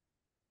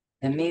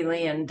 The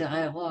Melian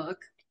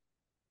dialogue.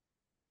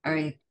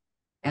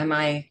 Am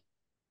I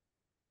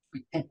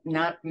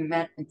not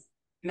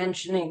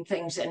mentioning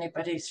things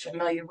anybody's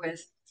familiar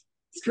with?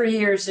 3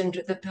 years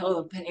into the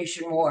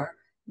Peloponnesian War,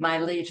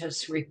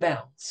 Miletus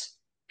rebels,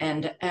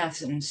 and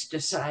Athens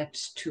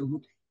decides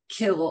to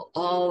kill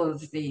all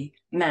of the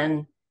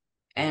men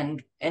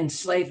and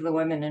enslave the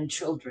women and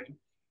children.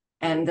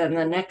 And then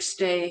the next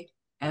day,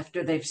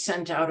 after they've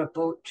sent out a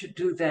boat to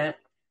do that,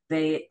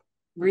 they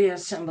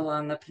reassemble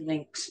on the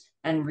Pnyx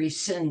and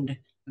rescind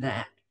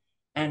that.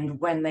 And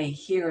when they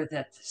hear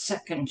that the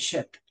second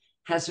ship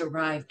has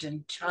arrived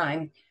in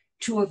time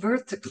to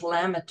avert the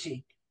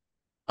calamity,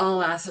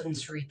 all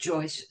Athens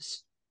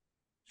rejoices.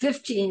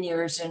 15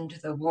 years into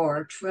the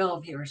war,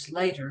 12 years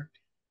later,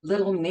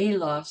 little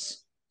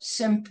Milos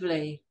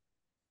simply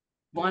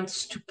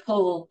wants to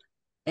pull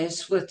a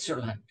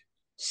Switzerland,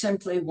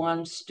 simply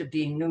wants to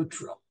be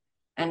neutral.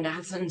 And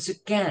Athens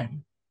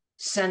again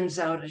sends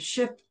out a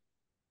ship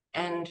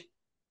and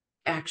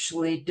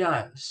actually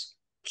does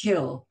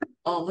kill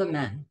all the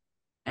men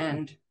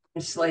and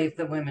enslave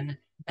the women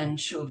and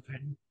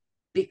children,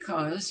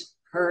 because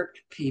hurt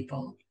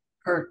people.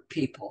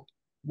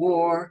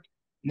 War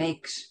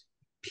makes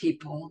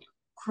people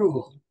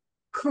cruel.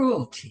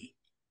 Cruelty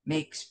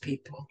makes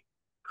people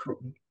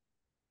cruel.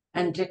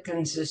 And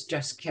Dickens is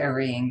just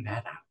carrying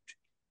that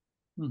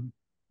out.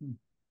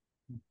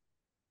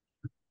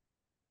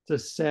 It's a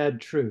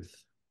sad truth.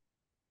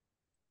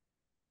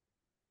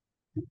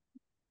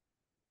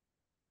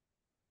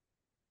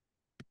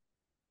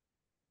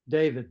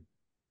 David.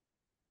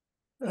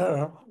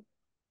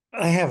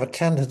 I have a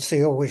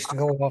tendency always to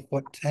go off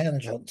what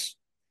tangents.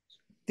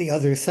 The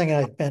other thing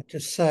I meant to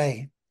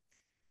say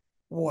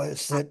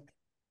was that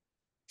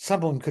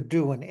someone could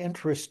do an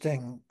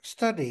interesting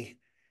study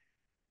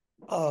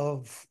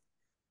of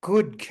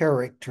good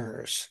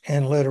characters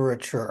in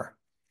literature.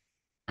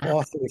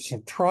 Authors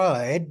have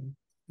tried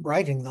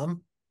writing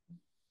them,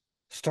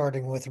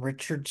 starting with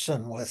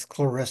Richardson, with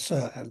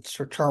Clarissa and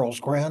Sir Charles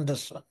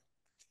Grandison.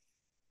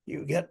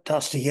 You get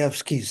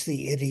Dostoevsky's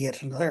The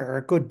Idiot, and there are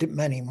a good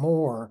many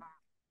more,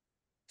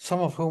 some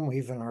of whom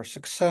even are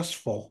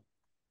successful.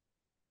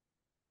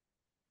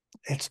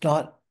 It's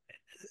not,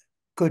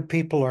 good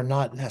people are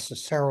not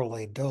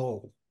necessarily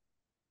dull.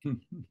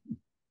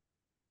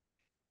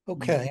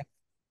 Okay.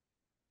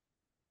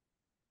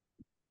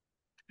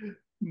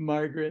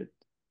 Margaret.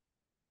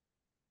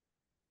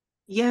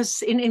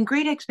 Yes, in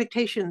Great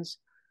Expectations,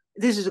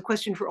 this is a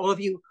question for all of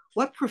you.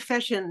 What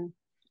profession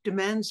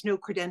demands no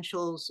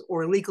credentials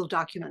or legal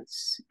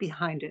documents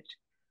behind it?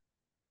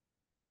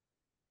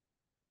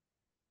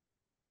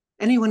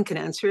 Anyone can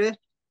answer it,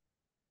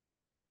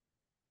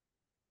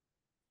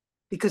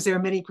 because there are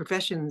many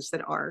professions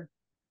that are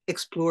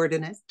explored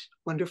in it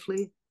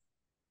wonderfully.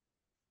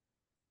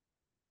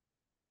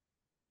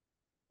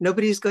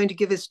 Nobody's going to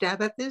give a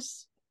stab at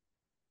this?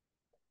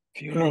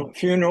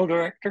 Funeral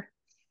director?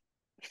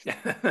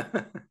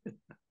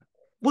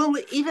 Well,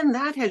 even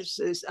that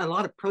has a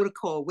lot of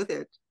protocol with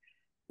it.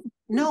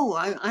 No,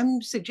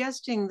 I'm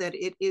suggesting that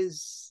it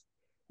is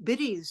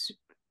Biddy's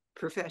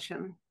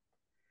profession.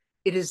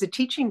 It is the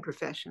teaching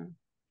profession.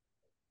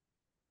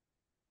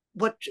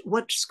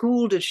 What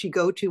school does she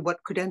go to?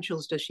 What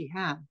credentials does she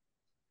have?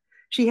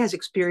 She has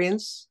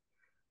experience,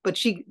 but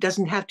she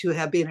doesn't have to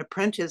have been an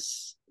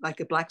apprentice like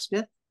a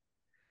blacksmith.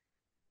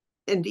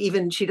 And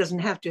even she doesn't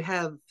have to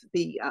have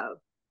the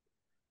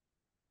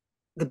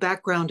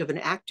background of an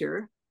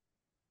actor.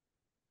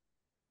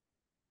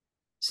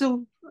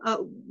 So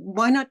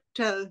why not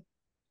give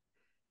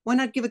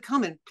a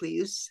comment,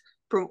 please,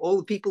 from all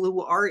the people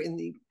who are in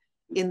the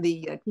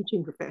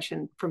teaching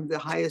profession, from the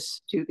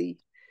highest to the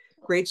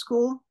grade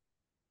school?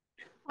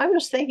 I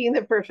was thinking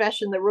the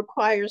profession that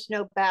requires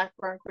no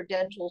background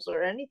credentials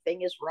or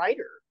anything is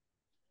writer.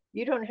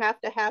 You don't have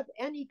to have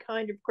any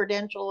kind of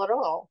credential at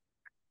all.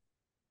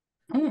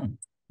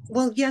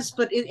 Well, yes,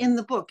 but in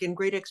the book, in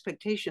Great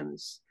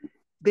Expectations,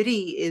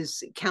 Biddy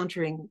is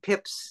countering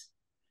Pip's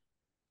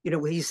you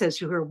know, he says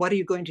to her, what are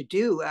you going to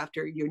do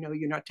after, you know,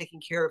 you're not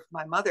taking care of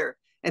my mother?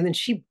 And then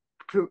she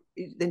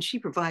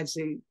provides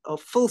a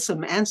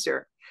fulsome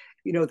answer,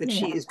 you know, that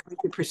she is going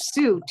to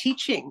pursue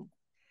teaching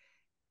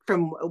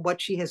from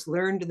what she has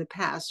learned in the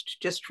past,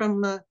 just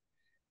from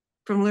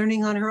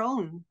learning on her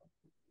own.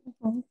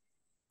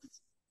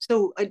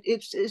 So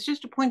it's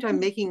just a point I'm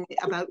making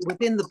about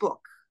within the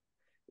book,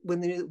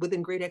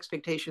 within Great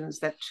Expectations,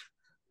 that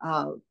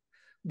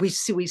we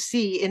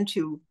see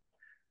into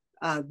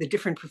the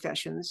different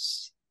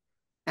professions,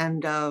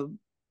 and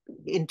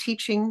in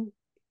teaching,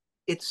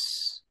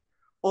 it's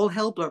all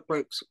hell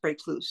breaks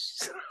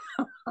loose.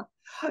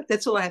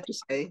 That's all I have to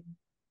say.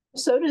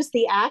 So does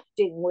the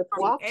acting with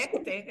Watson.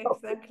 Acting,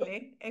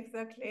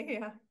 exactly,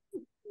 yeah.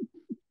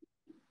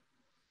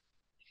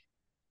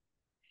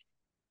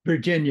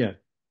 Virginia.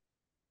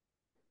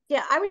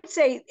 Yeah, I would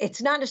say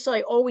it's not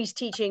necessarily always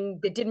teaching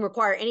that didn't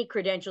require any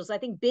credentials. I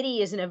think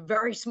Biddy is in a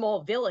very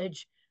small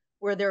village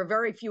where there are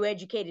very few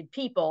educated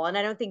people. And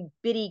I don't think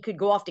Biddy could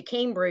go off to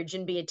Cambridge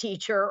and be a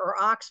teacher,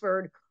 or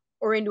Oxford,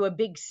 or into a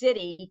big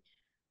city.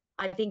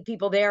 I think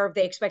people there,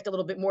 they expect a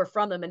little bit more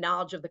from them, a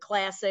knowledge of the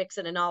classics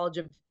and a knowledge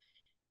of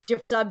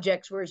different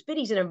subjects, whereas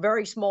Biddy's in a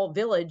very small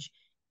village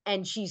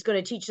and she's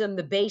going to teach them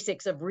the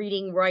basics of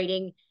reading,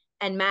 writing,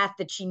 and math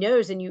that she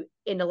knows. And you,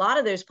 in a lot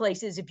of those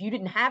places, if you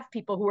didn't have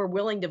people who are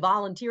willing to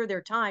volunteer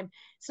their time,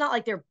 it's not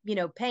like they're, you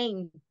know,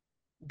 paying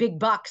big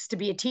bucks to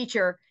be a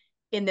teacher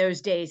in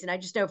those days. And I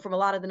just know from a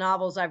lot of the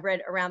novels I've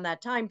read around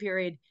that time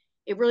period,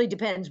 it really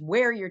depends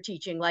where you're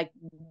teaching. Like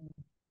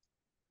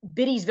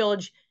Biddy's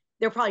village,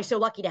 they're probably so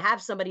lucky to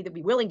have somebody that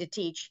be willing to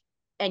teach.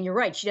 And you're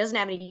right, she doesn't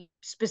have any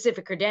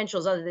specific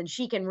credentials other than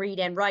she can read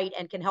and write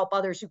and can help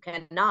others who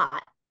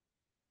cannot,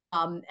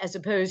 as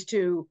opposed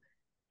to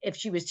if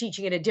she was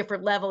teaching at a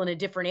different level in a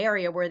different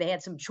area where they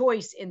had some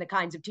choice in the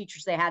kinds of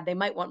teachers they had, they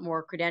might want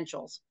more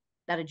credentials.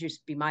 That'd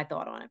just be my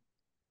thought on it.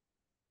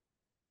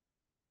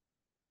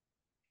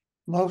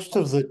 Most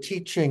of the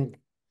teaching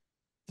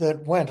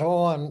that went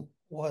on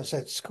was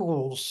at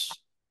schools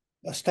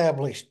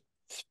established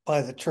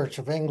by the Church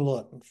of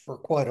England for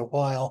quite a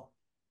while.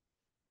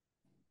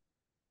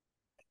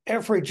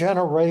 Every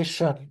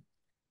generation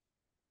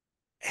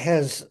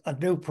has a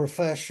new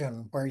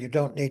profession where you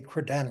don't need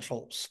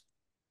credentials.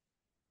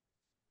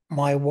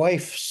 My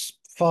wife's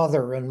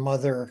father and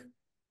mother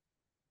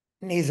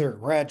neither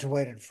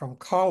graduated from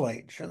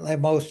college, and they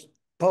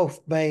both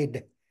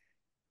made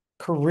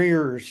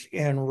careers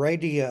in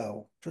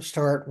radio to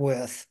start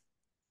with.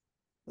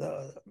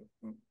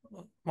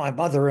 My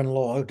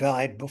mother-in-law, who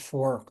died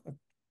before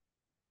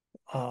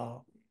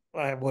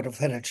I would have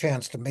had a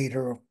chance to meet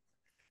her,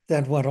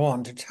 then went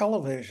on to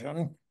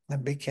television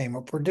and became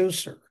a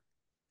producer.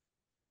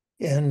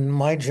 In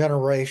my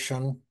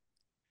generation,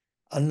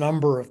 a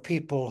number of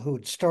people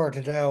who'd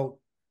started out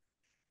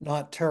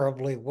not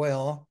terribly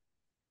well,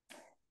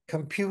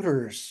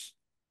 computers,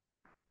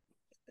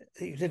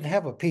 you didn't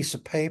have a piece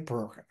of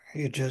paper,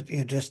 you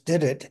just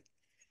did it.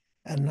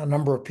 And a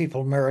number of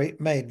people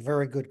made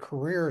very good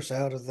careers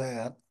out of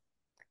that.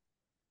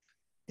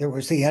 There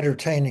was the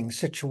entertaining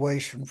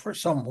situation for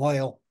some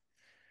while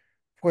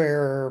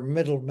where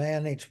middle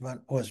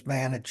management was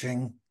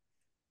managing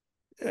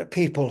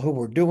people who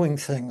were doing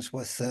things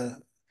with the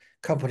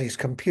company's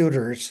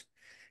computers,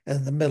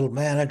 and the middle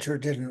manager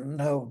didn't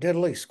know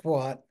diddly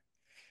squat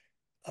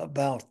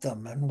about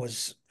them and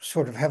was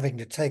sort of having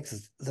to take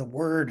the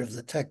word of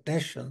the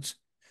technicians.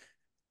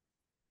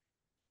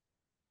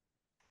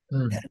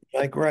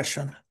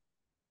 Digression.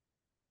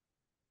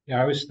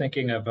 Yeah, I was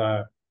thinking of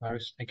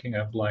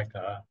like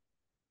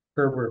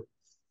Herbert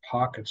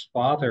Pocket's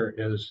father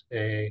is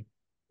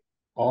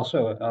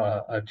also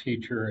a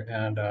teacher,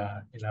 and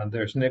you know,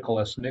 there's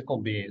Nicholas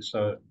Nickleby.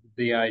 So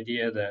the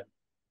idea that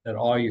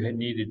all you had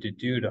needed to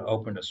do to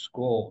open a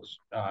school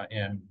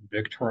in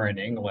Victorian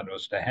England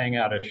was to hang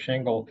out a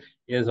shingle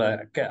is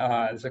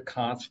a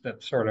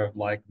constant sort of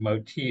like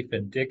motif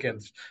in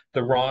Dickens.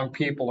 The wrong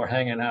people are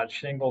hanging out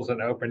shingles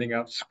and opening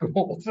up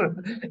schools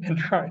and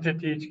trying to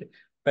teach.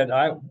 But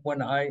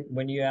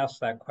when you ask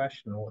that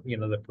question, you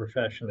know, the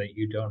profession that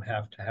you don't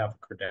have to have a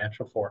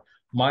credential for,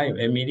 my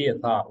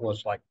immediate thought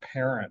was like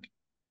parent.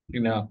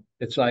 You know,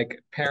 it's like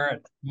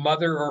parent,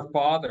 mother or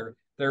father.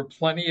 There are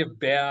plenty of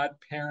bad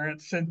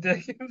parents in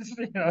Dickens,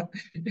 you know,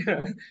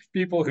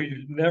 people who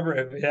never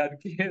have had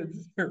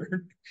kids.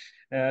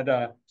 And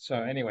so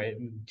anyway,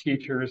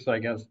 teachers, I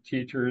guess,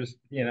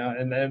 you know,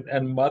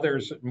 and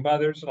mothers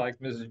like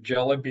Mrs.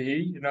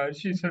 Jellyby, you know,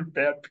 she's a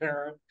bad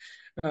parent.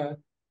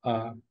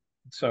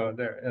 So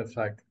there, it's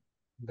like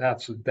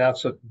that's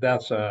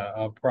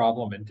a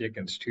problem in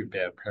Dickens too.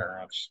 Bad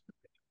parents,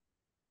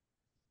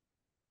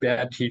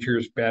 bad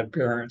teachers, bad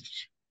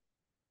parents.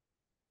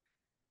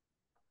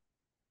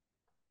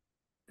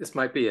 This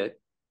might be a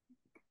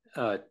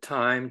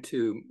time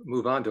to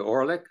move on to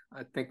Orlick.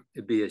 I think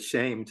it'd be a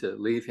shame to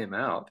leave him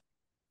out.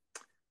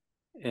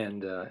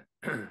 And of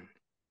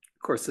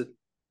course, the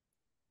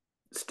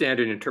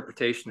standard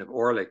interpretation of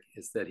Orlick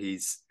is that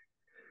he's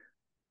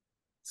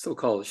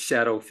so-called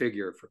shadow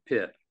figure for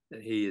Pitt,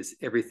 that he is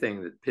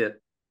everything that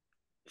Pitt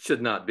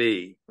should not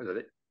be,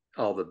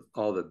 all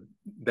the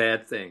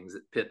bad things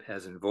that Pip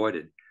has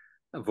avoided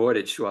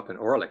show up in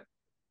Orlick.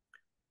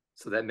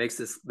 So that makes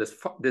this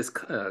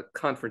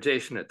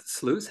confrontation at the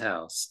sleuth's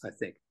house, I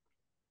think,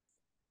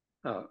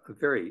 a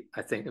very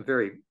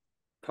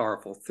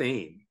powerful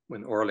theme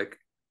when Orlick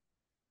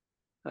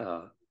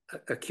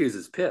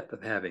accuses Pip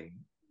of having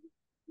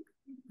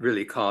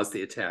really caused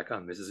the attack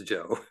on Mrs.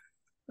 Joe.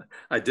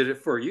 I did it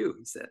for you,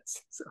 he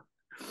says. So,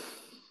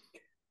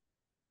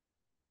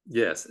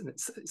 yes, and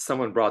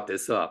someone brought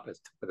this up as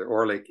to whether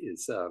Orlick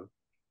is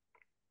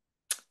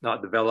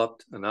not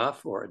developed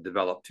enough or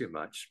developed too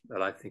much.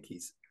 But I think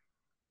he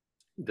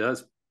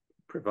does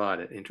provide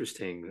an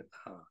interesting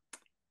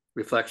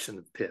reflection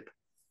of Pip.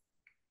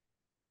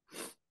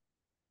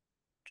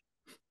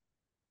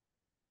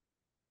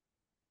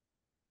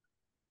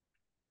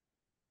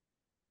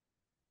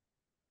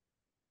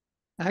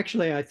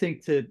 Actually, I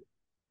think that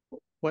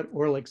what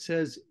Orlick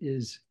says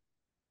is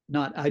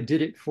not "I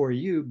did it for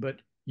you," but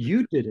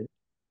 "you did it."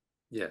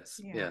 Yes,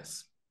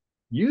 yes.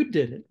 You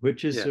did it,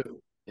 which is a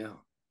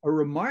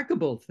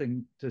remarkable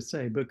thing to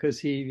say, because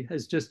he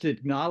has just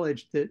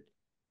acknowledged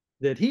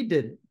that he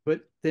did it,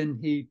 but then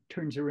he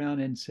turns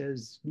around and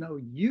says, "No,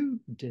 you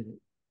did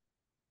it."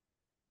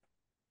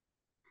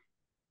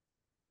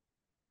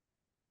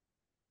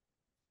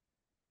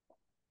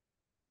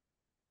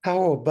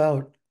 How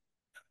about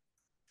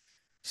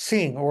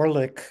seeing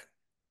Orlick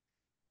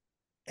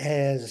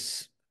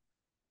as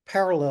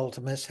parallel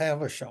to Miss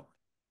Havisham,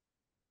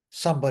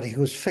 somebody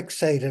who's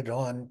fixated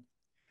on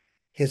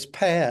his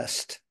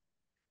past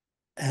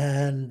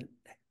and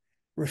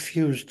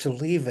refused to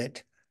leave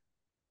it?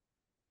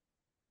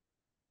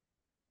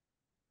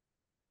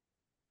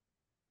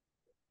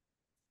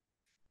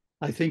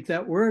 I think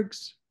that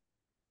works.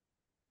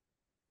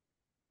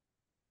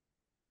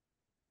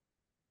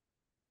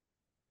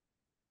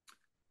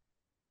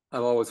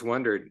 I've always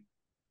wondered,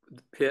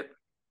 Pip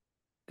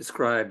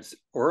describes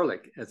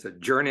Orlick as a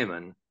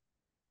journeyman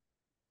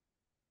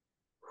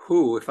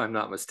who, if I'm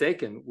not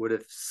mistaken, would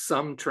have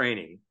some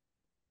training,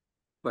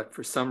 but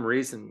for some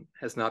reason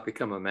has not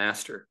become a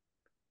master.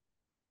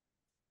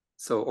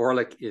 So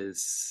Orlick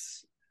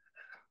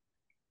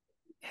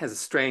has a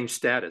strange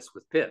status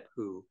with Pip,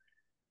 who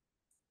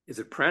is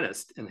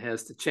apprenticed and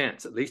has the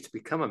chance at least to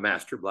become a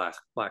master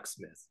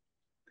blacksmith.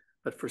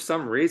 But for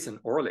some reason,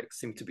 Orlick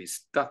seemed to be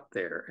stuck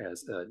there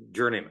as a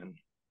journeyman.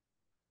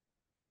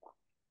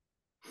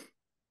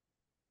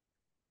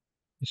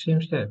 He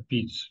seems to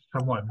be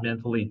somewhat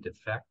mentally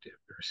defective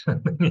or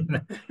something.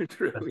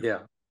 True, yeah.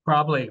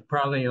 Probably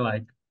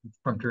like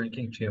from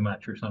drinking too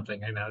much or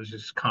something. I know, it's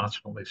just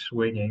constantly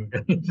swigging,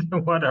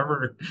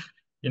 whatever.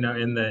 In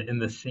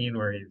the scene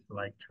where he's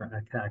like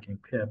attacking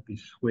Pip,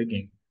 he's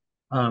swigging.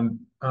 I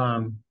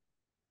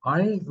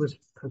was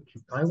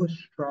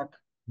struck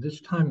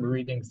this time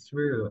reading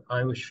through.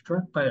 I was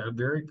struck by a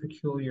very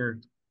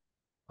peculiar.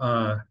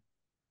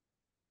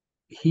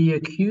 He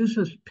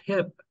accuses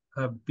Pip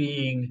of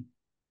being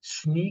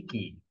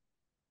sneaky.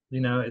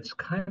 It's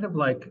kind of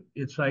like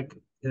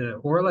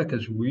Orlick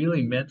is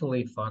really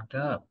mentally fucked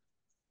up.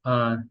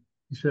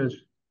 He says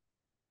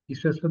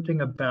something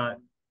about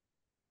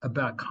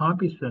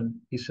Compeyson.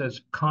 He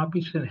says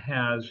Compeyson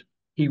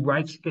he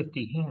writes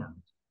 50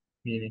 hands,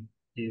 meaning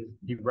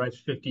he writes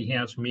 50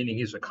 hands, meaning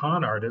he's a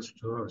con artist,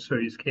 so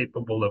he's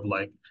capable of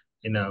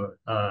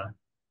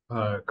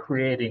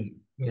creating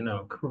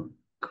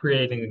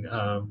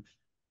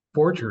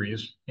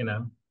forgeries.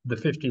 The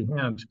 50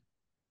 hands.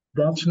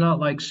 That's not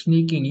like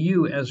sneaking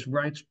you as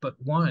writes but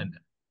one.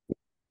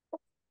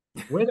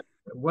 Wait,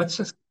 what's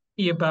so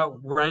sneaky about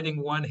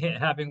writing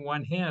having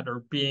one hand,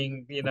 or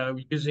being,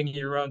 using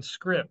your own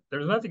script?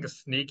 There's nothing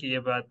sneaky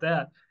about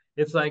that.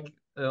 It's like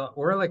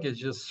Orlick is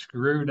just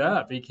screwed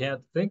up. He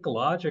can't think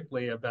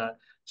logically about.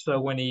 So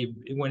when he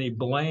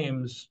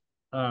blames,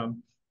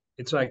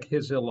 it's like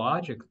his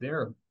illogic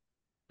there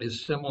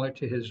is similar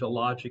to his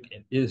illogic,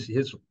 is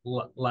his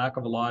lack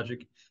of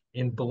logic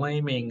in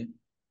blaming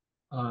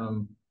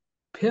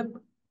Pip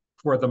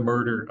for the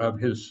murder of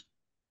his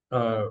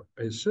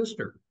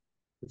sister.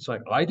 It's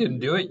like, I didn't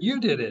do it,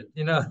 you did it.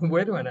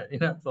 Wait a minute.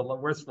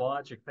 Where's the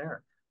logic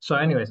there? So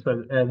anyway,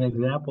 so another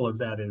example of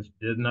that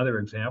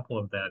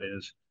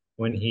is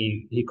when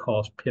he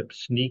calls Pip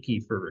sneaky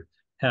for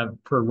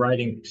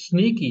writing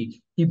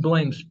sneaky. He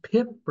blames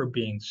Pip for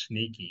being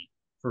sneaky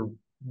for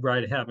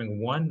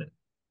having one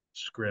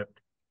script,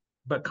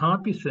 but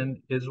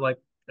Compeyson is like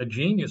a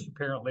genius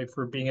apparently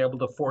for being able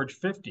to forge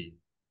 50.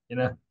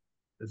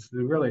 It's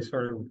really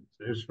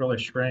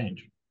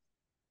strange.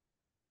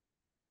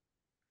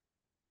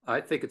 I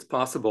think it's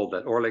possible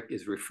that Orlick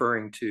is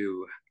referring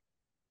to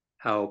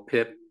how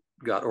Pip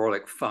got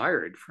Orlick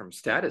fired from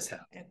Status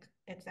House.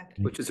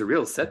 Exactly. Which is a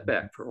real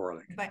setback for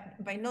Orlick.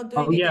 By not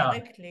doing it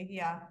directly,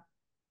 yeah.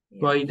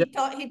 Well, he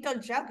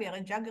told Jagger,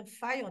 and Jagger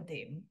fired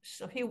him.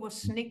 So he was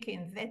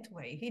sneaking that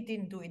way. He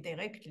didn't do it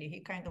directly. He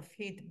kind of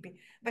hid,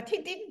 but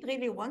he didn't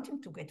really want him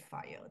to get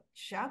fired.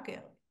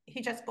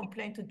 He just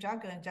complained to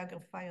Jagger, and Jagger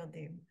fired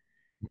him.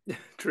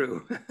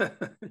 True.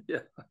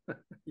 Yeah.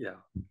 Yeah.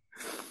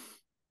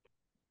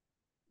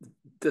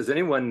 Does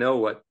anyone know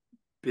what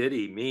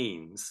Biddy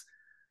means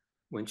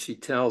when she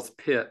tells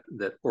Pip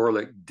that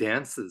Orlick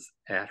dances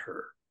at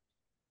her?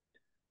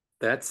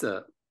 That's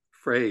a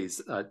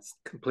phrase it's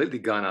completely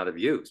gone out of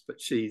use, but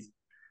she's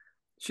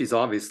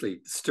obviously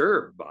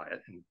disturbed by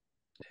it,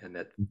 and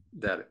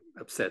that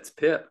upsets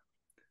Pip.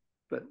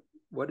 But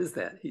what is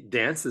that? He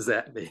dances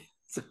at me.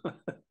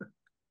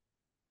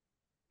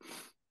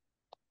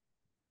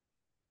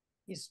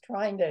 He's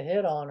trying to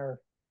hit on her.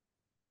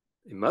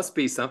 It must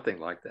be something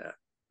like that.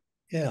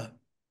 Yeah.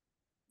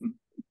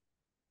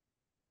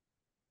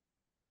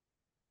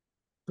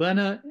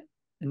 Glenna,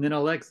 and then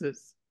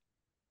Alexis.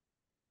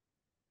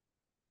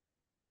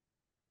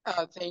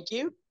 Thank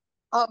you.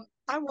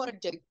 I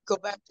wanted to go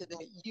back to the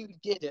 "you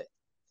did it."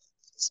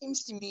 It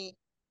seems to me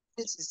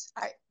this is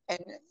and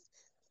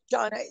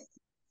John,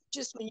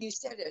 just when you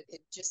said it,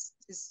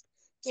 this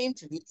came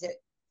to me that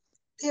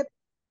Pip,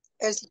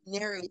 as he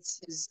narrates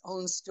his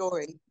own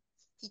story,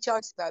 he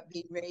talks about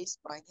being raised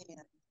by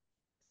hand,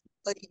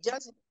 but he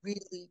doesn't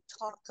really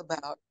talk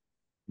about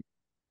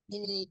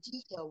in any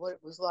detail what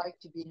it was like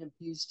to be an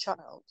abused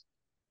child.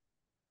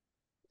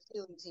 The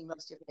feelings he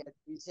must have had,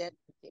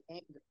 resentment, the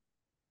anger.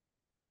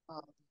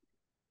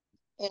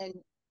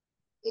 And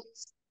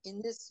it's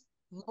in this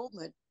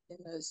moment in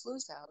the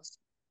sluice house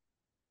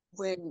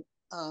when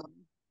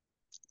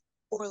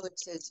Orlick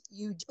says,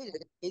 "You did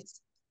it."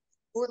 It's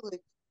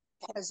Orlick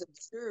has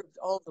observed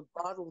all the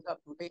bottled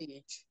up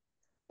rage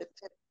that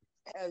Pip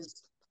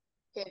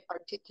can't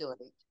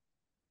articulate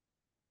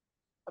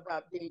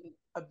about being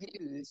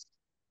abused,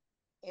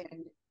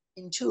 and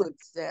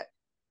intuits that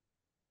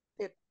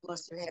Pip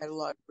must have had a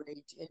lot of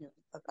rage in him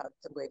about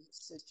the way his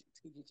sister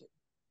treated him,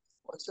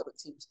 or so it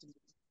seems to me.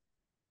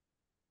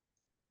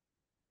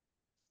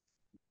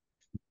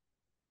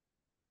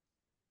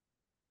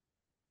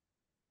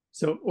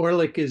 So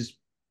Orlick is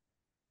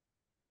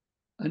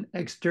an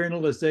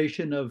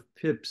externalization of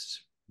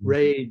Pip's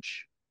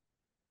rage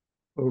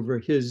over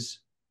his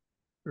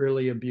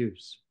early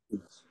abuse.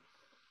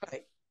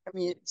 Right. I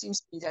mean, it seems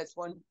to me that's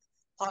one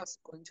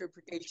possible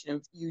interpretation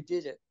of "you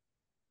did it."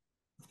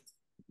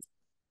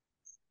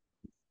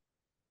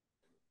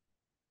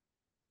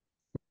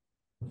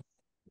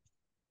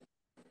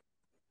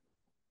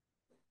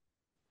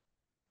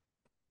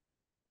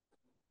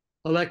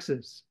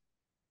 Alexis.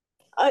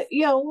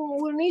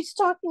 When he's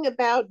talking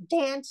about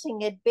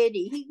dancing at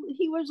Biddy,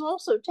 he was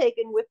also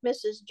taken with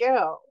Mrs.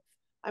 Joe.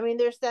 I mean,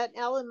 there's that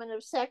element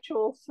of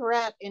sexual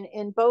threat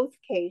in both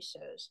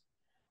cases.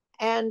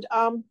 And,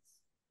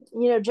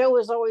 Joe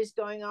was always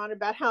going on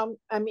about how,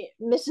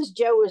 Mrs.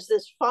 Joe is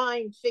this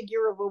fine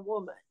figure of a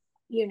woman,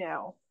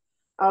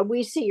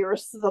 we see her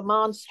as the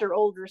monster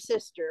older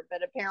sister,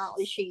 but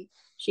apparently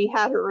she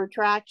had her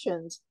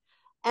attractions.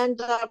 And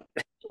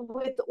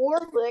with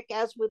Orlick,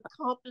 as with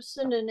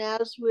Compeyson and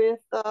as with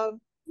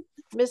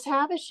Miss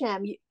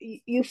Havisham,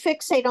 you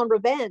fixate on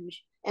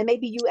revenge, and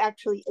maybe you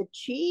actually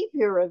achieve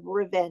your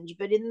revenge,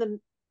 but in the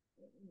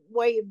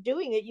way of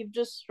doing it, you've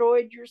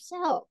destroyed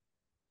yourself.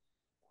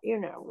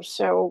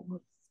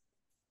 So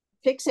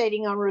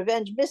fixating on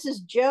revenge.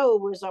 Mrs. Joe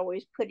was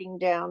always putting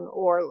down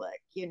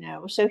Orlick,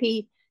 so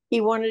he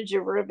wanted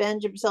to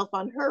revenge himself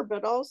on her,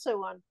 but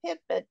also on Pip.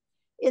 But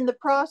in the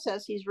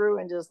process, he's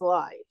ruined his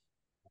life.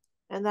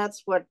 And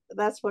that's what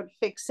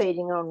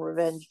fixating on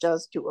revenge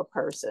does to a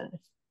person.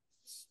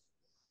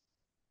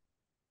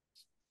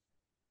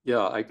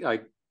 Yeah,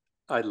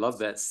 I love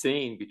that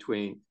scene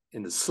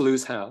in the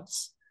sluice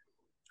house.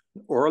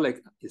 Orlick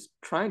is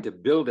trying to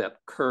build up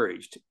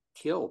courage to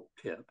kill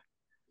Pip.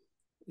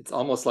 It's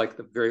almost like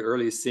the very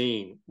early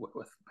scene,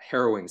 with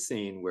harrowing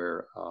scene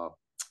where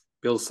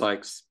Bill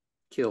Sikes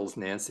kills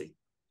Nancy.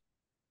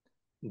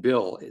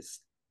 Bill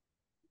is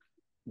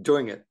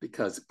doing it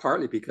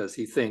partly because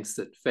he thinks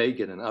that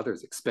Fagin and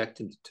others expect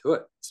him to do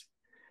it.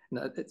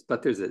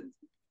 But there's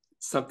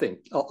something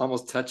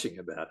almost touching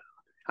about it.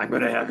 "I'm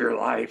going to have your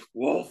life,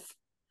 wolf."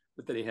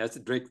 But then he has to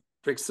drink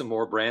some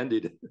more brandy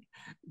to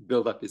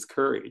build up his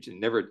courage,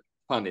 and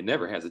finally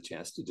never has a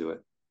chance to do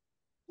it.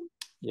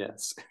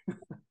 Yes.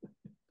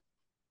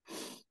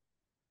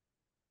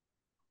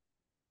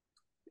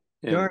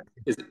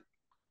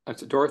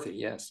 Dorothy,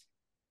 yes.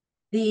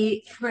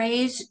 The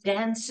phrase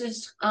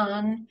 "dances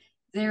on,"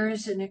 there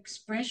is an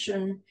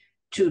expression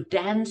 "to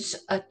dance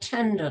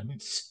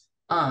attendance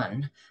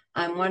on."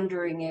 I'm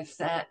wondering if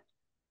that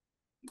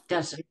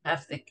doesn't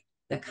have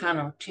the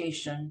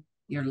connotation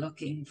you're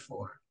looking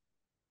for.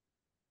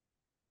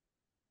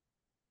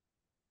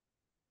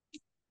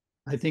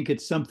 I think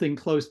it's something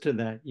close to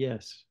that,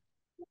 yes.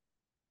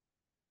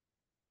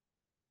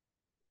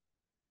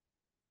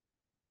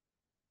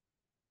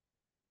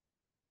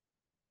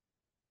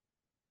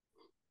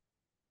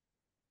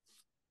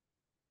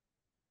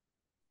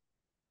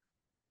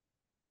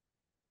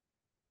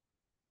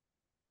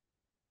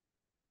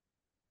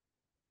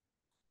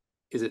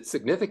 Is it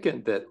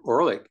significant that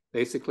Orlick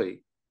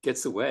basically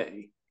gets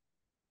away?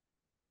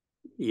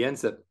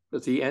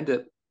 Does he end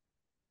up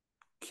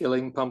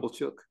killing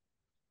Pumblechook?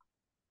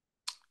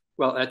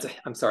 Well,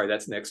 I'm sorry,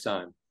 that's next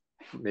time,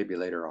 maybe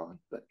later on.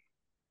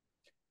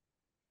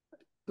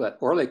 But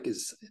Orlick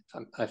is,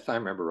 if I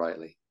remember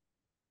rightly,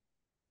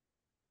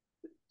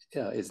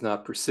 is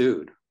not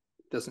pursued.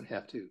 Doesn't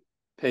have to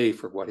pay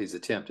for what he's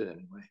attempted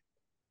anyway,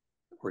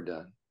 or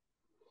done.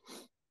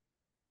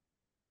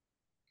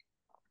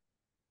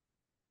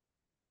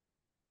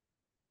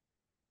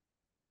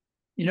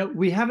 You know,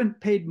 we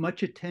haven't paid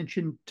much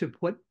attention to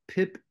what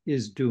Pip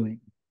is doing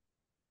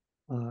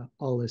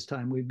all this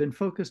time. We've been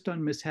focused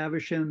on Miss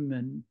Havisham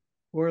and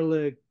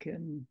Orlick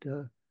and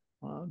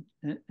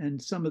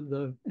some of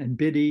and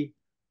Biddy,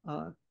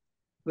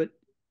 but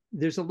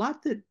there's a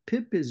lot that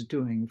Pip is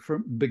doing,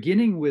 from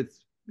beginning with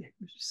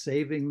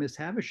saving Miss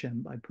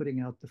Havisham by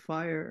putting out the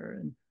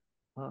fire,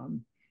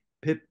 and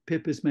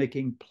Pip is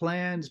making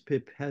plans.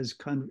 Pip has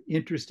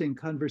interesting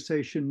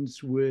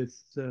conversations with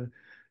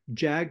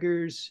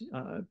Jaggers.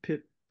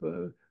 Pip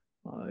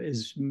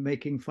is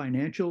making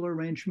financial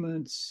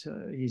arrangements.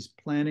 He's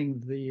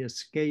planning the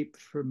escape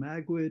for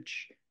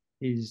Magwitch.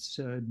 He's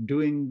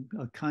doing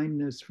a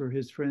kindness for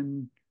his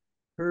friend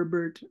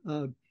Herbert.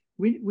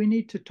 We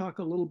need to talk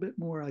a little bit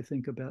more, I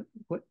think, about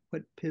what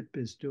Pip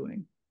is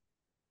doing.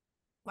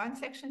 One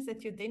section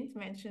that you didn't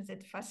mention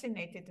that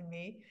fascinated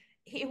me,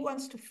 he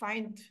wants to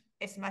find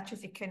as much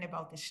as he can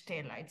about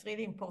Estella. It's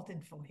really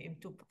important for him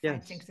to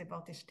find things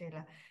about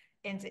Estella.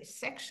 And the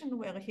section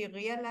where he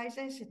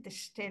realizes that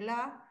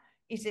Estella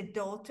is a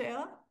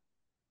daughter,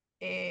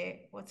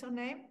 what's her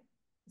name?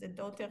 The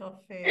daughter of...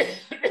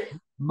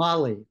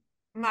 Molly.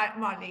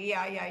 Molly,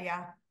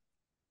 yeah.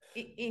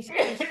 There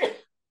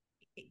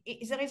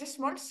is a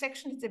small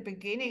section at the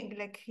beginning,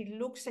 like he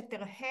looks at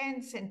her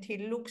hands and he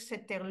looks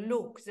at her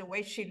look, the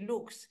way she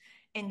looks,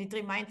 and it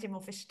reminds him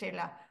of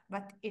Estella.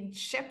 But in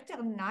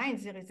chapter 9,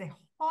 there is a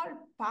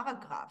whole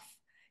paragraph.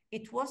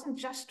 It wasn't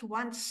just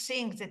one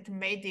thing that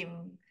made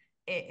him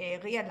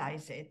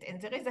realize it. And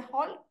there is a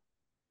whole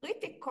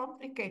pretty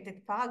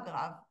complicated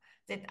paragraph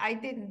that I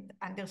didn't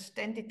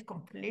understand it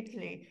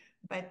completely,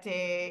 but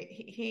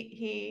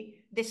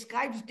he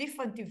describes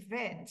different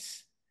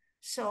events.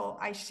 So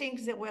I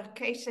think there were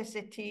cases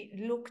that he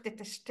looked at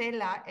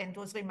Estella and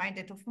was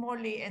reminded of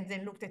Molly, and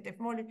then looked at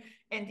Molly,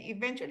 and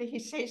eventually he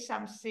says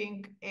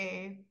something.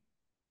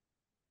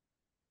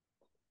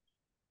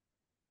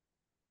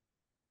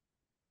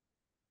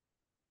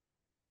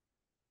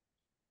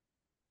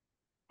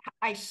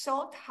 I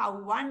thought how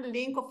one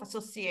link of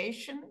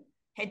association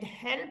had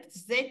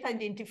helped that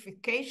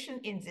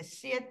identification in the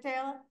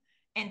theater,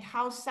 and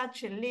how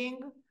such a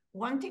link,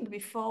 wanting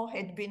before,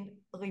 had been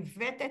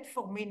riveted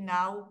for me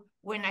now,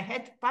 when I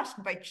had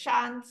passed by a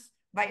chance,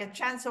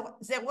 or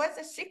there was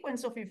a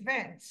sequence of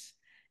events,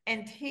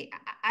 and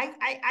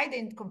I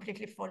didn't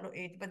completely follow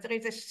it, but there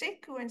is a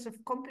sequence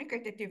of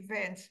complicated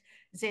events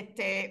that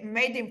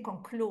made him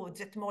conclude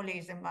that Molly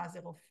is the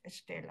mother of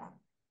Estella.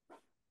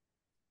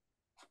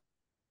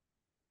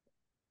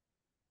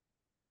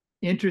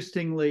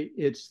 Interestingly,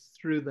 it's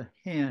through the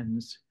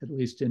hands, at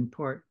least in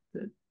part,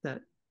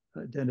 that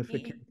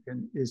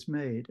identification is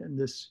made, and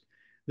this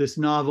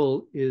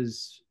novel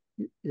is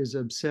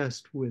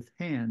obsessed with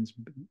hands,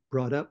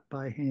 brought up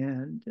by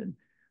hand, and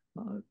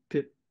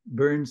Pip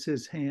burns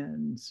his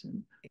hands,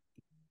 and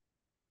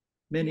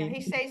many. Yeah,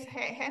 he says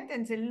hand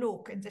and the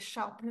look, and the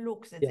sharp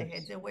looks that they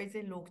had, the way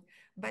they looked,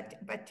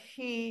 but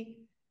he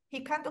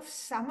kind of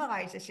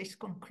summarizes his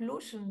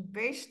conclusion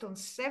based on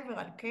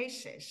several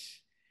cases.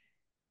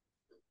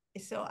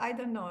 So I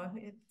don't know.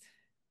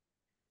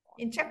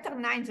 In chapter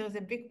 9, there's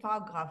a big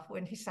paragraph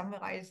when he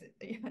summarizes.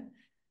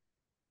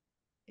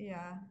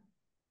 Yeah.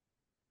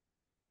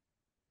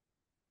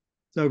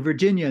 So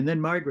Virginia, and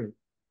then Margaret.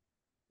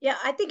 Yeah,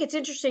 I think it's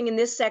interesting in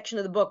this section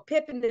of the book,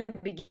 Pip in the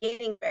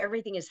beginning,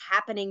 everything is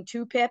happening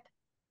to Pip,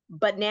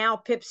 but now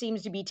Pip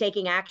seems to be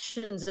taking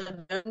actions of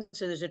his own.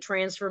 So there's a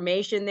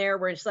transformation there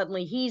where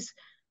suddenly he's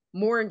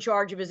more in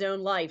charge of his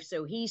own life.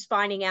 So he's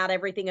finding out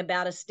everything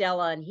about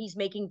Estella, and he's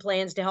making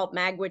plans to help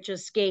Magwitch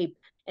escape,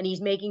 and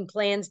he's making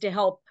plans to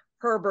help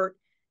Herbert,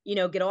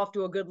 get off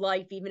to a good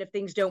life, even if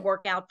things don't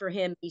work out for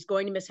him. He's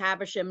going to Miss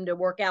Havisham to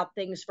work out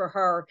things for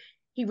her.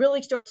 He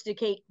really starts to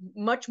take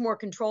much more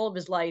control of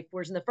his life,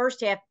 whereas in the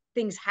first half,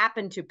 things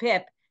happen to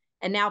Pip,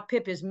 and now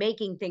Pip is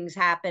making things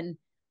happen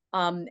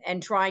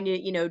and trying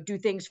to, do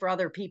things for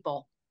other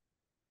people.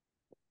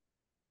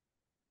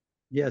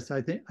 Yes,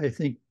 I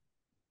think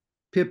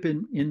Pip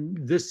in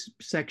this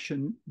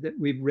section that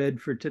we've read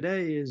for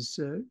today is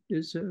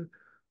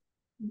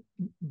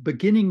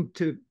beginning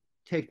to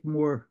take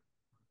more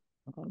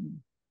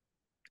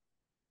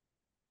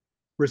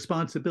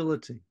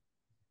responsibility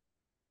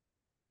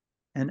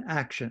and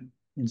action,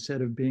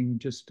 instead of being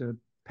just a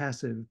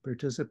passive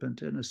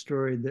participant in a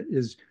story that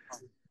is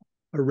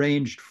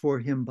arranged for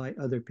him by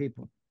other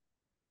people.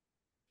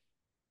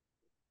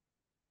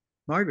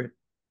 Margaret.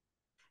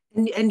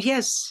 And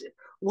yes,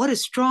 what a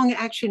strong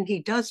action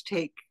he does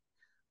take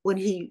when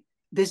he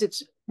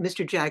visits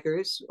Mr.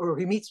 Jaggers, or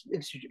he meets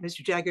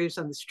Mr. Jaggers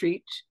on the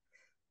street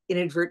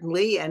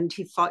inadvertently, and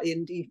he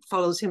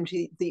follows him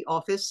to the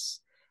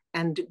office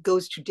and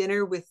goes to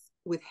dinner with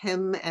with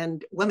him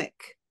and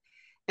Wemmick,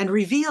 and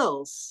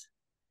reveals,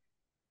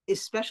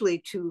 especially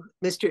to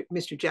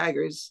Mr.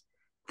 Jaggers,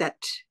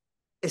 that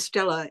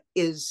Estella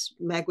is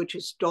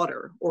Magwitch's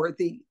daughter, or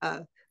the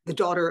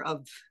daughter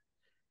of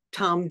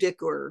Tom,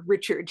 Dick, or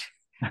Richard.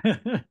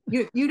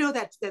 you know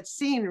that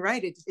scene,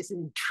 right? It's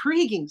an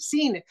intriguing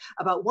scene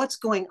about what's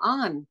going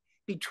on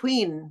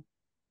between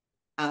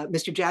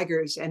Mr.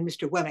 Jaggers and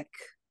Mr. Wemmick.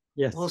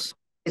 Yes. Also,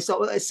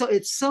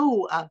 it's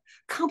so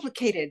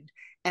complicated,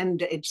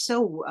 and it's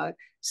so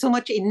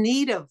much in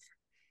need of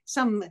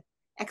some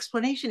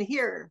explanation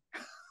here.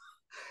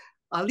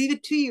 I'll leave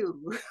it to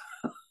you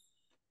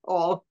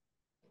all.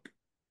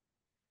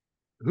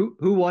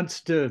 Who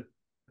wants to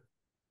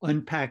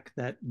unpack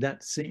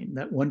that scene,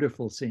 that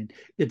wonderful scene?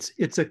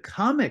 It's a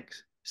comic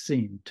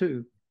scene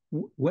too.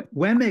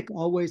 Wemmick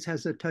always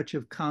has a touch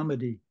of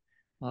comedy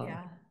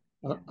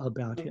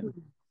about him.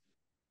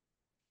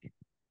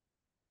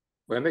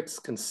 Wemmick's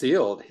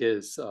concealed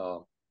his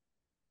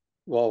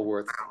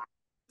Walworth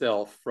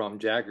self from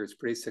Jaggers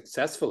pretty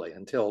successfully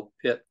until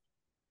Pitt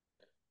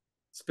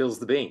spills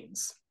the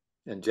beans,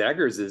 and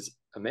Jaggers is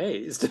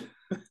amazed.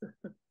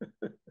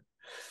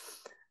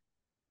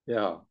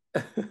 Yeah.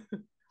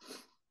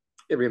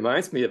 It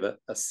reminds me of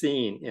a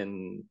scene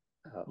in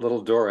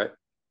Little Dorrit,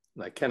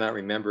 and I cannot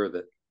remember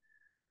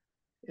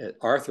that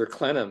Arthur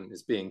Clenham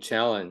is being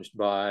challenged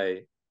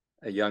by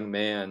a young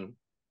man,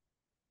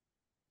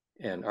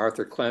 and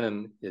Arthur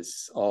Clenham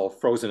is all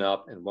frozen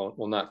up and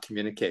will not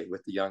communicate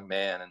with the young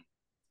man. And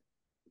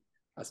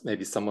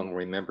maybe someone will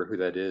remember who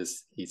that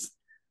is.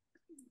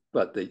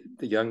 But the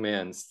young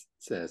man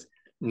says,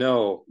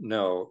 no,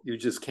 you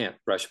just can't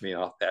brush me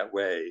off that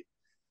way.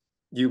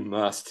 You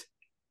must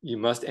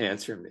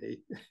answer me.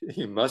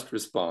 You must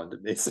respond to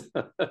me.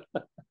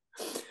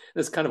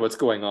 That's kind of what's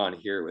going on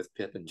here with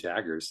Pip and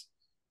Jaggers.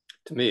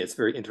 To me, it's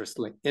very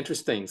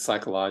interesting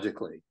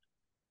psychologically,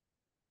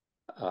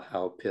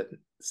 how Pitt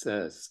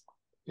says,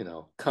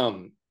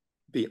 come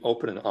be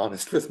open and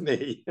honest with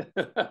me.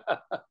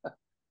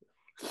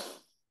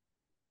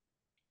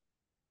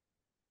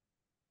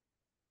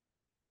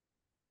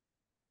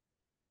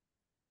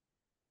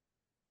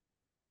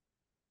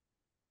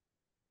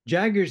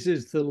 Jaggers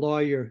is the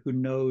lawyer who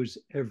knows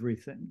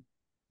everything.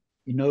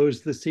 He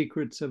knows the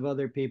secrets of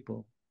other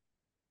people.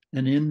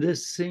 And in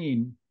this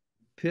scene,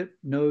 Pip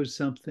knows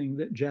something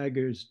that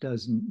Jaggers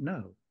doesn't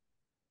know.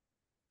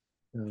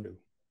 So,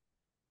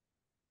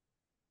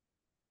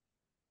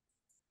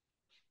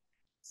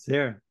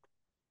 Sarah,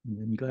 and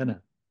then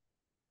Glenna.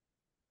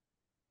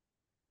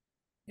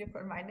 You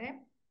call my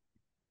name?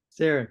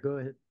 Sarah, go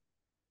ahead.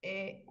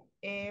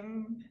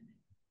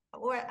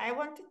 Well, I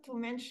wanted to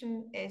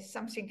mention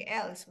something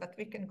else, but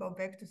we can go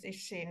back to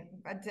this scene.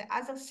 But the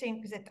other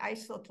thing that I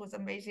thought was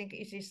amazing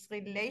is his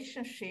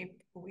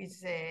relationship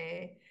with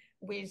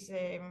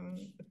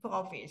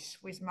Provis,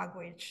 with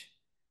Magwitch.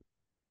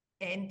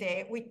 And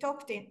we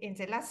talked in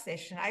the last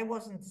session. I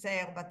wasn't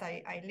there, but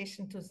I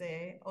listened to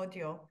the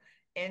audio.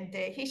 And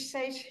he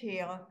says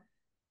here,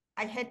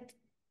 I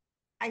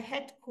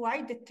had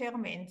quite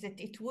determined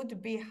that it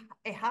would be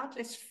a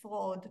heartless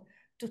fraud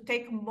to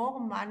take more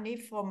money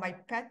from my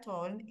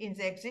patron in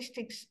the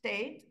existing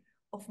state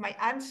of my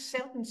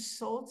uncertain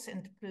thoughts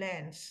and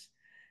plans.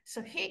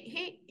 So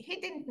he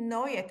didn't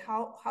know yet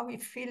how he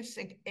feels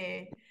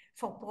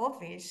for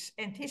Provis,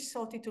 and he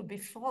thought it would be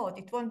fraud.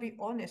 It won't be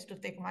honest to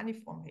take money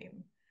from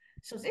him.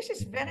 So this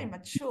is very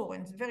mature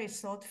and very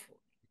thoughtful.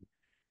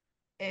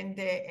 And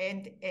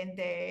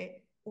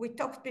we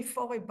talked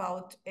before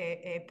about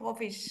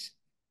Provis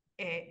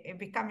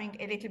becoming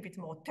a little bit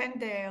more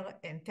tender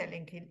and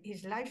telling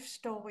his life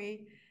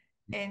story.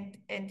 And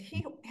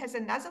he has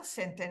another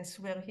sentence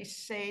where he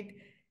said,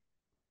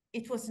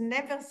 it was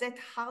never that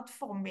hard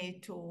for me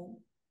to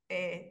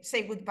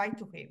say goodbye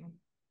to him.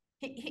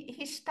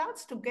 He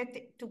starts to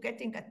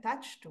getting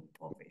attached to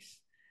Provis,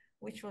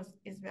 which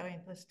is very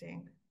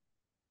interesting.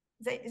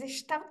 They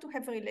start to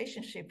have a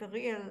relationship, a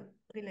real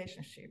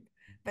relationship.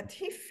 But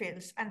he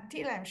feels,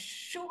 until I'm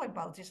sure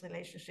about this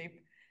relationship,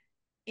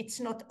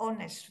 it's not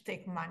honest to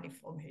take money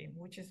from him,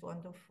 which is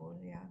wonderful.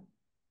 Yeah.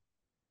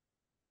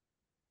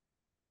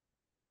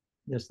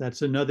 Yes,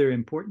 that's another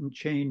important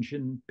change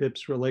in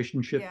Pip's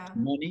relationship to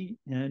money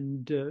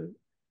and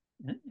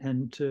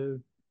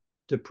to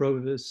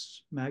Provis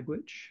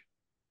Magwitch.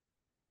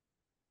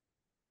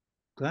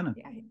 Glenna.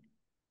 Yeah. I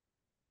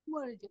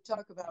wanted to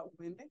talk about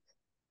Wemmick.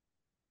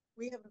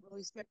 We haven't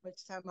really spent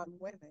much time on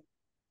Wemmick,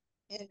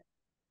 and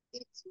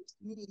it seems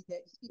to me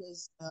that he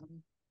is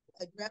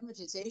a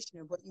dramatization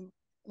of what you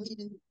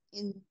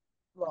read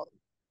well,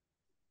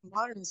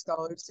 modern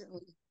scholars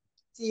certainly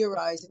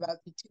theorize about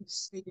the two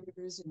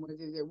spheres and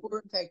whether there were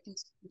in fact two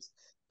spheres,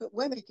 but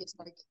Wemmick is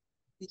like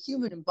the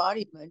human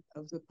embodiment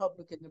of the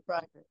public and the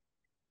private.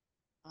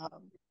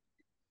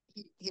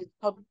 His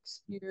public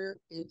sphere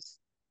is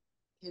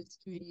his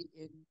duty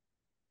in,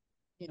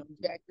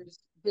 Jaggers'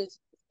 business,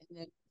 and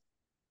then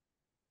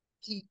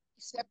he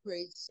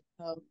separates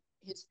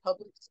his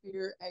public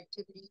sphere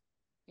activity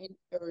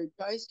or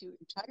tries to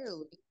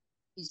entirely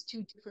these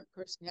two different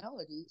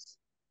personalities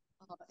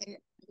And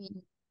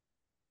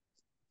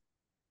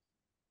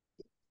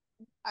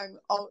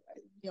I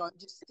mean, I'm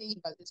just thinking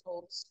about this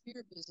whole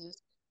spear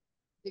business.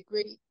 The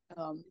great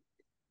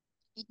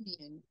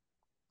Indian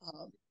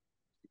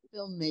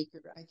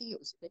filmmaker, I think it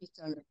was based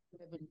on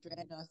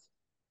Rabindranath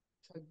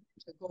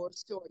Tagore's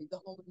story, The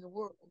Home in the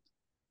World.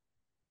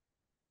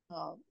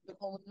 The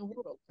Home in the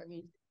World. I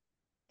mean,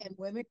 and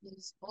women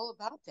is all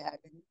about that,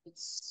 and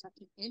it's such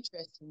an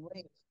interesting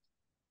way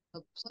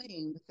of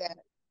playing with that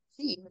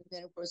theme. And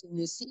then, of course, in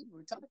this scene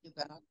we're talking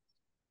about,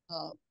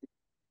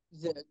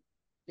 the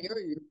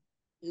barrier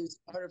is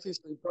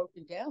artificially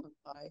broken down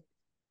by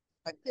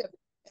Pip.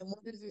 And one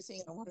other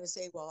thing I want to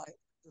say while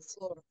the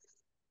floor,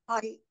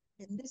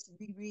 in this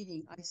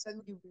rereading, I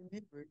suddenly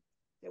remembered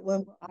that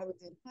when I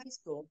was in high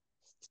school,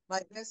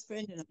 my best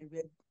friend and I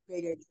read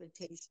Great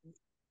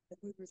Expectations, and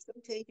we were so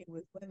taken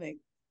with women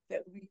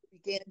that we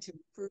began to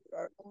refer to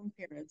our own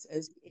parents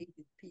as the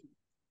aged P.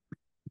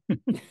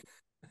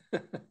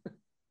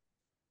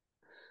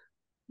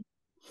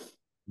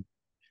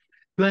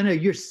 Glenna,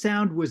 your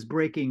sound was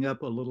breaking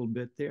up a little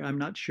bit there. I'm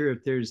not sure if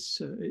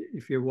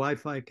if your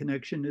Wi-Fi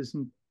connection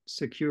isn't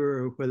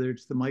secure or whether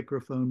it's the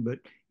microphone, but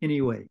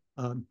anyway,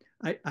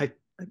 I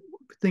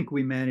think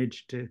we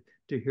managed to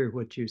hear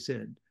what you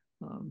said.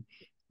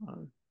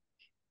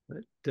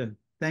 But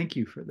thank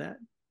you for that.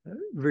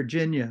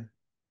 Virginia.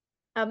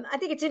 I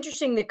think it's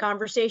interesting, the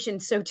conversation,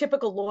 so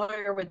typical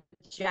lawyer with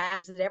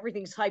jazz, that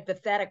everything's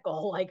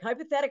hypothetical, like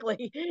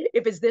hypothetically,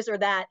 if it's this or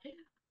that.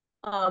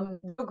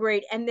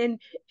 Great. And then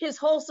his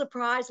whole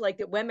surprise, like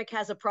that Wemmick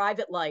has a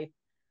private life.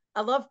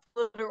 I love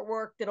people that are at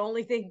work that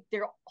only think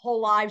their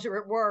whole lives are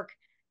at work.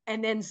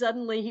 And then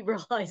suddenly he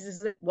realizes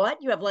that, what?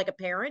 You have like a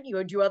parent,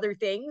 you do other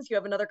things, you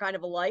have another kind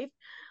of a life.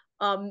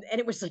 And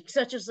it was like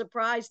such a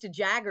surprise to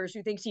Jaggers,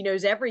 who thinks he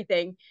knows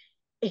everything.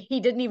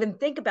 He didn't even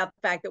think about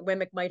the fact that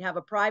Wemmick might have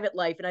a private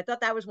life. And I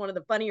thought that was one of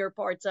the funnier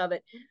parts of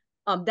it.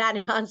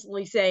 That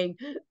constantly saying,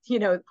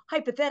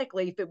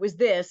 hypothetically, if it was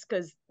this,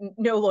 because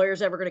no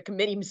lawyer's ever going to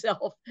commit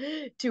himself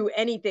to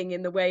anything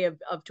in the way of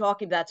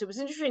talking about that. So it was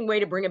an interesting way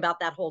to bring about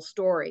that whole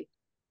story.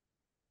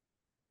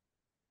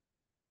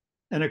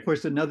 And of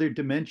course, another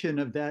dimension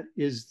of that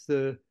is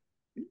at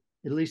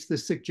least the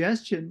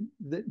suggestion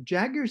that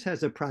Jaggers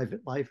has a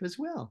private life as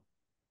well.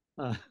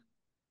 I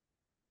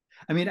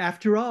mean,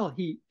 after all,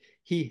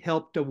 he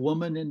helped a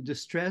woman in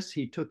distress.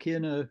 He took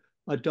in a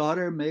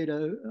daughter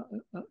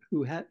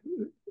who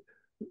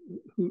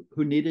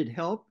needed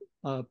help,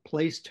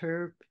 placed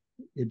her.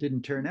 It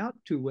didn't turn out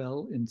too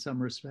well in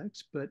some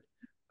respects, but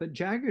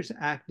Jaggers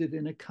acted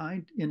in a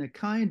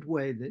kind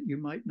way that you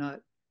might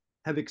not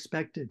have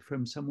expected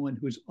from someone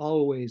who's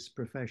always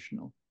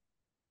professional.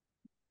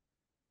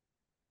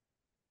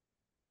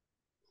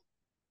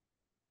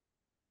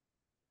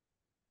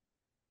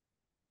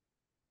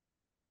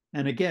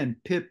 And again,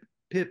 Pip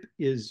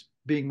is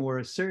being more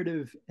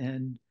assertive,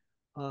 and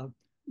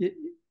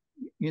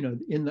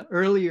in the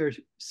earlier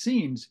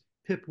scenes,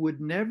 Pip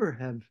would never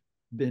have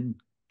been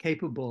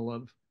capable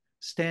of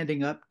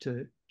standing up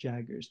to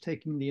Jaggers,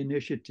 taking the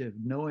initiative,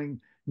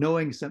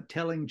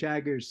 telling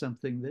Jaggers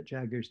something that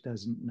Jaggers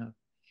doesn't know.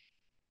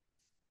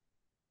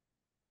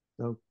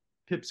 So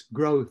Pip's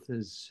growth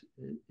is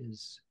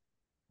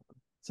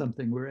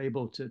something we're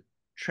able to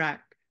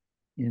track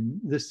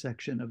in this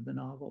section of the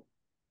novel.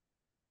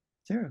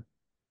 Sarah.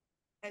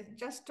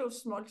 Just two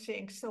small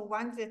things. So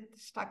one that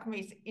struck me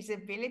is his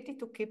ability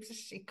to keep the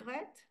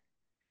secret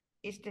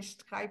is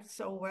described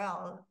so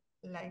well,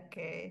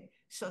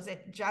 so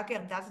that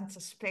Jagger doesn't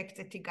suspect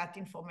that he got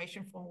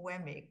information from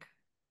Wemmick.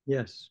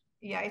 Yes.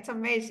 Yeah, it's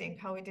amazing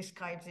how he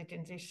describes it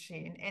in this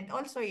scene. And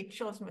also it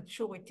shows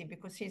maturity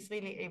because he's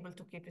really able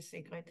to keep a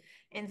secret.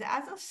 And the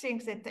other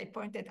thing that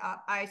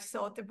I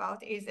thought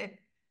about is that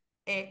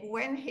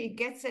when he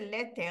gets a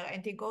letter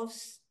and he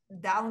goes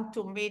down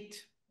to meet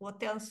what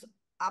turns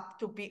up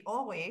to be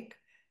Ulrich,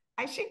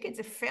 I think it's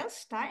the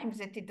first time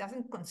that he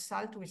doesn't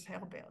consult with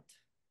Herbert.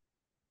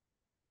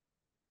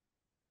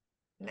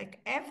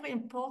 Like every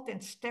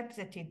important step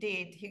that he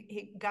did,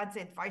 he got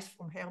the advice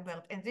from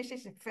Herbert, and this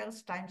is the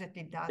first time that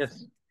he doesn't.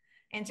 Yes.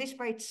 And this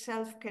by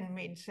itself can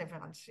mean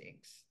several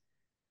things.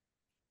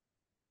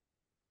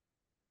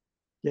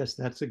 Yes,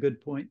 that's a good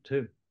point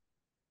too.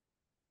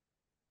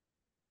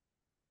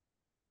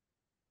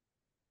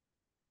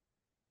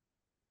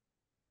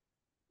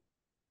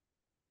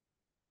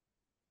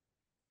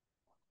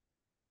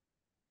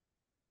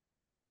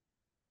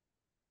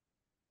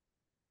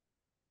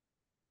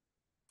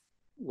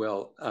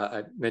 Well,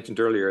 I mentioned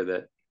earlier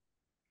that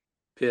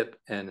Pip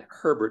and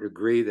Herbert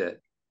agree that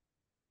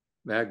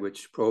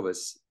Magwitch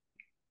Probus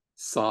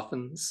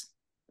softens,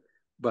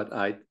 but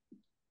I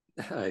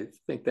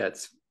think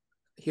that's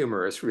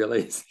humorous,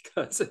 really,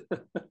 because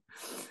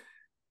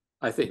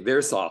I think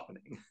they're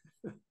softening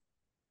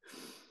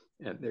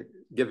and they're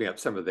giving up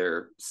some of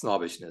their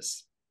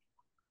snobbishness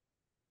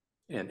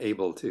and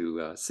able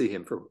to see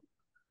him for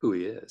who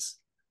he is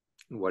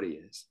and what he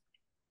is.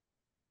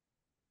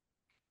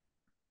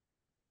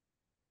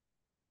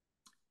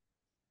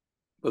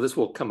 Well, this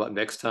will come up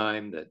next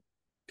time, that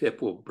Pip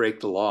will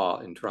break the law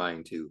in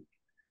trying to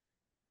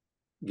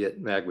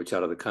get Magwitch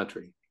out of the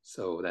country.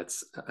 So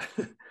that's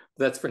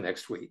that's for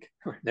next week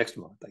or next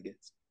month, I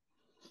guess.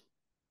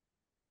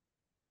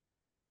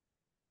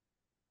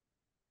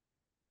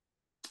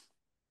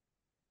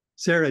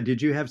 Sarah,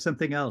 did you have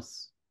something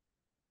else?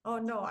 Oh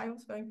no, I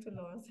was going to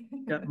lose.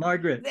 Yeah,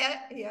 Margaret.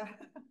 Yeah.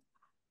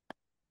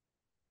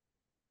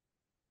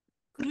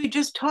 Could we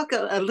just talk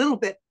a little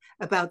bit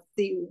about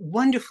the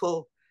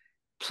wonderful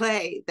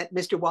play that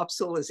Mr.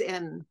 Wopsle is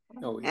in,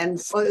 and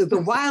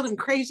the wild and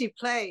crazy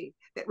play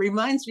that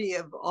reminds me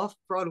of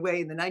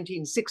off-Broadway in the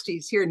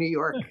 1960s here in New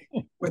York,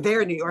 or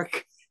there in New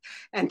York.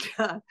 And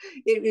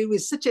it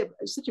was such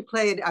a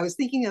play. And I was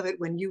thinking of it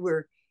when you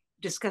were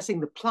discussing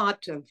the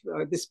plot of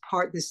this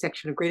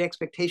section of Great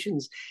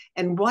Expectations.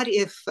 And what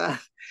if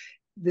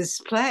this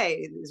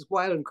play, this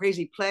wild and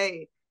crazy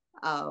play,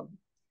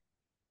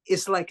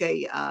 is like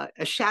a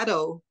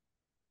shadow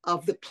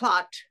of the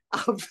plot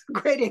of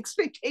Great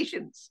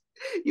Expectations,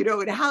 you know,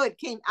 and how it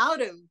came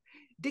out of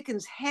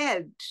Dickens'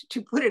 head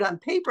to put it on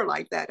paper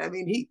like that. I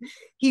mean,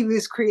 he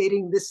was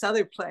creating this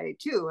other play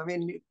too. I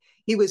mean,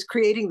 he was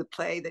creating the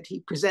play that he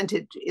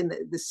presented in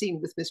the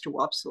scene with Mr.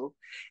 Wopsle.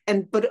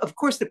 But of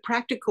course, the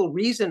practical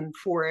reason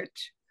for it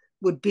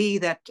would be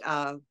that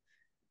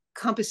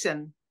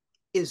Compeyson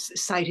is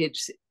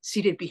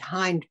seated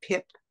behind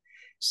Pip.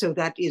 So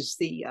that is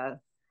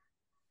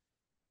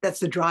that's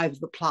the drive of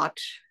the plot,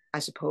 I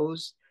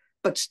suppose.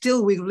 But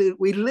still, we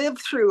live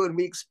through and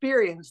we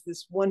experience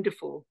this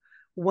wonderful,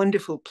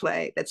 wonderful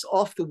play that's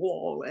off the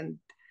wall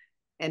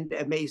and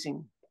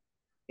amazing.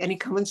 Any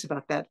comments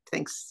about that?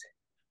 Thanks.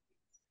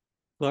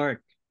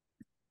 Clark.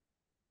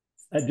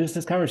 Just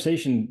this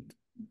conversation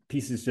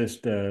pieces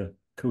just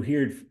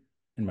cohered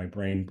in my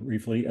brain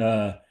briefly.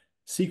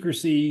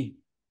 Secrecy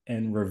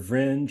and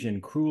revenge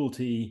and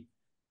cruelty,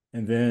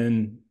 and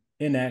then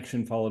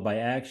inaction followed by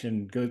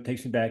action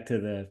takes me back to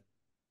the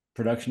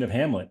production of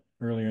Hamlet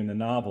earlier in the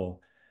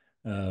novel,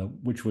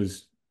 which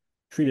was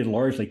treated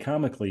largely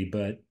comically,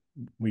 but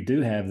we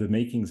do have the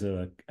makings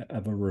of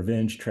a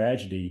revenge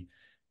tragedy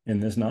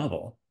in this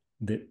novel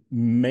that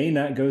may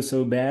not go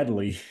so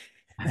badly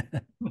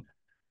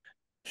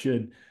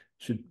should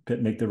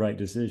Pitt make the right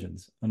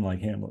decisions,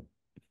 unlike Hamlet.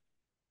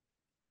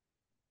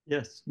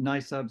 Yes,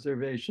 nice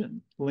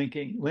observation.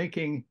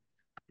 Linking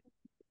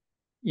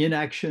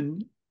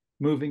inaction,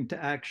 moving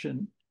to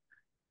action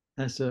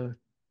as a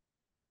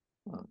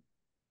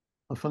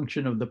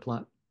function of the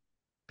plot.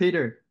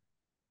 Peter.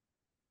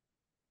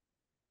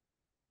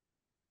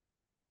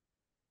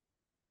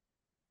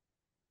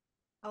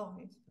 Oh,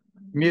 it's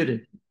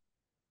Muted.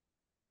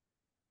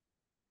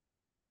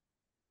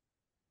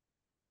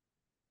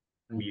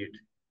 Mute.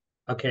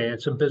 Okay,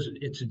 it's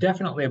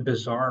definitely a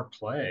bizarre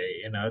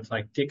play. You know, it's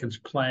like Dickens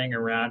playing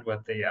around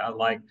with the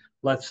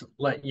let's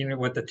let you know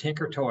with the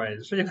Tinker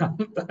Toys, you know,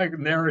 like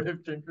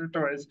narrative Tinker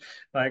Toys,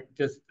 like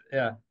just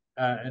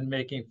and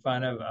making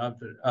fun of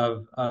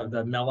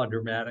the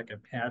melodramatic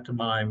and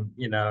pantomime,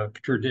 you know,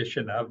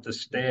 tradition of the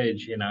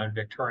stage, you know, in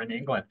Victorian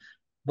England.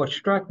 What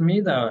struck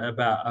me though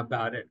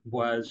about it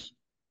was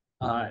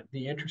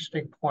the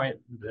interesting point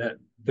that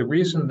the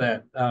reason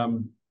that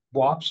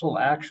Wopsle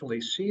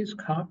actually sees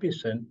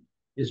Compeyson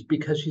is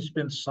because he's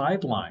been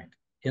sidelined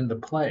in the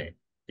play.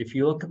 If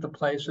you look at the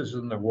places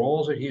and the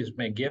roles that he's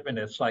been given,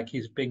 it's like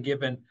he's been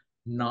given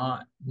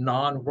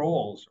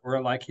non-roles,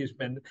 or like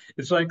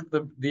it's like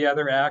the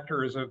other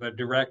actors or the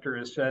director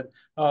has said,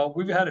 oh,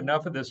 we've had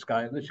enough of this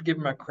guy, let's give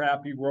him a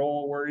crappy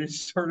role where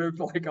he's sort of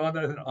like on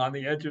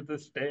the edge of the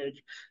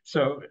stage.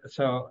 So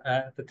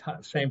at the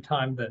same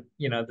time that,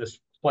 you know, this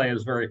play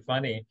is very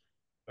funny,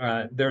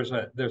 there's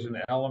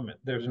an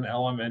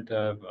element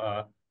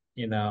of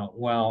you know,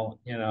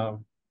 well, you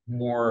know,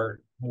 more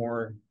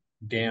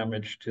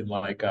damage to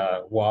like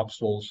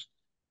Wopsle's,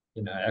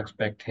 you know,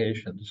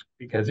 expectations,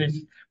 because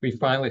we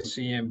finally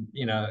see him,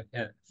 you know,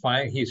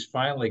 he's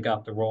finally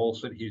got the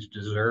roles that he's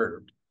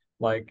deserved.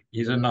 Like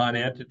he's a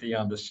non-entity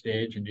on the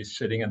stage and he's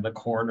sitting in the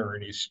corner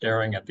and he's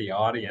staring at the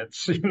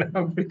audience, you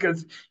know,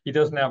 because he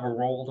doesn't have a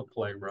role to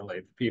play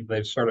really. People,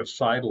 they've sort of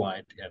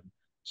sidelined him.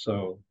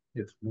 So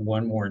it's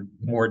one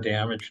more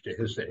damage to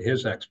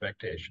his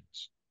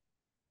expectations.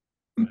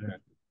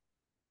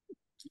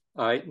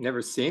 I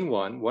never seen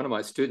one. One of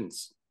my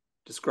students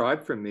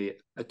described for me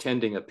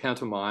attending a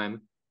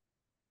pantomime,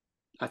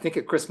 I think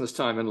at Christmas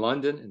time in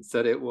London, and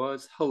said it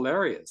was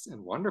hilarious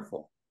and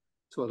wonderful.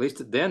 So at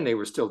least then they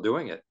were still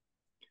doing it.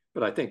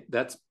 But I think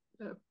that's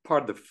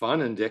part of the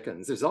fun in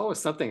Dickens. There's always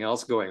something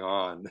else going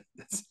on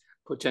that's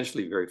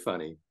potentially very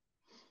funny.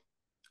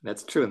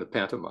 That's true in the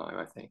pantomime,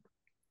 I think.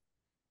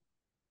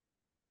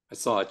 I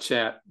saw a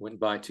chat went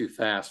by too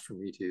fast for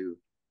me to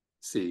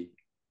see.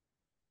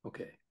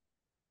 Okay.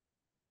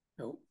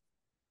 Nope.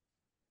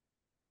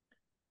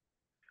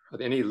 Are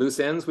there any loose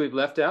ends we've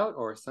left out,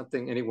 or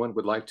something anyone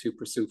would like to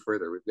pursue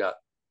further? We've got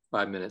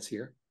 5 minutes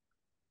here.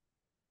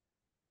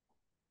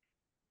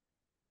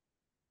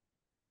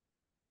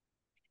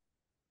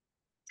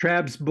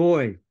 Trabb's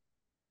boy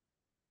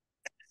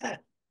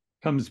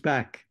comes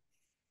back.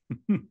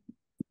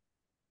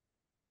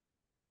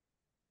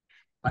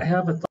 I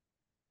have a thought.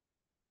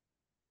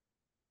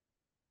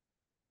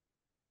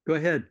 Go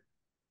ahead.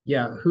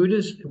 Yeah,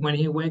 when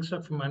he wakes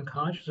up from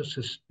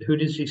unconsciousness, who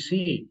does he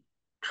see?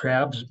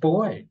 Trabb's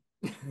boy.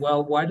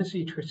 Well, why does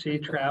he see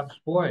Trabb's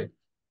boy?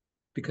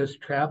 Because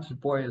Trabb's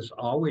boy is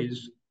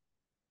always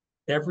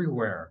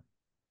everywhere,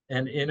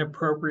 and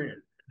inappropriate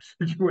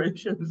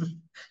situations,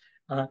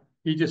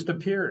 he just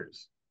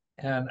appears.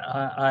 And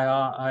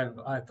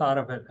I thought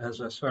of it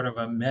as a sort of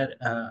a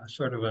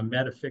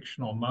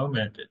metafictional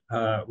moment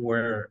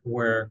where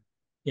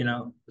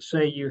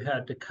say you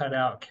had to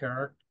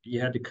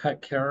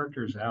cut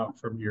characters out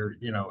from your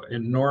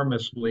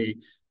enormously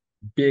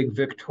big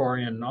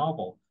Victorian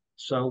novel.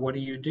 So what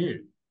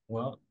do?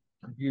 Well,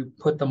 you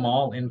put them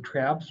all in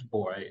Trabb's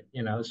boy,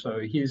 so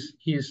he's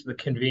the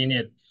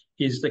convenient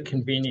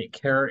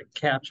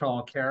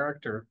catch-all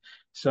character.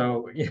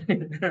 So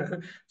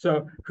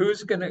so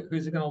who's gonna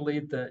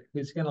lead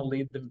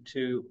them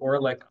to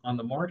Orlick on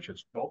the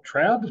marshes? Well,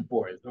 Trabb's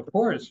boys, of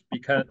course,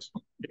 because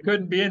it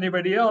couldn't be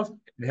anybody else.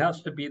 It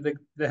has to be the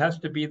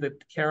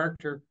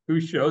character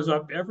who shows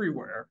up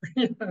everywhere.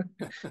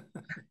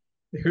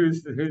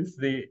 who's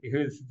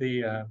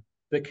the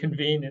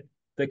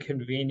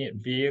convenient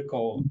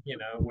vehicle,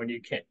 when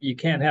you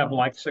can't have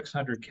like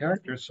 600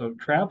 characters. So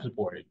Trabb's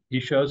boy,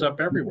 he shows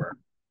up everywhere.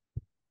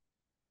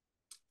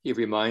 He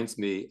reminds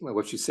me,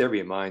 what you said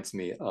reminds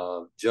me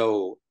of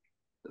Joe,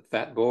 the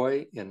fat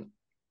boy in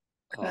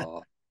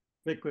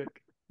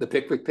Pickwick. The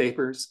Pickwick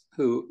Papers,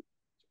 who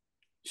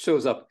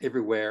shows up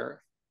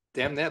everywhere.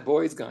 Damn, that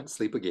boy's gone to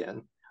sleep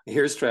again.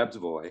 Here's Trabb's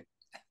boy.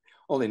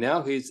 Only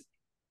now he's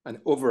an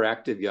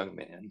overactive young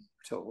man,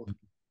 we're told.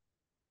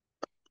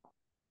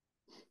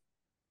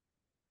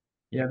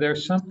 Yeah,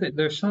 there's something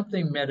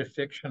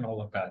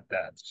metafictional about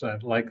that. So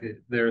like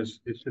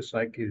it's just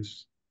like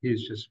he's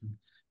just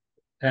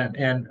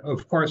and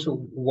of course,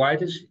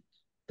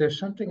 there's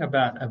something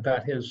about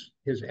his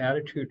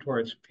attitude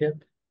towards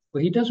Pip.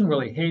 Well, he doesn't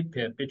really hate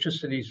Pip. It's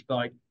just that he's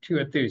like too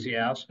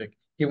enthusiastic.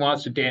 He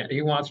wants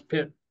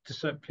Pip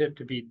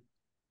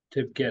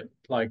to get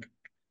like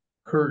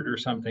hurt or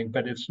something,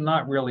 but it's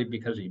not really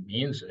because he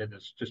means it.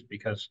 It's just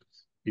because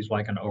he's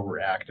like an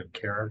overactive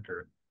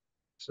character.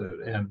 So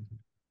and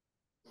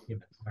he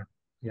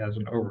has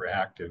an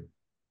overactive.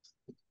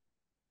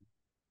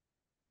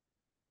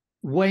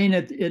 Wayne,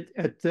 at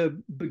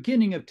the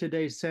beginning of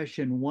today's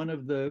session, one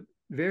of the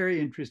very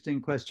interesting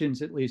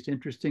questions, at least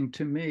interesting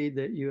to me,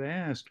 that you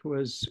asked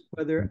was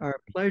whether our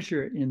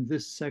pleasure in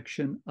this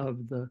section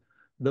of the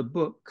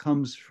book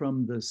comes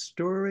from the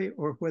story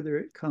or whether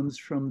it comes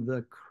from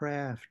the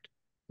craft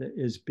that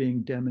is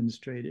being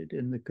demonstrated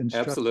in the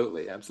construction.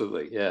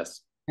 Absolutely, yes.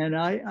 And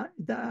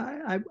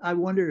I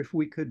wonder if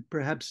we could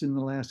perhaps in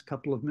the last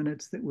couple of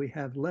minutes that we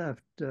have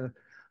left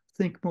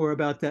think more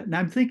about that. And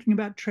I'm thinking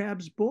about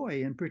Trabb's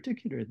boy in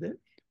particular, that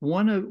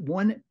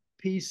one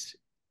piece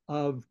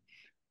of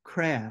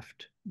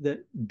craft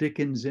that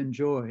Dickens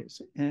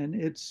enjoys, and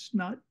it's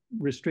not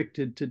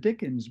restricted to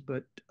Dickens,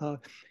 but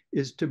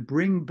is to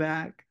bring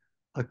back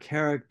a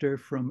character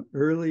from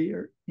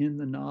earlier in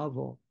the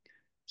novel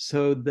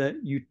so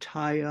that you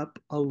tie up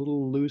a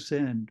little loose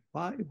end.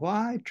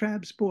 Why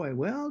Trabb's boy?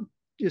 Well,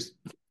 just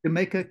to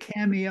make a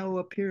cameo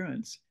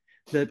appearance,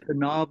 that the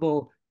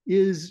novel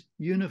is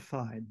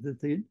unified, that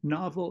the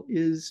novel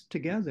is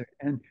together.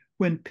 And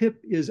when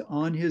Pip is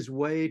on his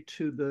way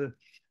to the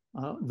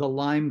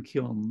lime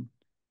kiln,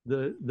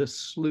 the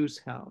sluice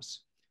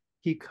house,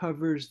 he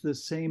covers the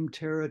same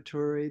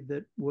territory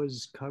that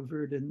was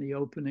covered in the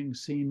opening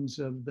scenes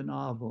of the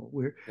novel.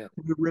 We're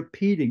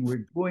repeating,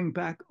 we're going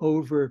back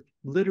over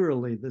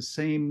literally the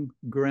same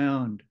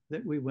ground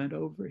that we went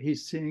over.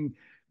 He's seeing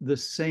the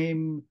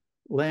same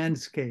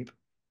landscape,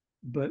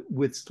 but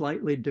with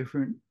slightly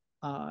different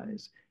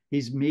eyes.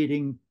 He's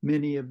meeting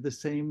many of the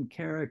same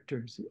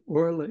characters.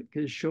 Orlick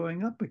is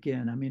showing up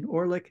again. I mean,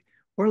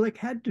 Orlick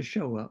had to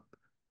show up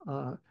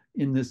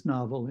in this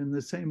novel in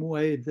the same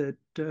way that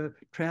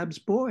Trabb's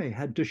boy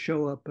had to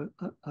show up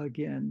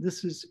again.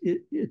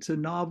 It's a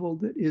novel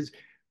that is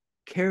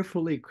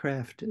carefully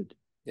crafted.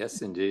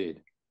 Yes,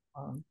 indeed.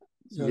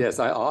 Yes,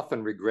 I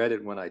often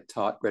regretted when I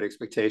taught Great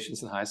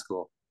Expectations in high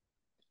school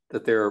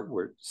that there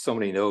were so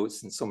many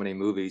notes and so many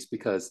movies,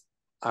 because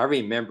I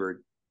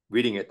remembered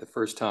reading it the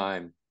first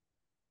time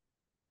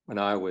when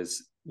I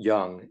was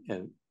young,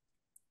 and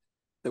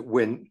that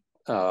when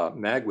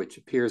Magwitch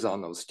appears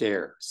on those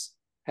stairs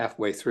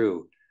halfway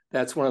through,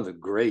 that's one of the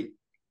great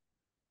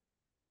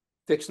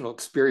fictional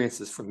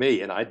experiences for me,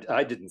 and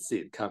I didn't see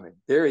it coming.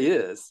 There he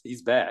is,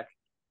 he's back,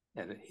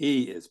 and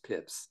he is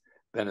Pip's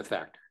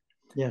benefactor.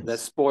 Yes.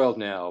 That's spoiled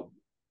now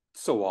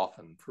so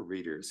often for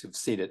readers who've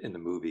seen it in the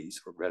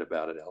movies or read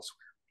about it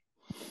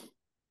elsewhere.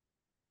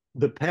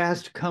 The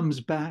past comes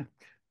back.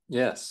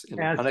 Yes, in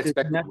an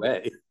unexpected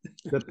way.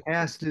 The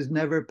past is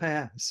never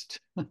past.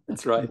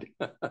 That's right.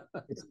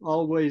 It's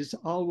always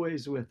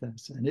with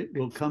us, and it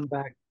will come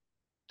back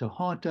to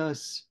haunt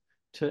us,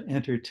 to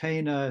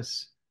entertain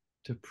us,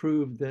 to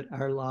prove that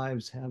our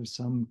lives have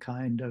some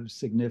kind of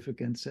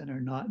significance and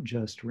are not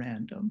just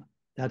random.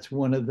 that's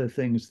one of the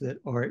things that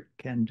art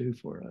can do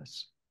for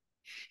us.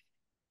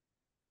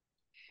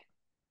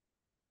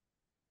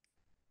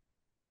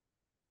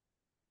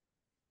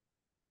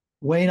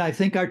 Wayne, I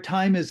think our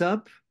time is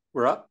up.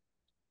 We're up.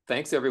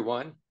 Thanks,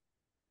 everyone.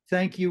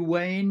 Thank you,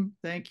 Wayne.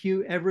 Thank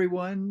you,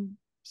 everyone.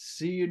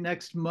 See you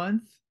next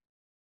month.